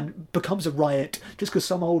and becomes a riot just because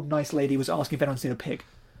some old nice lady was asking if anyone's seen a pig.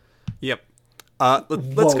 Yep.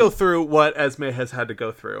 Let's go through what Esme has had to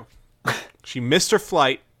go through. She missed her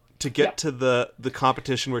flight to get to the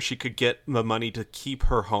competition where she could get the money to keep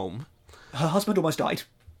her home. Her husband almost died.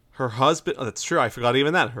 Her husband... Oh, that's true. I forgot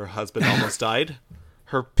even that. Her husband almost died.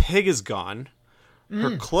 Her pig is gone.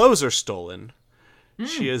 Her clothes are stolen.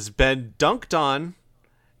 She has been dunked on.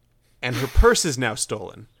 And her purse is now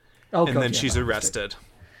stolen. Oh, and God, then she's arrested.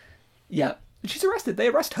 Yeah. She's arrested. They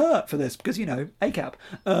arrest her for this because, ACAB.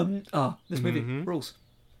 This movie rules.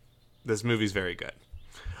 This movie's very good.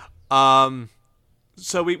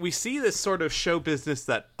 So we see this sort of show business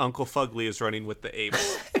that Uncle Fugly is running with the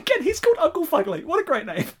apes. Again, he's called Uncle Fugly. What a great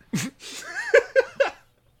name.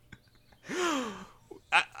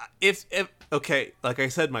 If okay, like I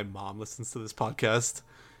said, my mom listens to this podcast,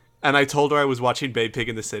 and I told her I was watching Babe Pig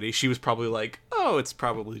in the City. She was probably like, "Oh, it's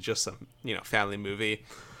probably just some, family movie."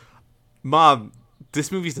 Mom,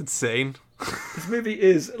 this movie's insane. This movie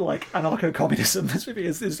is like anarcho-communism. This movie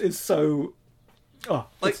is so... Oh,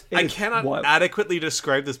 I cannot adequately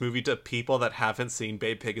describe this movie to people that haven't seen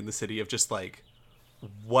Babe Pig in the City of just like,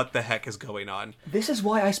 what the heck is going on? This is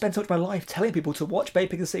why I spend so much of my life telling people to watch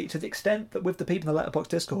Babe Pig in the City, to the extent that with the people in the Letterboxd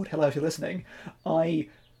Discord, hello if you're listening, I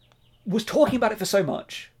was talking about it for so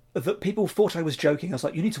much that people thought I was joking. I was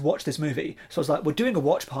like, "You need to watch this movie." So I was like, "We're doing a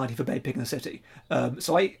watch party for Babe Pig in the City."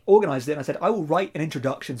 So I organised it and I said, "I will write an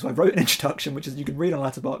introduction." So I wrote an introduction, which is you can read on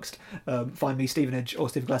Letterboxd. Find me, Stevenage, or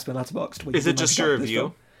Stephen Gillespie on Letterboxd. Is it just your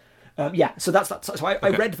review? Yeah, so that's that. So I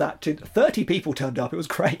read that to 30 people turned up. It was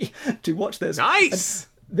great to watch this. Nice!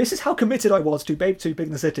 And this is how committed I was to Babe 2 Big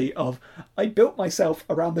in the City. I built myself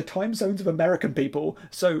around the time zones of American people.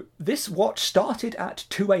 So this watch started at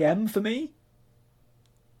 2 a.m. for me.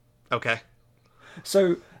 Okay.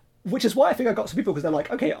 So, which is why I think I got some people, because they're like,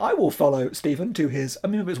 "Okay, I will follow Stephen to his," I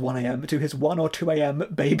mean, it was 1 a.m., to his 1 or 2 a.m.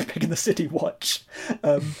 Babe Pig in the City watch.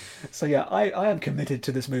 So yeah, I am committed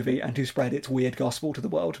to this movie and to spread its weird gospel to the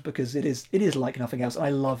world, because it is like nothing else. And I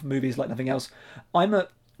love movies like nothing else.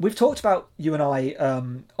 We've talked about, you and I,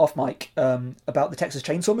 off mic, about the Texas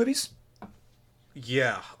Chainsaw movies.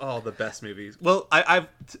 Yeah, the best movies. Well, I've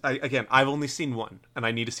only seen one, and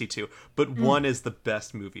I need to see two, but one is the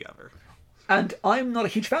best movie ever. And I'm not a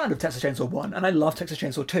huge fan of Texas Chainsaw 1, and I love Texas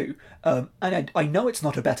Chainsaw 2. And I know it's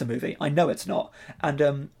not a better movie. I know it's not.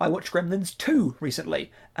 And I watched Gremlins 2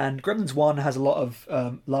 recently, and Gremlins 1 has a lot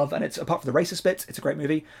of love, and it's, apart from the racist bits, it's a great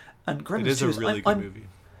movie. And Gremlins 2 is a really good movie.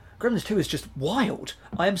 Gremlins 2 is just wild.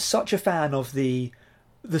 I am such a fan of the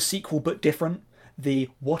sequel but different. The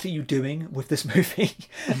what are you doing with this movie?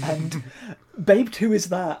 And Babe 2 is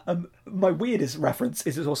that. My weirdest reference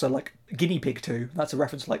is it's also like Guinea Pig 2. That's a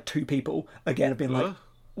reference to like two people. Again, of being like,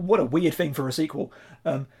 what a weird thing for a sequel.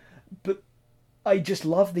 But I just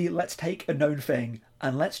love the let's take a known thing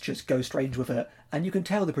and let's just go strange with it. And you can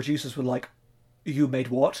tell the producers were like, you made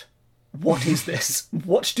what? What is this?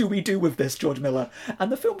 What do we do with this, George Miller?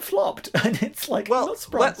 And the film flopped. And it's like, well, not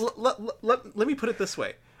surprised. Let me put it this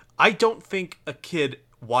way. I don't think a kid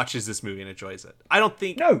watches this movie and enjoys it. I don't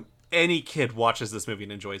think any kid watches this movie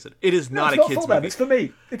and enjoys it. It is not a kid's movie. It's for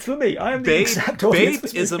me. It's for me. I am the exact audience.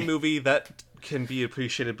 Babe is a movie that can be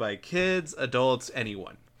appreciated by kids, adults,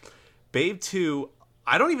 anyone. Babe 2,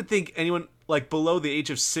 I don't even think anyone like below the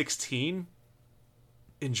age of 16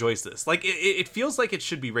 enjoys this. Like it feels like it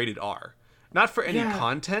should be rated R. Not for any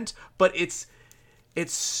content, but it's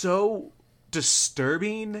so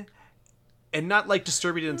disturbing. And not like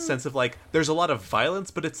disturbing in the sense of like there's a lot of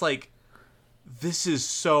violence, but it's like this is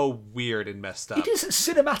so weird and messed up. It is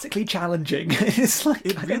cinematically challenging. It's like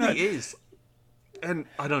it really is, and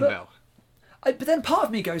I don't know. But then part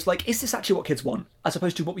of me goes like, is this actually what kids want, as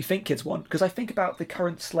opposed to what we think kids want? Because I think about the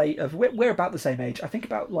current slate of we're about the same age. I think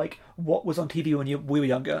about like what was on TV when we were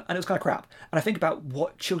younger, and it was kind of crap. And I think about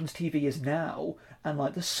what children's TV is now, and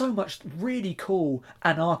like there's so much really cool,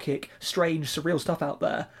 anarchic, strange, surreal stuff out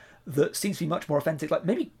there that seems to be much more authentic. Like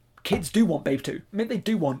maybe kids do want Babe 2. Maybe they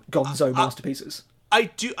do want gonzo masterpieces. I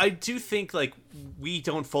do think like we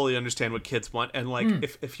don't fully understand what kids want, and like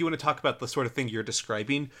if you want to talk about the sort of thing you're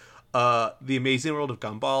describing, The Amazing World of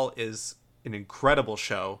Gumball is an incredible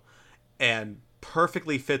show and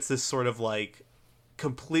perfectly fits this sort of like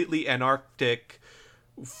completely anarchic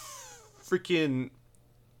freaking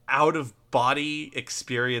out of body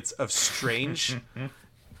experience of strange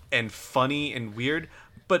and funny and weird.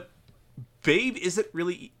 But Babe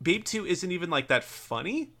 2 isn't even like that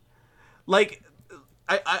funny. Like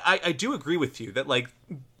I do agree with you that like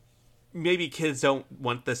maybe kids don't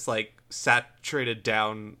want this like saturated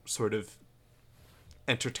down sort of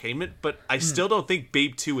entertainment, but I still don't think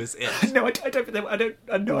Babe 2 is it. No,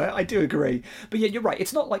 I do agree. But yeah, you're right.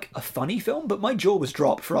 It's not like a funny film, but my jaw was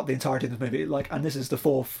dropped throughout the entirety of the movie. Like, and this is the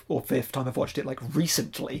fourth or fifth time I've watched it like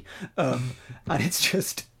recently. And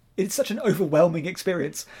it's such an overwhelming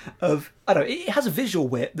experience of, I don't know, it has a visual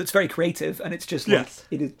wit that's very creative, and it's just like,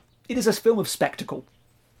 it is a film of spectacle.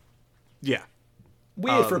 Yeah.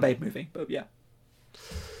 Weird for a Babe movie, but yeah.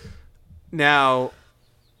 Now,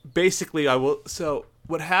 basically, so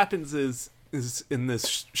what happens is in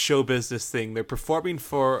this show business thing, they're performing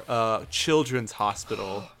for a children's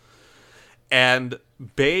hospital, and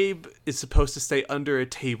Babe is supposed to stay under a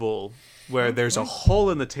table where there's a hole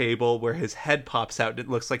in the table where his head pops out and it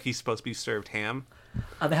looks like he's supposed to be served ham.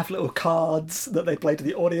 And they have little cards that they play to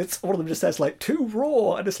the audience. One of them just says like, "Too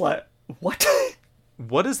raw," and it's like, what?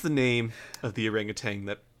 What is the name of the orangutan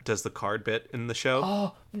that does the card bit in the show?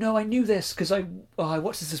 Oh, no, I knew this because I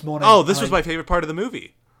watched this morning. Oh, this was my favorite part of the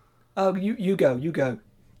movie. Oh, you go.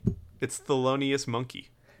 It's Thelonious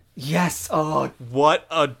Monkey. Yes. Oh, what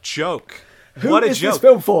a joke. Who is this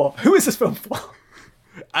film for?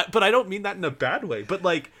 But I don't mean that in a bad way. But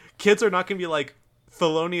like, kids are not going to be like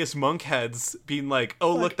Thelonious Monk heads being like,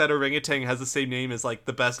 oh, look, that orangutan has the same name as like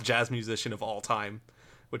the best jazz musician of all time,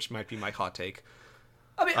 which might be my hot take.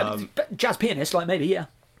 I mean, jazz pianist, like maybe, yeah.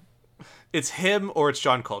 It's him or it's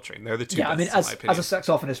John Coltrane. They're the two best, in my opinion. As a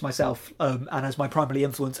saxophonist myself, and as my primary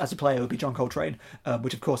influence as a player would be John Coltrane,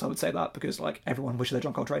 which of course I would say that because like everyone wishes they're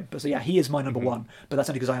John Coltrane. But so yeah, he is my number one, but that's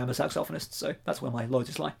only because I am a saxophonist, so that's where my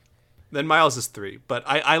loyalties lie. Then Miles is 3, but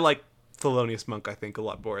I like Thelonious Monk, I think, a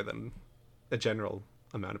lot more than a general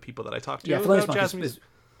amount of people that I talk to. Yeah, Thelonious Monk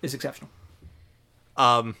is exceptional.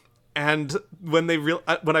 And when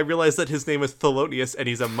I realized that his name is Thelonious and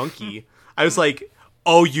he's a monkey, I was like,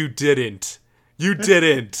 oh, you didn't.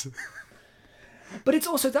 But it's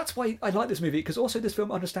also, that's why I like this movie, because also this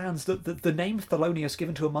film understands that the name Thelonious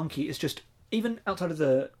given to a monkey is just, even outside of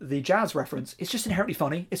the jazz reference, it's just inherently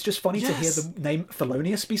funny. It's just funny to hear the name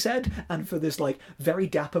Thelonious be said, and for this like very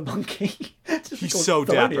dapper monkey, he's so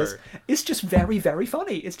dapper. It's just very, very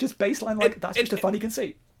funny. It's just baseline that's just a funny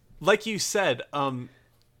conceit. Like you said,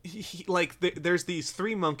 there's these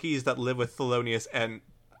 3 monkeys that live with Thelonious, and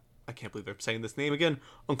I can't believe they're saying this name again,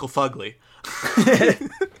 Uncle Fugly.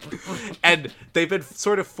 And they've been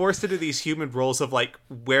sort of forced into these human roles of like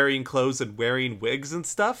wearing clothes and wearing wigs and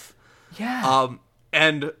stuff. Yeah.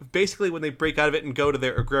 And basically when they break out of it and go to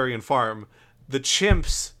their agrarian farm, the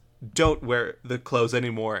chimps don't wear the clothes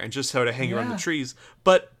anymore and just sort of hang around the trees.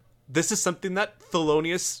 But this is something that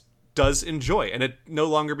Thelonious does enjoy, and it no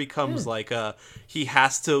longer becomes like he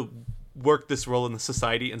has to work this role in the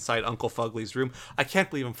society inside Uncle Fugly's room. I can't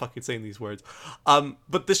believe I'm fucking saying these words.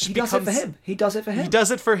 But this should does it for him. He does it for him. He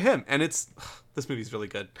does it for him, and it's this movie's really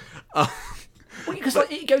good. Well, because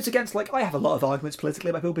like, it goes against, like, I have a lot of arguments politically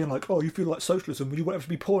about people being like, oh, you feel like socialism when you want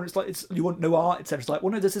everything to be poor, and it's like, you want no art, etc. It's like,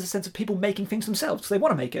 well, no, there's a sense of people making things themselves because they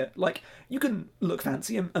want to make it. Like, you can look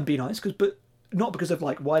fancy and be nice, but not because of,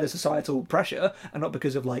 like, wider societal pressure, and not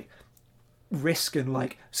because of, like, risk and,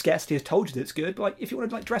 like, scarcity has told you that it's good. But, like, if you want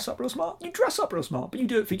to, like, dress up real smart, you dress up real smart, but you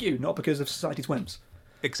do it for you, not because of society's whims.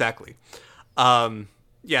 Exactly.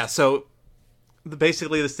 Yeah, so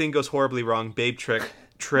basically this thing goes horribly wrong. Babe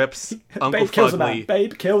trips Uncle Babe kills Fugly. a man.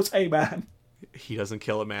 Babe kills a man. He doesn't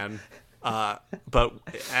kill a man. But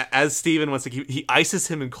as Steven wants to keep, he ices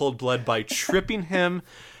him in cold blood by tripping him.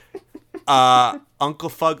 Uncle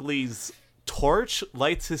Fugly's torch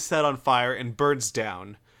lights his set on fire and burns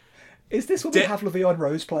down. Is this what we have Le'Veon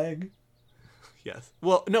Rose playing? Yes.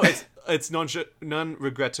 Well, no, it's non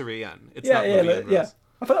regret to rien. It's not Le'Veon Rose. Yeah.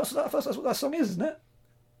 I thought that's what that song is, isn't it?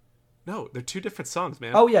 No, they're two different songs,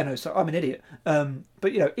 man. Oh yeah, no, so I'm an idiot.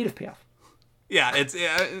 But you know, Edith Piaf. Yeah,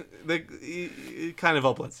 it kind of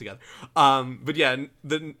all blends together. But yeah,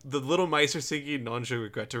 the little mice are singing "Non je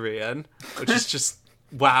regrette rien," which is just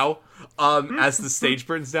wow. As the stage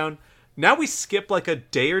burns down, now we skip like a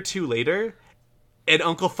day or two later, and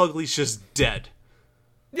Uncle Fugly's just dead.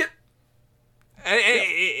 Yep. And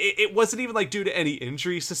it wasn't even like due to any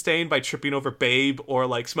injury sustained by tripping over Babe or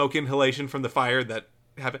like smoke inhalation from the fire that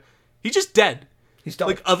happened. He's just dead. He's died.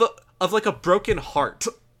 Like of like a broken heart.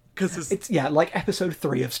 Because it's like episode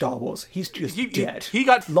 3 of Star Wars. He's just dead. He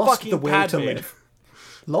got lost fucking the will to live.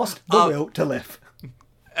 Lost the will to live.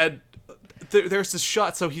 And there's this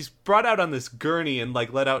shot. So he's brought out on this gurney and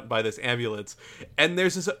like let out by this ambulance. And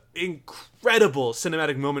there's this incredible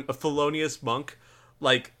cinematic moment of Thelonious Monk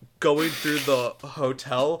like going through the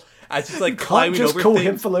hotel as he's like climbing over things. You can't just call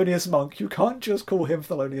him Thelonious Monk. You can't just call him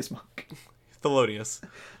Thelonious Monk. Thelonious.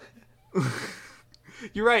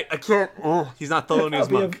 You're right. I can't. Oh, he's not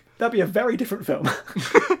Thelonious Monk. That'd be a very different film.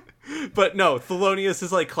 But no, Thelonious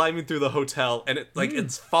is like climbing through the hotel, and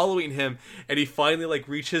it's following him, and he finally like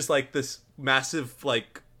reaches like this massive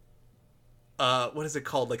like what is it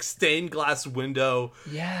called, like stained glass window.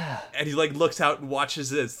 Yeah. And he like looks out and watches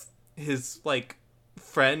his like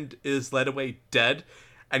friend is led away dead,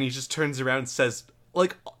 and he just turns around and says,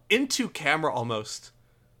 like into camera almost,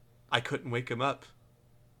 "I couldn't wake him up."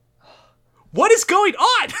 What is going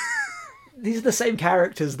on? These are the same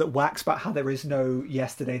characters that wax about how there is no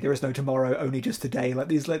yesterday, there is no tomorrow, only just today. Like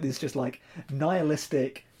these just like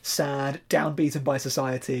nihilistic, sad, downbeaten by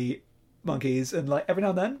society monkeys, and like every now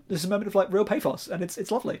and then there's a moment of like real pathos, and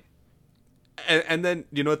it's lovely. And then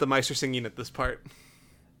you know what the mice are singing at this part?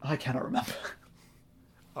 I cannot remember.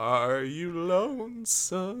 Are you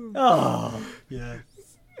lonesome? Oh, yeah.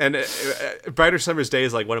 And Brighter Summer's Day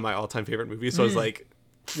is like one of my all-time favorite movies. So I was like,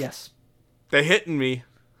 yes. They're hitting me.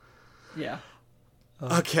 Yeah.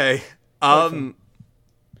 Okay. Out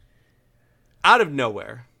of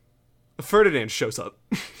nowhere, Ferdinand shows up.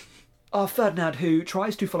 Ferdinand, who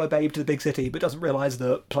tries to follow Babe to the big city, but doesn't realise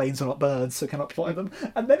that planes are not birds, so cannot fly them.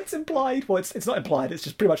 And then it's implied, well, it's not implied, it's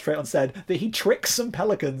just pretty much straight on said, that he tricks some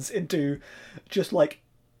pelicans into just, like,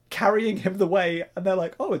 carrying him the way, and they're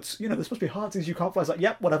like, oh, it's, there's supposed to be hard things you can't fly. It's like,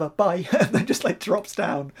 yep, whatever, bye. And then just, like, drops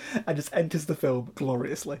down and just enters the film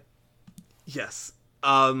gloriously. Yes.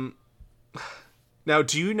 Now,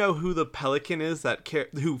 do you know who the pelican is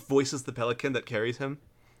who voices the pelican that carries him?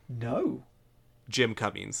 No. Jim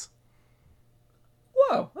Cummings.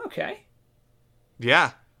 Whoa, okay.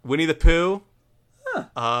 Yeah. Winnie the Pooh.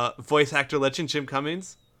 Huh. Voice actor legend Jim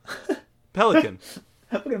Cummings. Pelican.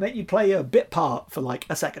 We're going to make you play a bit part for like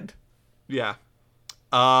a second. Yeah.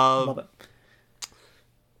 Love it.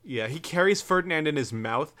 Yeah, he carries Ferdinand in his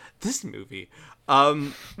mouth. This movie.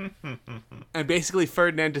 And basically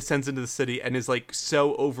Ferdinand descends into the city and is like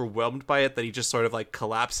so overwhelmed by it that he just sort of like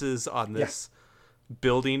collapses on this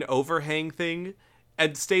building overhang thing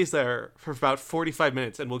and stays there for about 45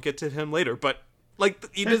 minutes, and we'll get to him later. But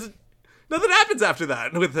like he doesn't, nothing happens after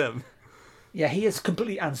that with him. Yeah, he is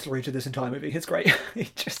completely ancillary to this entire movie. It's great.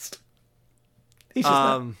 He's just there.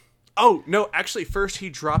 Oh no, actually first he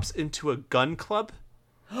drops into a gun club.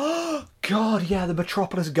 God God, yeah, the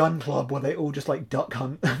Metropolis Gun Club where they all just like duck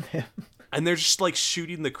hunt him. And they're just like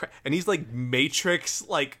shooting and he's like Matrix,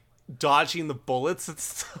 like dodging the bullets and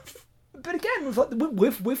stuff. But again,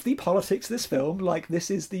 with the politics of this film, like,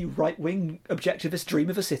 this is the right-wing objectivist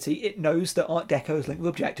dream of a city. It knows that Art Deco is linked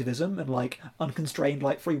with objectivism and, like, unconstrained,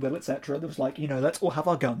 like, free will, etc. There was like, let's all have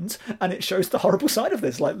our guns. And it shows the horrible side of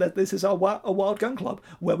this. Like, this is a wild gun club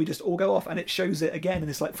where we just all go off. And it shows it again in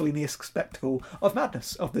this, like, Fellini-esque spectacle of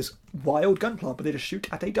madness, of this wild gun club where they just shoot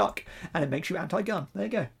at a duck. And it makes you anti-gun. There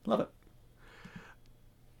you go. Love it.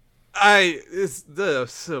 It's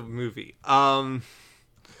the movie.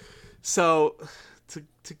 So,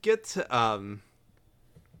 to get to,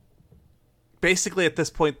 basically at this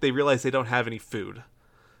point they realize they don't have any food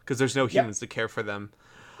because there's no humans to care for them.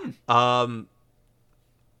 The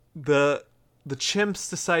chimps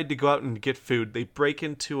decide to go out and get food. They break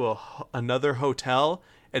into another hotel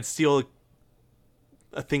and steal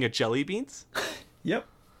a thing of jelly beans. Yep.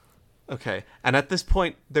 Okay. And at this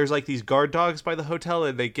point, there's like these guard dogs by the hotel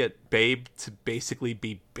and they get Babe to basically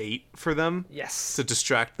be bait for them. Yes. To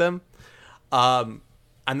distract them. And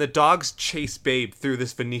the dogs chase Babe through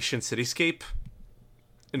this Venetian cityscape.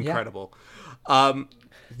 Incredible.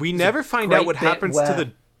 We never find out what happens to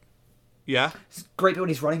the... Yeah? It's great when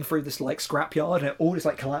he's running through this, like, scrapyard and it all just,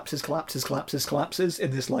 like, collapses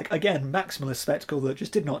in this, like, again, maximalist spectacle that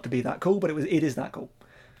just did not to be that cool, but it is that cool.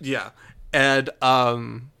 Yeah. And,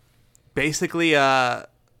 basically, what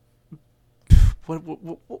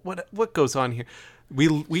goes on here?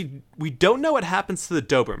 We don't know what happens to the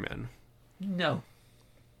Doberman. No.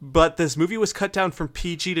 But this movie was cut down from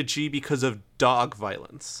PG to G because of dog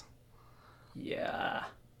violence. Yeah.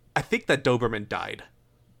 I think that Doberman died.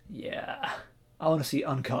 Yeah. I want to see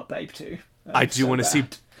uncut Babe 2. I do want to see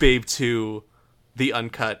Babe 2, the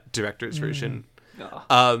uncut director's version.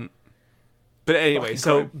 But anyway,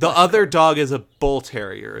 so the other dog is a bull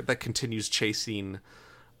terrier that continues chasing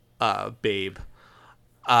Babe.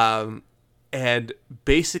 And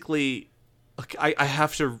basically,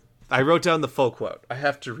 I wrote down the full quote. I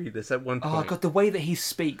have to read this at one point. Oh god, the way that he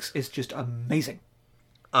speaks is just amazing.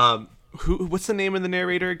 What's the name of the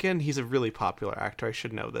narrator again? He's a really popular actor. I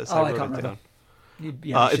should know this. I can't remember.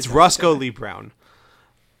 It's Roscoe Lee Brown.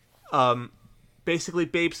 Basically,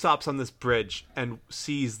 Babe stops on this bridge and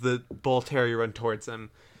sees the bull terrier run towards him.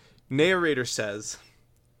 Narrator says,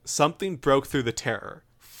 "Something broke through the terror.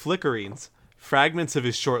 Flickerings, fragments of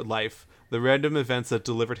his short life, the random events that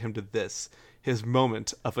delivered him to this, his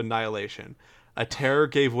moment of annihilation. A terror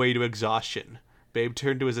gave way to exhaustion. Babe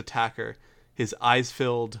turned to his attacker, his eyes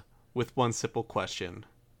filled with one simple question.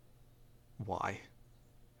 Why?"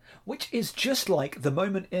 Which is just like the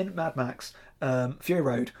moment in Mad Max Fury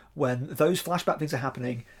Road when those flashback things are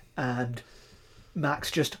happening and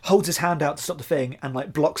Max just holds his hand out to stop the thing and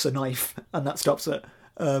like blocks a knife and that stops it.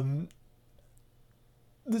 There's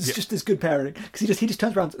just this good pairing because he just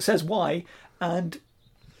turns around, says why, and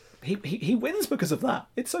he wins because of that.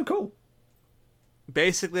 It's so cool.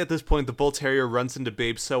 Basically, at this point, the bull terrier runs into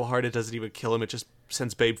Babe so hard it doesn't even kill him. It just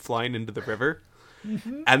sends Babe flying into the river.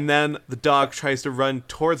 Mm-hmm. And then the dog tries to run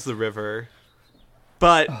towards the river,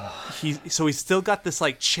 but he's still got this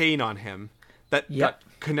like chain on him that got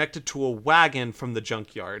connected to a wagon from the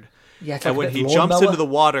junkyard. Yeah, and when he jumps into the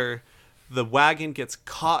water, the wagon gets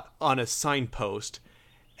caught on a signpost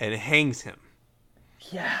and hangs him.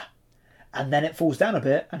 Yeah. And then it falls down a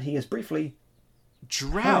bit and he is briefly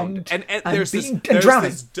drowned. And there's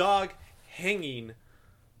this dog hanging,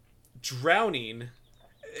 drowning.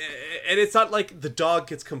 And it's not like the dog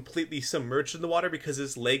gets completely submerged in the water because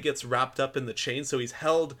his leg gets wrapped up in the chain, so he's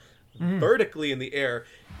held vertically in the air.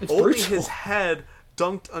 It's only brutal. His head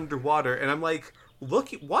dunked underwater, and I'm like,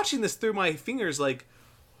 watching this through my fingers, like,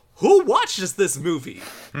 who watches this movie?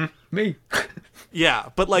 Me. Yeah,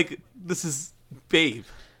 but like, this is Babe.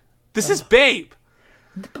 This is Babe.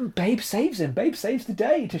 Babe saves him. Babe saves the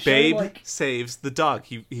day to show. Babe saves the dog.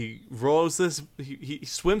 He rows this. He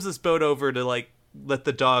swims this boat over to like let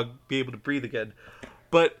the dog be able to breathe again.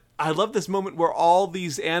 But I love this moment where all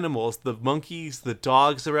these animals, the monkeys, the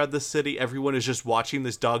dogs around the city, everyone is just watching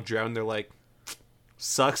this dog drown. They're like,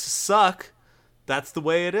 sucks to suck. That's the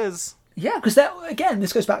way it is. Yeah, because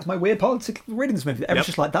this goes back to my weird politics reading this movie. Everyone's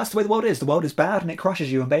just like, that's the way the world is. The world is bad and it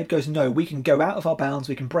crushes you. And Babe goes, no, we can go out of our bounds.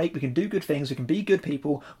 We can break. We can do good things. We can be good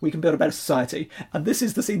people. We can build a better society. And this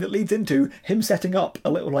is the scene that leads into him setting up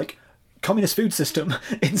a little like communist food system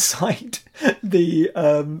inside the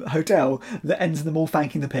hotel that ends in them all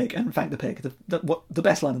thanking the pig and thank the pig. The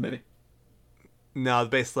best line of the movie. No, the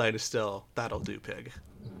best line is still "That'll do, pig."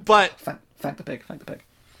 But thank the pig. Thank the pig.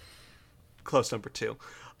 Close number 2.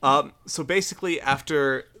 So basically,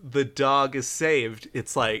 after the dog is saved,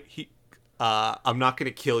 it's like I'm not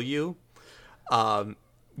going to kill you.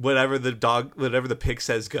 Whatever the pig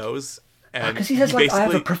says goes. Because he says, like, I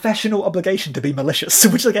have a professional obligation to be malicious,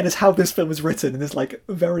 which again is how this film is written in this like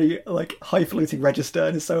very like highfalutin register,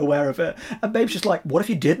 and is so aware of it. And Babe's just like, what if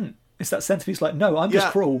you didn't? It's that sense of he's like, no, I'm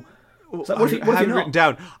just cruel. It's like, what if you're not? Written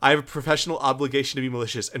down, I have a professional obligation to be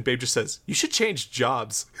malicious, and Babe just says, you should change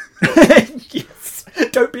jobs. Yes,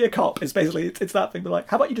 don't be a cop. It's basically it's that thing. They're like,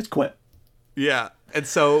 how about you just quit? Yeah, and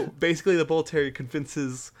so basically the bull terrier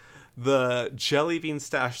convinces the jelly bean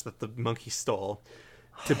stash that the monkey stole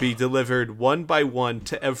to be delivered one by one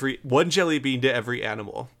to one jelly bean to every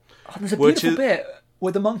animal. Oh, there's a beautiful bit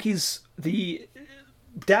where the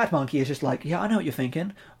dad monkey is just like, yeah, I know what you're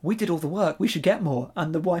thinking. We did all the work. We should get more.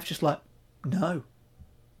 And the wife's just like, no.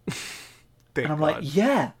 And I'm like,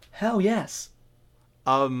 yeah, hell yes.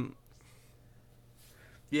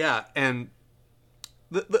 Yeah, and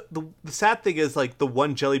the sad thing is, like, the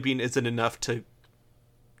one jelly bean isn't enough to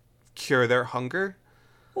cure their hunger.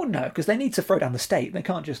 Well, no, because they need to throw down the state. They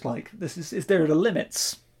can't just like there are the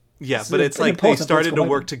limits. Yeah, but it's like they started to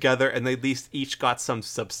work together, and they at least each got some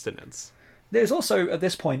substance. There's also at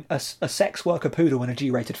this point a sex worker poodle in a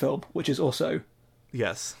G-rated film, which is also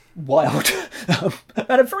wild and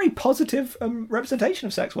a very positive representation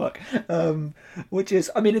of sex work. Which is,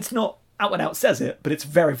 I mean, it's not out and out says it, but it's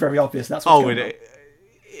very very obvious that's what's going on.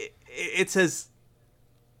 It says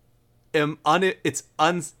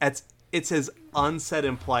it's as unsaid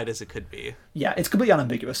implied as it could be. Yeah, it's completely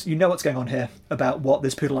unambiguous. You know what's going on here about what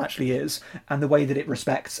this poodle actually is, and the way that it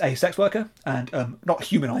respects a sex worker and not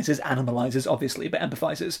humanizes, animalizes, obviously, but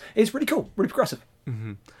empathizes is really cool, really progressive.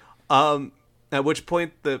 Mm-hmm. At which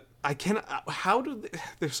point there's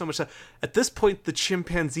so much stuff. At this point, the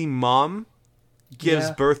chimpanzee mom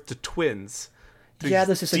gives birth to twins.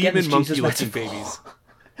 There's this demon monkey-looking babies.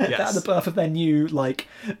 Yes. At the birth of their new, like,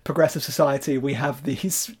 progressive society, we have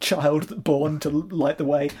these child born to light the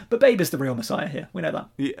way. But Babe is the real messiah here. We know that.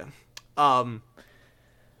 Yeah.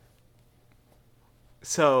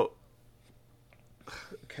 So,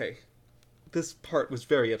 okay. This part was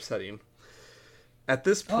very upsetting. At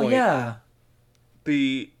this point,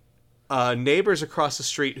 the neighbors across the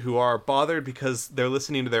street who are bothered because they're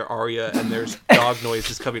listening to their aria and there's dog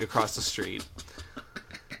noises coming across the street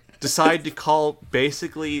decide to call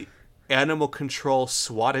basically Animal Control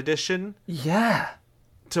SWAT Edition. Yeah.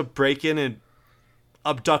 To break in and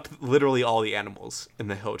abduct literally all the animals in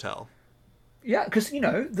the hotel. Yeah, because, you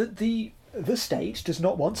know, the state does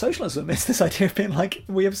not want socialism. It's this idea of being like,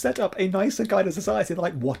 we have set up a nicer kind of society. They're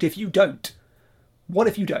like, what if you don't? What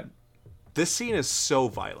if you don't? This scene is so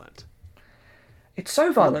violent. It's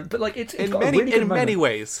so violent, but like it's got in many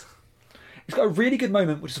ways. It's got a really good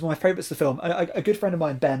moment, which is one of my favourites of the film. A good friend of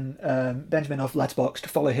mine, Benjamin of Letterboxd,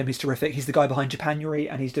 follow him, he's terrific. He's the guy behind Japanuary,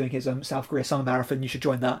 and he's doing his South Korea Summer Marathon. You should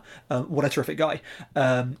join that. What a terrific guy.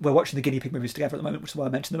 We're watching the Guinea Pig movies together at the moment, which is why I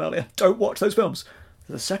mentioned them earlier. Don't watch those films.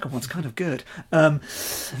 The second one's kind of good.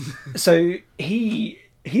 So he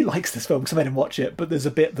likes this film because I made him watch it, but there's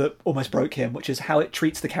a bit that almost broke him, which is how it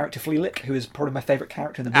treats the character Fleelick, who is probably my favourite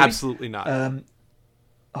character in the movie. Absolutely not.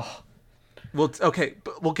 Well, okay,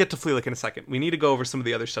 but we'll get to Fleelick in a second. We need to go over some of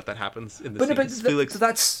the other stuff that happens in the scene. But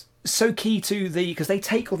that's so key to because they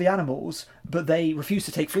take all the animals, but they refuse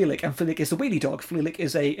to take Fleelick, and Fleelick is the wheelie dog. Fleelick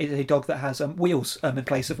is a dog that has wheels in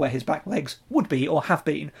place of where his back legs would be or have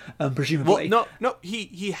been, presumably. Well, no,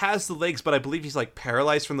 he has the legs, but I believe he's like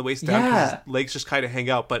paralyzed from the waist down because his legs just kind of hang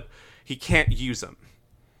out, but he can't use them.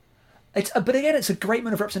 But again, it's a great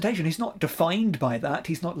moment of representation. He's not defined by that.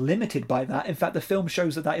 He's not limited by that. In fact, the film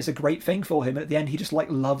shows that is a great thing for him. At the end, he just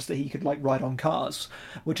loves that he could ride on cars,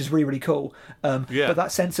 which is really, really cool. But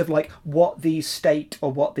that sense of what the state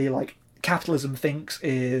or what the capitalism thinks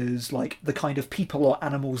is the kind of people or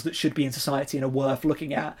animals that should be in society and are worth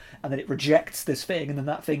looking at, and then it rejects this thing, and then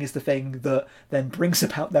that thing is the thing that then brings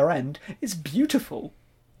about their end. It's beautiful.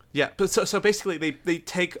 Yeah, but so basically they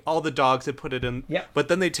take all the dogs and put it in, but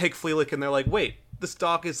then they take Fleelick and they're like, wait, this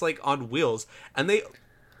dog is on wheels, and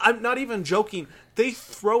I'm not even joking, they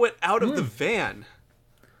throw it out of the van.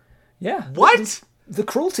 Yeah. What? The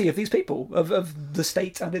cruelty of these people, of the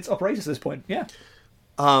state and its operators at this point, yeah.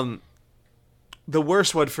 The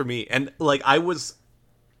worst one for me, and I was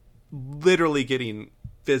literally getting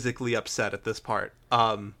physically upset at this part,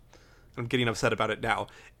 I'm getting upset about it now,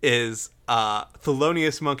 is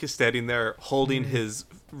Thelonious Monk is standing there holding his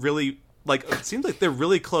really, it seems like they're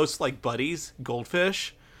really close, buddies,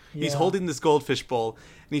 goldfish. Yeah. He's holding this goldfish bowl,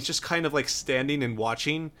 and he's just kind of, standing and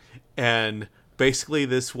watching, and basically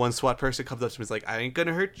this one SWAT person comes up to him and is like, I ain't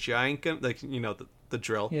gonna hurt you, I ain't gonna, the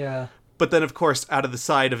drill. Yeah. But then, of course, out of the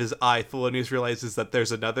side of his eye, Thelonious realizes that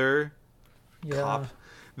there's another cop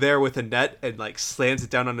there with a net and, like, slams it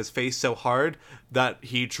down on his face so hard that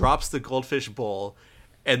he drops the goldfish bowl,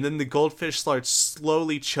 and then the goldfish starts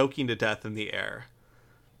slowly choking to death in the air.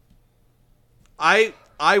 I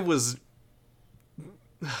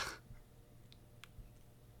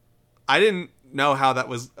didn't know how that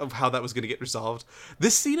was going to get resolved.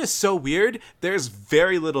 This scene is so weird. There's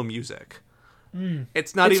very little music.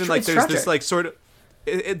 It's not even like there's tragic. this like sort of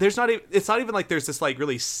it's not even like there's this like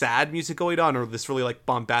really sad music going on or this really like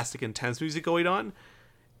bombastic intense music going on.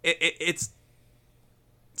 It's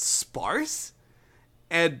sparse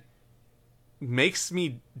and makes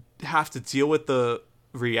me have to deal with the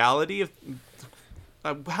reality of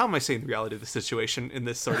how am I saying the reality of the situation in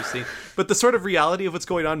this sort of scene? But the sort of reality of what's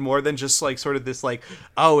going on more than just like sort of this like,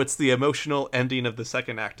 oh, it's the emotional ending of the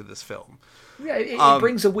second act of this film. Yeah, it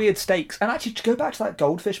brings a weird stakes. And actually, to go back to that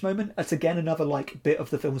goldfish moment, it's again another like bit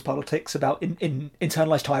of the film's politics about in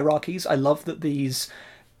internalized hierarchies. I love that these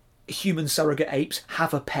human surrogate apes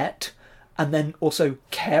have a pet and then also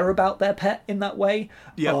care about their pet in that way.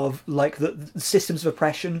 Yep. Of like the systems of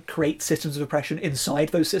oppression create systems of oppression inside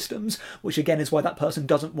those systems, which again is why that person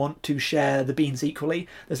doesn't want to share the beans equally.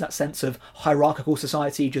 There's that sense of hierarchical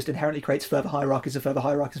society just inherently creates further hierarchies and further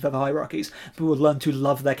hierarchies and further hierarchies. People will learn to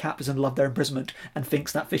love their captors and love their imprisonment and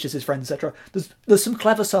thinks that fish is his friend, etc. There's some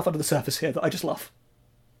clever stuff under the surface here that I just love.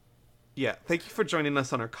 Yeah, thank you for joining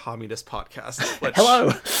us on our communist podcast. Which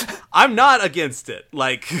Hello. I'm not against it.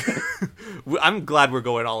 Like, I'm glad we're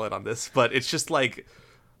going all in on this, but it's just like,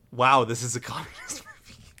 wow, this is a communist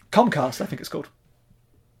movie. Comcast, I think it's called.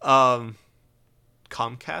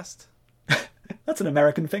 Comcast? That's an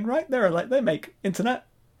American thing, right? They make internet.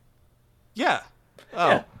 Yeah. Oh.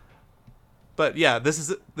 Yeah. But yeah,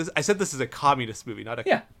 I said this is a communist movie, not a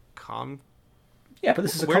Yeah, but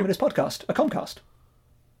this is a communist podcast, a Comcast.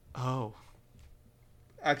 Oh.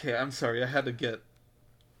 Okay, I'm sorry. I had to get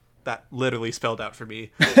that literally spelled out for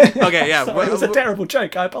me. Okay, yeah. Sorry, it was a terrible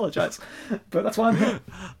joke. I apologize. But that's why I'm here.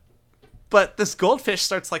 But this goldfish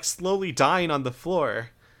starts like slowly dying on the floor.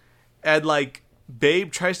 And like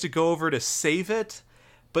Babe tries to go over to save it,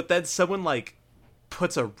 but then someone like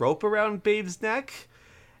puts a rope around Babe's neck.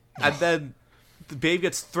 And then the Babe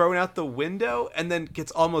gets thrown out the window and then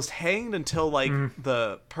gets almost hanged until like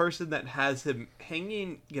the person that has him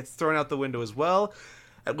hanging gets thrown out the window as well,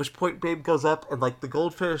 at which point Babe goes up and like the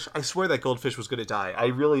goldfish, I swear that goldfish was going to die. I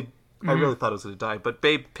really thought it was going to die, but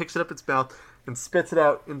Babe picks it up its mouth and spits it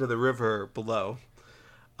out into the river below.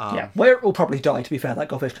 Yeah, where it will probably die, to be fair. That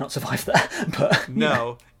goldfish cannot survive there. But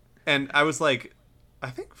no. And I was like, I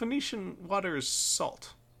think Venetian water is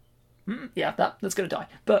salt. Yeah, that's going to die.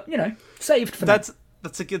 But, saved for that.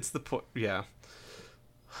 That's against the point. Yeah.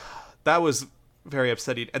 That was very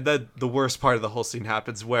upsetting. And then the worst part of the whole scene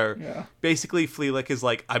happens where basically Fleelick is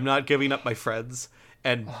like, I'm not giving up my friends,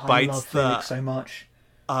 and bites I love Fleelick so much.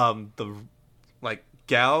 The like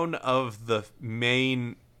gown of the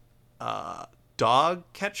main dog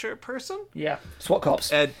catcher person. Yeah, SWAT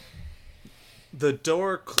cops. And the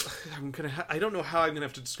door I don't know how I'm gonna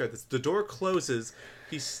have to describe this. The door closes.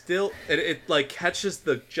 He's still it like catches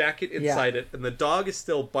the jacket inside it, and the dog is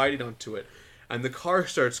still biting onto it, and the car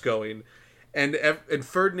starts going, and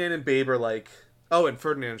Ferdinand and Babe are like, oh, and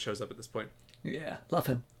Ferdinand shows up at this point. Yeah, love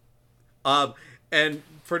him. And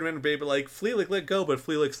Ferdinand and Babe are like, Fleelick, let go, but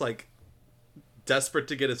Fleelick's like desperate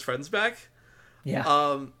to get his friends back.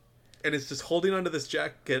 Yeah. And it's just holding onto this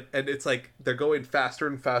jacket, and it's like they're going faster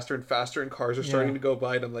and faster and faster, and cars are starting to go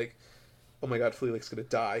by, and I'm like, oh my god, Fleelick's gonna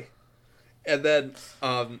die. And then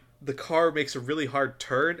the car makes a really hard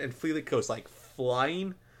turn, and Fleelick goes like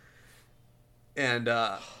flying. And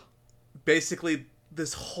basically,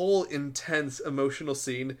 this whole intense emotional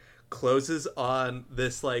scene closes on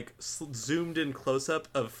this like zoomed in close up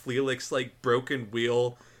of Fleelick's like broken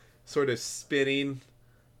wheel, sort of spinning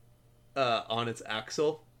on its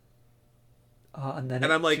axle. And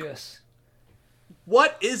I'm like,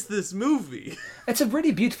 what is this movie? It's a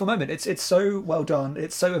really beautiful moment. It's so well done.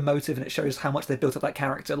 It's so emotive, and it shows how much they built up that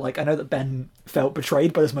character. Like, I know that Ben felt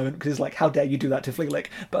betrayed by this moment because he's like, how dare you do that to Fleelick?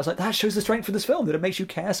 But I was like, that shows the strength of this film, that it makes you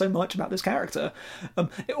care so much about this character.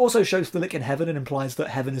 It also shows Fleelick in heaven and implies that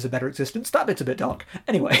heaven is a better existence. That bit's a bit dark.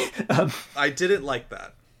 Anyway. I didn't like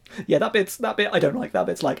that. Yeah, that bit I don't like. That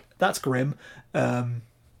bit's like, that's grim. That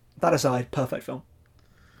aside, perfect film.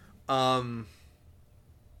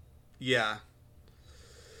 Yeah.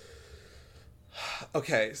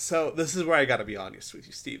 Okay, so this is where I gotta be honest with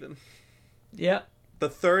you, Steven. Yeah. The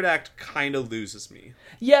third act kind of loses me.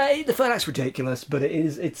 Yeah, the third act's ridiculous, but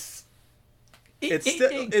it's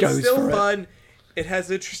still fun. It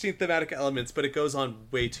has interesting thematic elements, but it goes on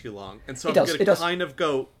way too long. And so I'm going to kind of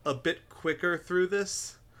go a bit quicker through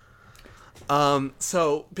this.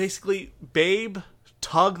 So basically, Babe,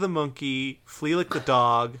 Tug the monkey, Fleelick the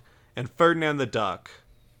dog, and Ferdinand the duck.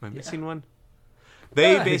 Am I missing one?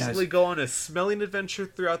 They basically go on a smelling adventure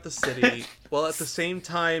throughout the city, while at the same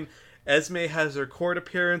time, Esme has her court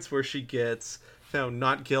appearance where she gets found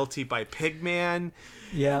not guilty by Pigman.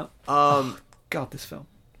 Yeah. God, this film.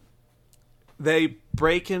 They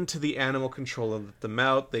break into the animal control and let them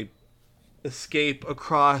out. They escape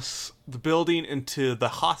across the building into the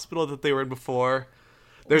hospital that they were in before.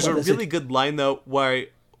 There's a really good line, though, where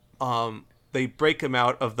they break him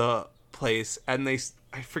out of the place, and I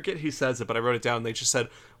forget who says it, but I wrote it down. They just said,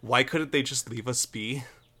 why couldn't they just leave us be?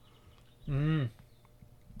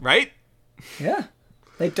 Right? Yeah.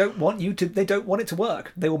 They don't want it to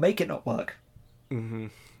work. They will make it not work. Mm-hmm.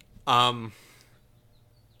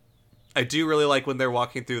 I do really like when they're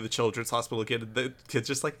walking through the children's hospital again, and the kid's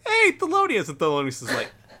just like, hey, Thelonious! And Thelonious is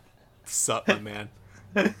like, sup, my man.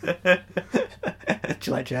 Do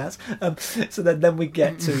you like jazz? So then we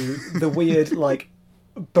get to the weird, like,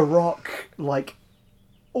 Baroque, like,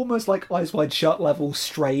 almost like Eyes Wide Shut level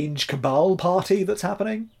strange cabal party that's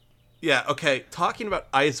happening. Yeah, okay. Talking about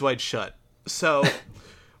Eyes Wide Shut. So,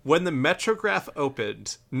 when the Metrograph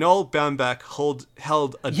opened, Noel Baumbach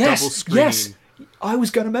held a double screen. Yes, I was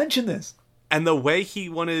going to mention this. And the way he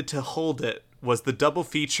wanted to hold it was the double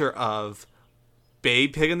feature of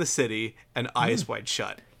Babe, Pig in the City, and Eyes Wide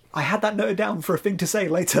Shut. I had that noted down for a thing to say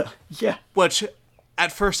later. Yeah. Which,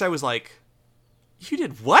 at first I was like, you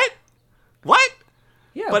did what? What?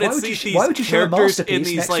 Yeah, but why it's would why would you show a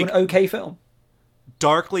masterpiece next to an okay film?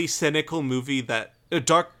 Darkly cynical movie that...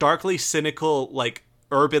 darkly cynical, like,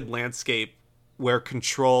 urban landscape where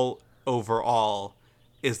control overall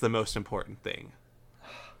is the most important thing.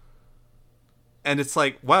 And it's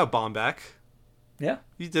like, wow, Baumbach. Yeah.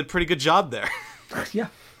 You did a pretty good job there. Yeah.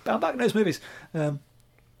 Baumbach knows movies. So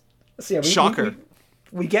yeah, Shocker.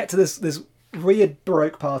 We get to this weird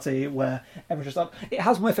Baroque party where everyone's just up. It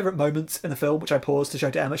has my favourite moments in the film, which I paused to show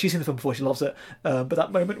to Emma. She's seen the film before, she loves it. But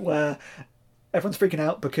that moment where everyone's freaking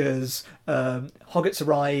out because Hoggett's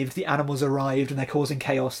arrived, the animals arrived, and they're causing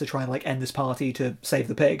chaos to try and like end this party to save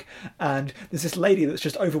the pig. And there's this lady that's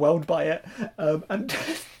just overwhelmed by it, and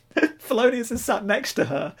Thelonious is sat next to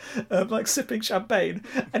her, like sipping champagne,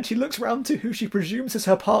 and she looks round to who she presumes is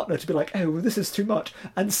her partner to be like, "Oh, this is too much,"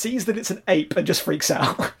 and sees that it's an ape and just freaks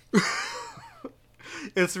out.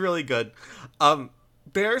 It's really good.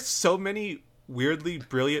 There are so many weirdly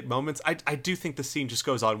brilliant moments. I do think the scene just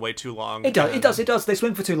goes on way too long. It does. They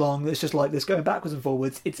swing for too long. It's just like this going backwards and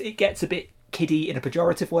forwards. It gets a bit kiddie in a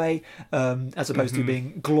pejorative way, as opposed to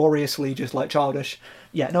being gloriously just like childish.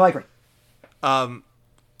 Yeah, no, I agree.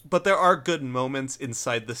 But there are good moments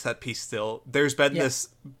inside the set piece still. There's been this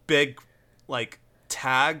big, like,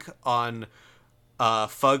 tag on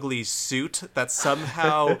Fugly's suit that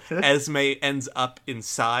somehow Esme ends up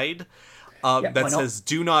inside that says,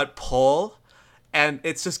 "Do not pull." And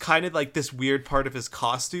it's just kind of like this weird part of his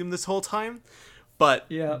costume this whole time.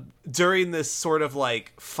 But during this sort of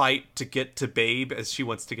like fight to get to Babe, as she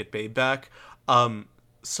wants to get Babe back,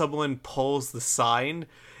 someone pulls the sign,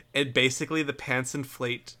 and basically the pants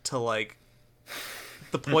inflate to like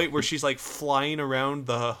the point where she's like flying around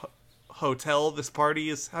the hotel this party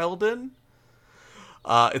is held in.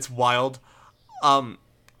 It's wild. And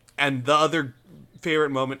the other favorite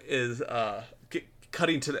moment is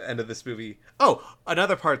cutting to the end of this movie. Oh,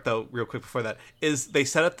 another part though, real quick before that, is they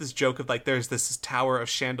set up this joke of like there's this tower of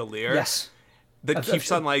chandelier. Yes. That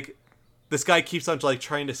keeps on like this guy keeps on like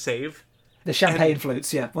trying to save. The champagne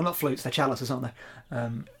flutes, yeah. Well, not flutes, they're chalices, aren't they?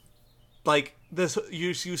 Like this,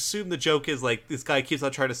 you assume the joke is like this guy keeps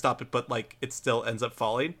on trying to stop it, but like it still ends up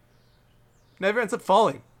falling. Never ends up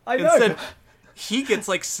falling. I know. Instead, he gets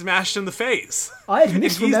like smashed in the face. I had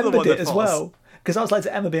misremembered it as well, because I was like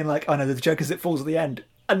to Emma being like, "Oh no, the joke is it falls at the end,"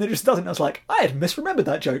 and it just doesn't. I was like, I had misremembered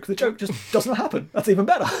that joke. The joke just doesn't happen. That's even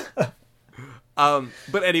better.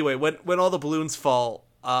 But anyway, when all the balloons fall,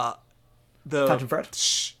 the Phantom Thread.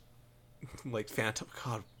 Like Phantom.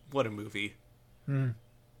 God, what a movie.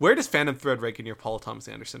 Where does Phantom Thread rank in your Paul Thomas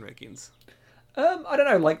Anderson rankings? I don't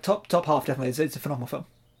know, like top half definitely. It's a phenomenal film.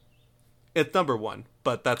 It's number one,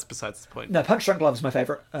 but that's besides the point. No, Punch Drunk Love is my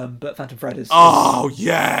favourite, but Phantom Thread is... Oh,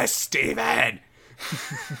 yes, Steven!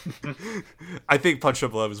 I think Punch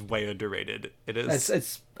Drunk Love is way underrated. It is.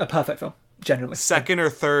 It's a perfect film, generally. Second or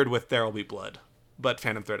third with There'll Be Blood, but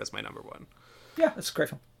Phantom Thread is my number one. Yeah, it's a great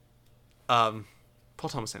film. Paul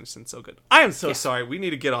Thomas Anderson, so good. I am so sorry. We need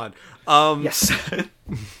to get on. Yes.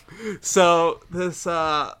 So this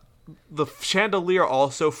the chandelier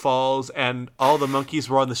also falls, and all the monkeys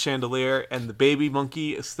were on the chandelier, and the baby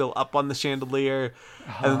monkey is still up on the chandelier,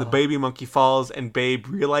 and then the baby monkey falls, and Babe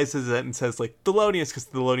realizes it and says, like, Thelonious, because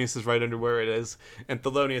Thelonious is right under where it is, and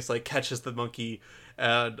Thelonious, like, catches the monkey,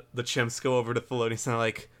 and the chimps go over to Thelonious, and they're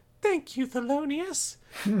like, thank you, Thelonious.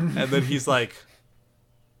 And then he's like,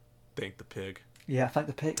 thank the pig. Yeah, thank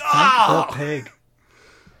the pig. Oh! Thank the pig.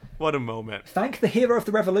 What a moment. Thank the hero of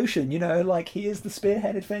the revolution. You know, like, he is the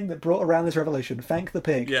spearheaded thing that brought around this revolution. Thank the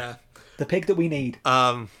pig. Yeah. The pig that we need.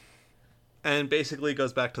 And basically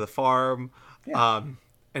goes back to the farm. Yeah.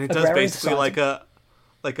 And it does basically like a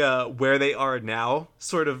where they are now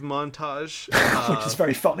sort of montage. Which is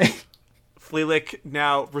very funny. Fleelick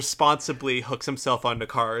now responsibly hooks himself onto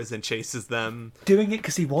cars and chases them. Doing it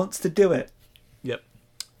because he wants to do it. Yep.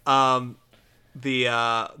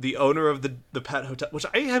 The owner of the pet hotel, which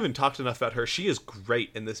I haven't talked enough about her. She is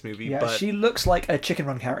great in this movie. Yeah, but she looks like a Chicken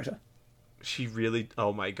Run character. She really,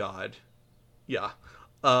 oh my god. Yeah.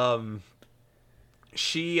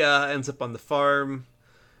 She ends up on the farm.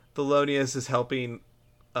 Thelonious is helping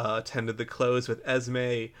tend to the clothes with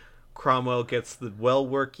Esme. Cromwell gets the well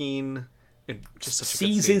working. And just such a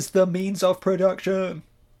seizes the means of production.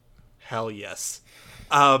 Hell yes.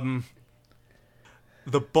 The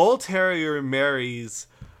bull terrier marries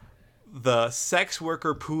the sex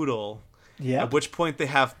worker poodle. Yeah. At which point they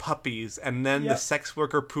have puppies, and then the sex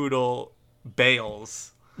worker poodle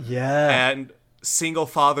bails. Yeah. And single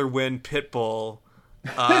father win pit bull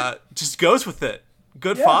just goes with it.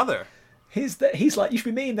 Good father. He's like, you should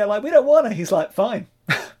be mean. They're like, we don't want to. He's like, fine.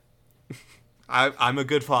 I'm a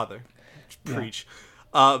good father. Preach.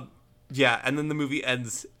 Yeah, and then the movie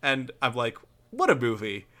ends, and I'm like, what a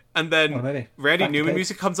movie. And then Randy Newman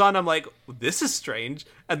music comes on. I'm like, this is strange.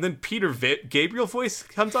 And then Peter Gabriel voice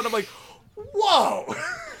comes on. I'm like, whoa.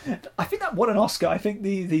 I think that won an Oscar. I think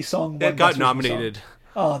the song won. It got nominated.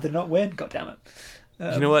 Oh, did not win? God damn it.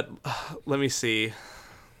 You know what? Let me see.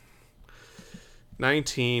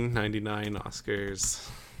 1999 Oscars.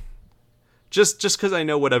 Just because I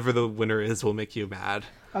know whatever the winner is will make you mad.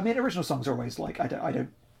 I mean, original songs are always like, I don't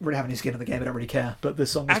really have any skin in the game. I don't really care. But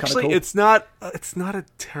this song is kind of actually cool. It's not a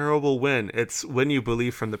terrible win. It's When You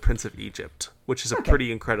Believe from the Prince of Egypt, which is a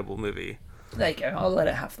pretty incredible movie. There you go. I'll let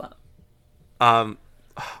it have that.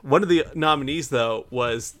 One of the nominees though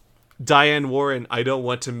was Diane Warren. I Don't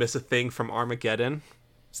Want to Miss a Thing from Armageddon.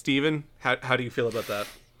 Steven, how do you feel about that?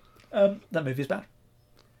 That movie's bad.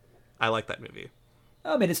 I like that movie.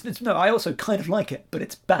 I mean, it's no. I also kind of like it, but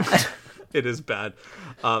it's bad. It is bad.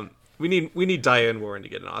 We need Diane Warren to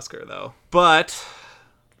get an Oscar though. But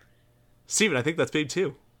Steven, I think that's Babe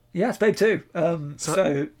 2. Yeah, it's Babe 2.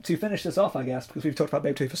 So to finish this off, I guess, because we've talked about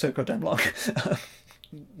Babe 2 for so goddamn long.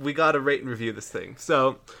 We gotta rate and review this thing.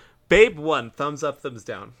 So Babe 1, thumbs up, thumbs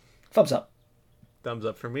down. Thumbs up. Thumbs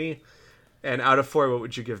up for me. And out of 4, what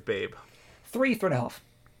would you give Babe? 3.5.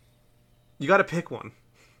 You gotta pick one.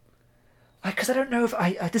 Because I don't know if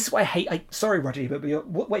this is why I hate. Sorry, Roger, but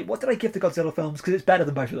wait, what did I give the Godzilla films? Because it's better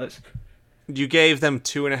than both of those. You gave them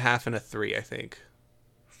 2.5 and a 3, I think.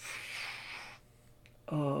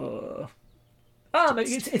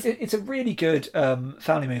 It's a really good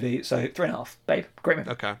family movie. So 3.5. Babe, great movie.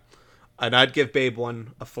 Okay, and I'd give Babe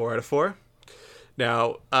 1 a 4 out of 4.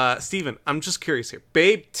 Now, Steven, I'm just curious here.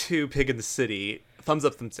 Babe 2, Pig in the City, thumbs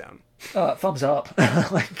up, thumbs down. Thumbs up.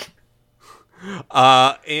 Like.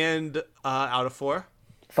 And out of 4?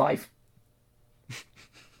 5.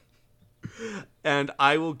 And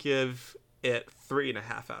I will give it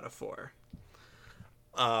 3.5 out of 4.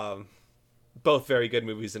 Both very good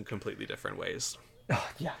movies in completely different ways. Oh,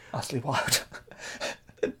 yeah, utterly wild.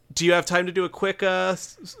 Do you have time to do a quick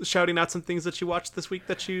shouting out some things that you watched this week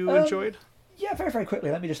that you enjoyed? Yeah, very, very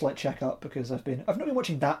quickly. Let me just check up because I've not been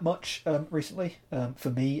watching that much recently,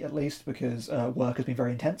 for me at least, because work has been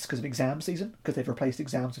very intense because of exam season, because they've replaced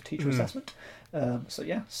exams with teacher assessment. So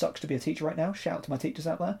yeah, sucks to be a teacher right now. Shout out to my teachers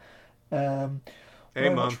out there. Hey,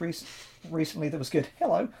 Mom. Recently that was good.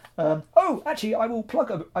 Hello. Actually, I will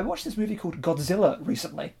plug. I watched this movie called Godzilla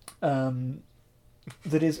recently.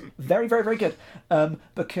 That is very, very, very good.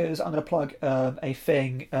 Because I'm going to plug a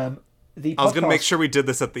thing. I was going to make sure we did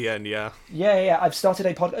this at the end, yeah. Yeah. I've started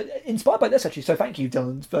a podcast inspired by this, actually. So thank you,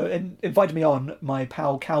 Dylan, for inviting me on. My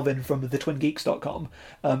pal Calvin from thetwingeeks.com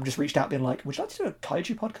just reached out being like, would you like to do a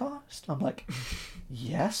kaiju podcast? I'm like,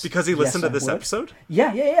 yes. Because he listened to this episode?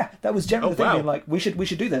 Yeah. That was generally the thing. Being like, we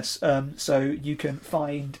should do this. So you can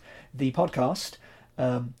find the podcast,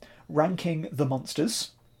 Ranking the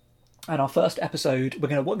Monsters. And our first episode,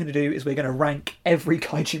 what we're going to do is we're going to rank every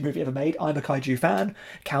kaiju movie ever made. I'm a kaiju fan.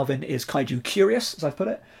 Calvin is kaiju curious, as I've put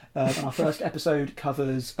it. And our first episode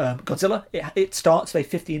covers Godzilla. It starts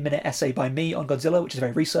with a 15-minute essay by me on Godzilla, which is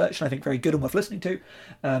very researched and I think very good and worth listening to.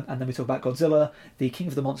 And then we talk about Godzilla, the King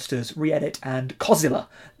of the Monsters re-edit, and Cozilla,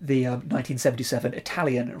 the 1977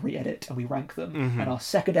 Italian re-edit, and we rank them. Mm-hmm. And our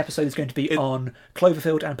second episode is going to be on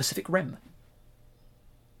Cloverfield and Pacific Rim.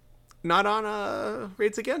 Not on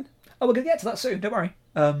Raids Again? Oh, we're going to get to that soon, don't worry.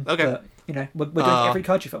 Okay. But, we're doing every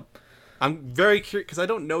kaiju film. I'm very curious, because I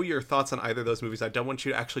don't know your thoughts on either of those movies. I don't want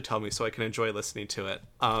you to actually tell me so I can enjoy listening to it.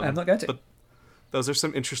 I'm not going to. But those are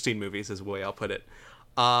some interesting movies, is the way I'll put it.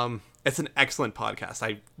 It's an excellent podcast.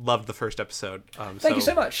 I loved the first episode. Thank you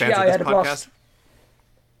so much. Fans I of this had a blast.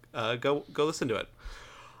 Go listen to it.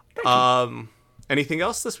 Thank you. Anything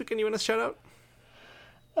else this weekend you want to shout out?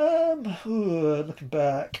 Looking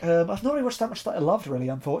back, I've not really watched that much that I loved, really,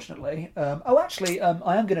 unfortunately. I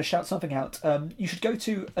am going to shout something out. You should go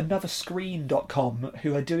to anotherscreen.com,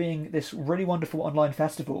 who are doing this really wonderful online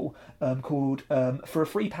festival called For a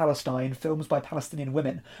Free Palestine, Films by Palestinian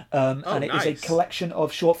Women. And it is a collection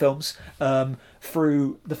of short films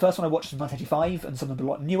through... The first one I watched was 1985, and some of them are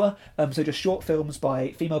a lot newer. So just short films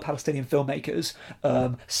by female Palestinian filmmakers,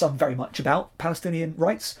 some very much about Palestinian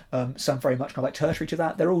rights, some very much kind of like tertiary to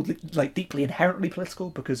that. They're all like deeply inherently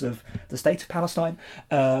political because of the state of Palestine.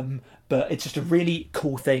 But it's just a really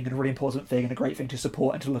cool thing and a really important thing and a great thing to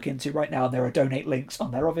support and to look into right now. And there are donate links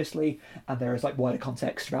on there, obviously, and there is like wider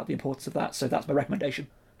context about the importance of that. So that's my recommendation.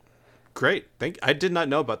 Great. I did not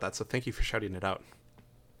know about that, so thank you for shouting it out.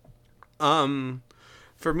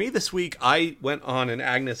 For me this week, I went on an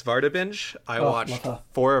Agnes Varda binge. I watched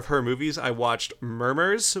 4 of her movies. I watched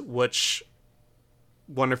Murmurs, which...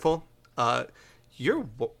 Wonderful. Your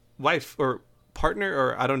wife or partner,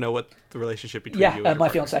 or I don't know what the relationship between you and my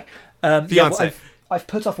partner. fiance. Fiance. I've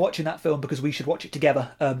put off watching that film because we should watch it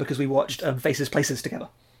together, because we watched Faces, Places together.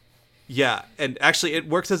 Yeah, and actually it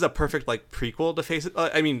works as a perfect like prequel to Faces.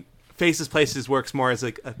 Faces, Places works more as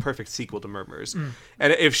like a perfect sequel to Murmurs.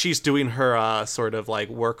 And if she's doing her sort of like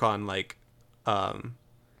work on like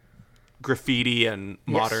graffiti and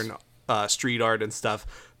modern street art and stuff,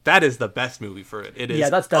 that is the best movie for it. It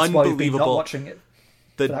is that's unbelievable. why we've been not watching it.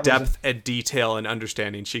 The depth and detail and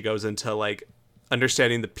understanding she goes into, like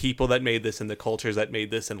understanding the people that made this and the cultures that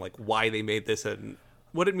made this and like why they made this and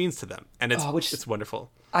what it means to them. And it's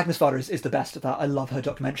wonderful. Agnes Varda is the best at that. I love her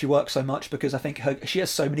documentary work so much because I think she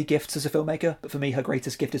has so many gifts as a filmmaker, but for me her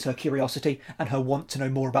greatest gift is her curiosity and her want to know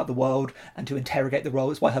more about the world and to interrogate the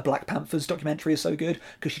world. It's why her Black Panthers documentary is so good,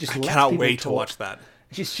 because she just lets cannot people wait talk. to watch that.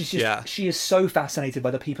 She is so fascinated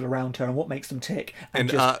by the people around her and what makes them tick, and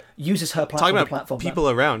just uses her platform talking to platform about people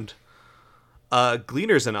around.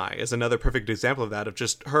 Gleaners and I is another perfect example of that, of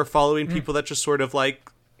just her following people that just sort of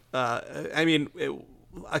like,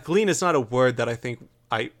 glean is not a word that I think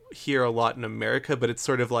I hear a lot in America, but it's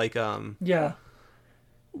sort of like, you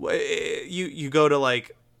go to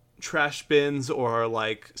like trash bins or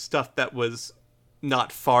like stuff that was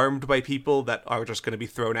not farmed by people that are just going to be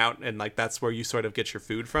thrown out, and like that's where you sort of get your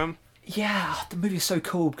food from. Yeah, the movie is so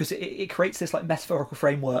cool because it creates this like metaphorical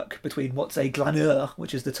framework between what's a glaneur,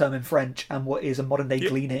 which is the term in French, and what is a modern day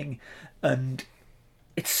gleaning, and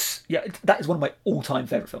that is one of my all-time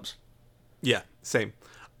favorite films. Yeah, same.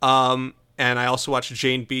 And I also watched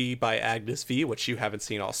Jane B by Agnes V, which you haven't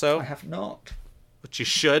seen also. I have not. Which you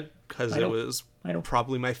should, because it was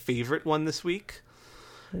probably my favorite one this week.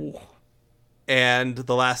 Ooh. And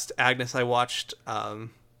the last Agnes I watched, Le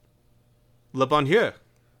Bonheur.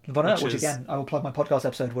 Le Bonheur, which again, I will plug my podcast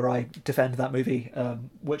episode where I defend that movie,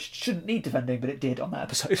 which shouldn't need defending, but it did on that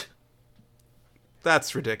episode.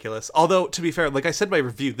 That's ridiculous. Although, to be fair, like I said in my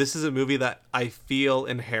review, this is a movie that I feel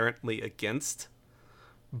inherently against,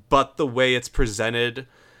 but the way it's presented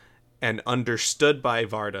and understood by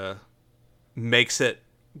Varda makes it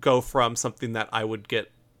go from something that I would get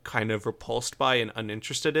kind of repulsed by and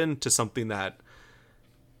uninterested in to something that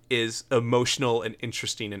is emotional and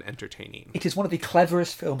interesting and entertaining. It is one of the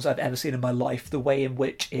cleverest films I've ever seen in my life, the way in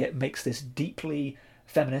which it makes this deeply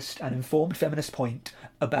feminist and informed feminist point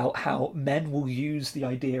about how men will use the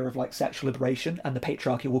idea of like sexual liberation, and the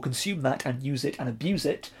patriarchy will consume that and use it and abuse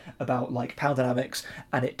it, about like power dynamics,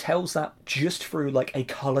 and it tells that just through like a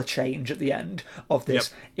colour change at the end of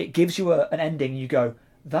this. Yep. It gives you an ending, you go,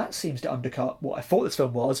 that seems to undercut what I thought this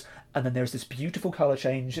film was, and then there's this beautiful colour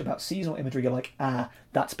change about seasonal imagery. You're like,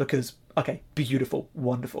 that's because, okay, beautiful,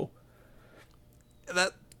 wonderful.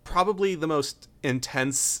 That probably the most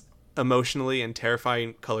intense, emotionally and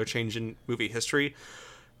terrifying colour change in movie history.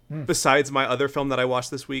 Besides my other film that I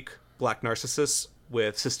watched this week, Black Narcissus,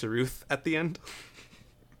 with Sister Ruth at the end.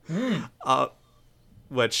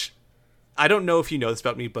 Which I don't know if you know this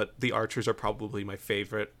about me, but the Archers are probably my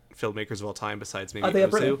favorite filmmakers of all time, besides maybe They are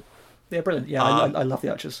Ozu. brilliant. They're brilliant. Yeah, I love the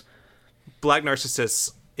Archers. Black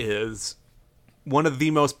Narcissus is one of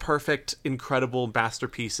the most perfect, incredible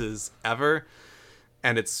masterpieces ever,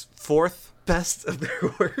 and it's fourth best of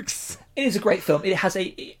their works. It is a great film.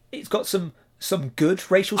 It's got some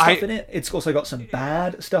good racial stuff in it. It's also got some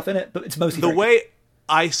bad stuff in it, but it's mostly the way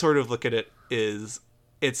I sort of look at it is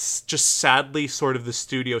it's just sadly sort of the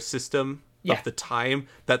studio system of the time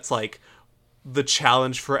that's like the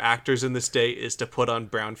challenge for actors in this day is to put on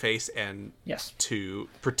brown face and to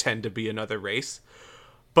pretend to be another race.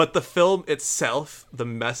 But the film itself, the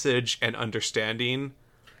message and understanding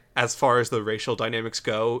as far as the racial dynamics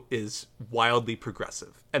go is wildly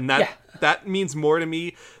progressive. And that means more to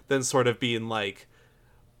me than sort of being like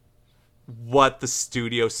what the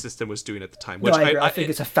studio system was doing at the time. Which I agree. I think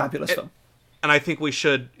it's a fabulous film. And I think we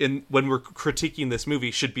should, when we're critiquing this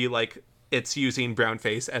movie, should be like, it's using brown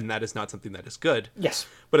face, and that is not something that is good. Yes.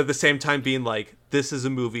 But at the same time being like, this is a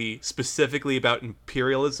movie specifically about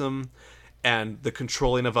imperialism and the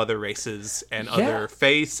controlling of other races and other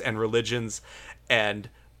faiths and religions, and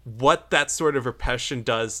what that sort of repression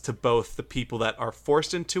does to both the people that are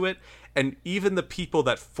forced into it and even the people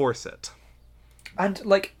that force it. And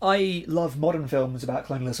like, I love modern films about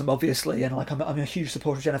colonialism, obviously, and like I'm a huge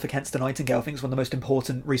supporter of Jennifer Kent's The Nightingale. I think it's one of the most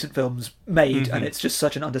important recent films made, and it's just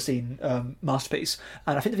such an underseen masterpiece.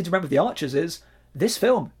 And I think the thing to remember with The Archers is this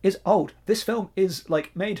film is old. This film is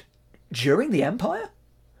like made during the Empire.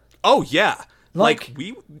 Oh yeah. Like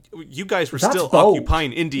you guys were still bold.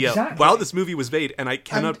 Occupying India while this movie was made, and I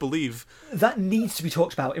cannot believe that needs to be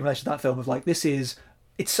talked about in relation to that film. Of like,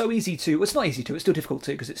 it's so easy to. Well, it's not easy to. It's still difficult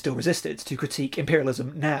to because it's still resisted to critique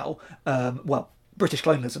imperialism now. British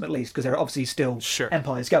colonialism at least, because there are obviously still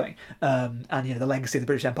empires going, and the legacy of the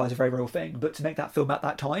British Empire is a very real thing. But to make that film at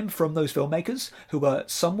that time from those filmmakers who were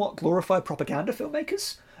somewhat glorified propaganda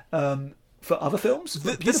filmmakers for other films,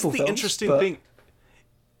 beautiful films. The interesting thing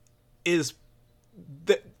is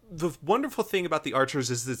that the wonderful thing about The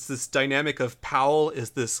Archers is it's this dynamic of Powell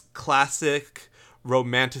is this classic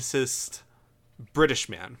romanticist British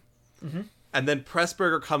man. And then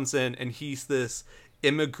Pressburger comes in and he's this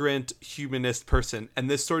immigrant humanist person, and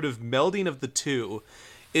this sort of melding of the two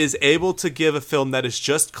is able to give a film that is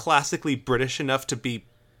just classically British enough to be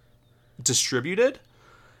distributed,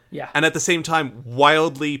 and at the same time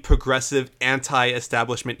wildly progressive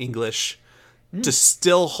anti-establishment English to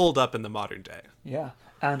still hold up in the modern day.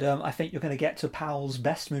 And I think you're going to get to Powell's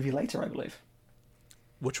best movie later, I believe.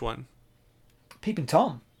 Which one? Peeping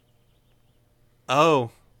Tom.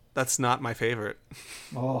 Oh, that's not my favorite.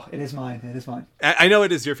 Oh, it is mine. It is mine. I know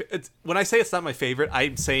it is your. When I say it's not my favorite,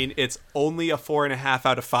 I'm saying it's only a 4.5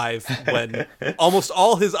 out of 5. When almost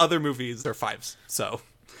all his other movies are 5s. So,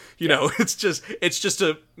 it's just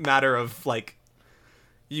a matter of like,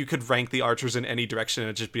 you could rank The Archers in any direction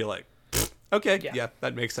and just be like, okay, yeah,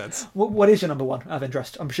 that makes sense. What is your number one out of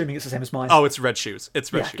interest? I'm assuming it's the same as mine. Oh, it's Red Shoes.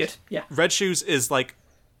 It's Red Shoes. Good. Yeah, Red Shoes is like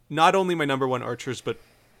not only my number one Archers, but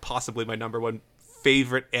possibly my number one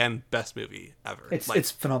favorite and best movie ever.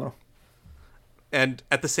 It's phenomenal. And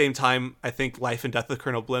at the same time, I think Life and Death of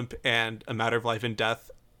Colonel Blimp and A Matter of Life and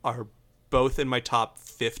Death are both in my top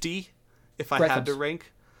 50 if I had to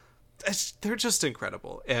rank. They're just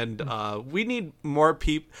incredible. And we need more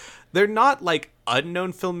people. They're not like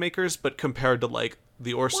unknown filmmakers, but compared to like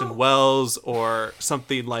the Orson Welles or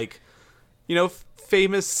something like,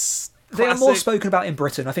 famous They are more spoken about in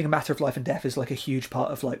Britain. I think A Matter of Life and Death is like a huge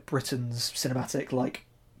part of like Britain's cinematic like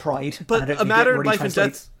pride. But A Matter of Life and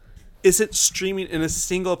Death isn't streaming in a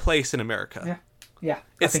single place in America. Yeah.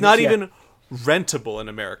 It's not even rentable in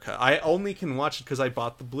America. I only can watch it because I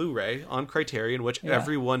bought the Blu-ray on Criterion, which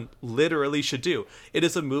everyone literally should do. It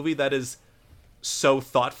is a movie that is so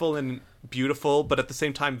thoughtful and beautiful, but at the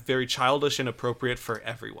same time very childish and appropriate for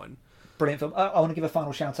everyone. Brilliant film. I want to give a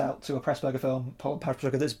final shout out to a Pressburger film, Paul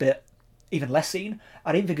Pressburger, that's a bit even less seen.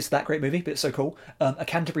 I didn't think it's that great movie, but it's so cool. A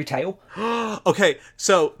Canterbury Tale. Okay,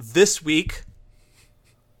 so this week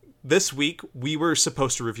we were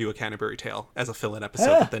supposed to review A Canterbury Tale as a fill-in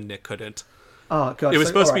episode, but then Nick couldn't. Oh god! It was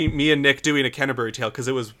supposed to be me and Nick doing A Canterbury Tale because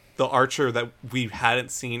it was the Archer that we hadn't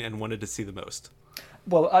seen and wanted to see the most.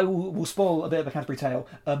 Well, I will spoil a bit of A Canterbury Tale.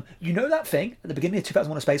 You know that thing at the beginning of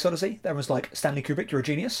 2001: A Space Odyssey? There was like, Stanley Kubrick, you're a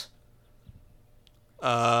genius.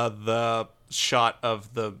 The shot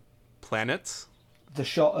of the planets. The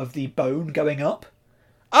shot of the bone going up.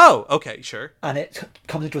 Oh, okay, sure. And it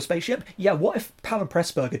comes into a spaceship. Yeah, what if Palin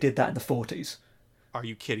Pressburger did that in the 40s? Are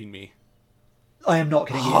you kidding me? I am not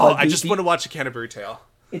kidding you. Oh, I just want to watch A Canterbury Tale.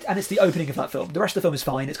 And it's the opening of that film. The rest of the film is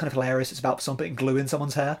fine. It's kind of hilarious. It's about someone putting glue in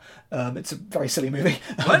someone's hair. It's a very silly movie.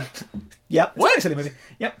 What? Yeah, it's What? a very silly movie.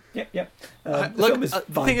 Yep. The film is fine.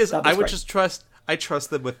 The thing is, I would great. just trust. I trust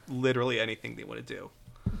them with literally anything they want to do.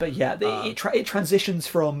 But yeah, it transitions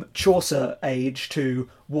from Chaucer age to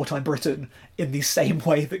wartime Britain in the same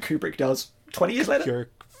way that Kubrick does 20 years later. You're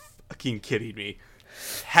fucking kidding me.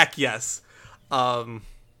 Heck yes. Yeah.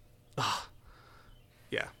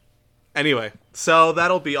 Anyway, so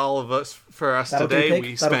that'll be all of us for us today.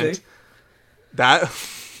 We spent that.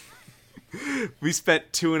 We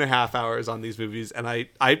spent 2.5 hours on these movies, and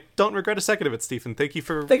I don't regret a second of it, Stephen. Thank you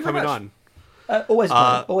for coming on. Always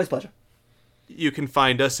pleasure. Always pleasure. You can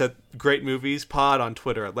find us at Great Movies Pod on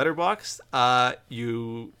Twitter at Letterboxd.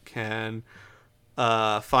 You can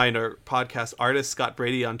find our podcast artist Scott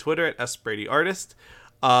Brady on Twitter at sbradyartist.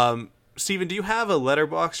 Stephen, do you have a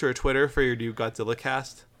Letterboxd or a Twitter for your new Godzilla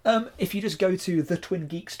cast? If you just go to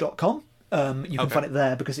thetwingeeks.com, you can find it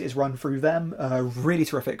there because it is run through them. Really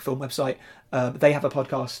terrific film website. They have a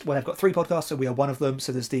podcast. Well, they've got 3 podcasts, so we are one of them.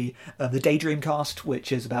 So there's the Daydream cast,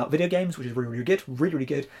 which is about video games, which is really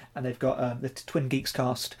good. And they've got the Twin Geeks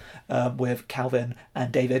cast with Calvin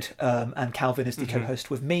and David. And Calvin is the co-host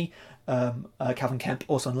with me. Calvin Kemp,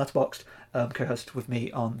 also on Letterboxd, co-host with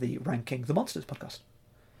me on the Ranking the Monsters podcast.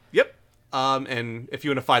 Yep. And if you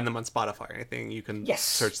want to find them on Spotify or anything, you can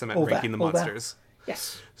search them at Ranking the Monsters.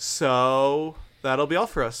 Yes. So that'll be all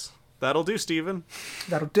for us. That'll do, Stephen.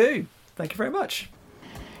 That'll do. Thank you very much.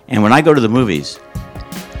 And when I go to the movies,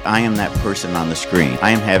 I am that person on the screen.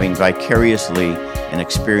 I am having vicariously an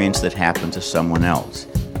experience that happened to someone else.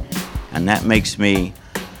 And that makes me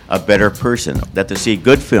a better person. That to see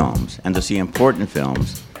good films and to see important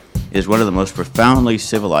films is one of the most profoundly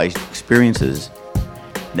civilized experiences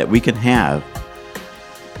that we can have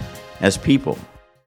as people.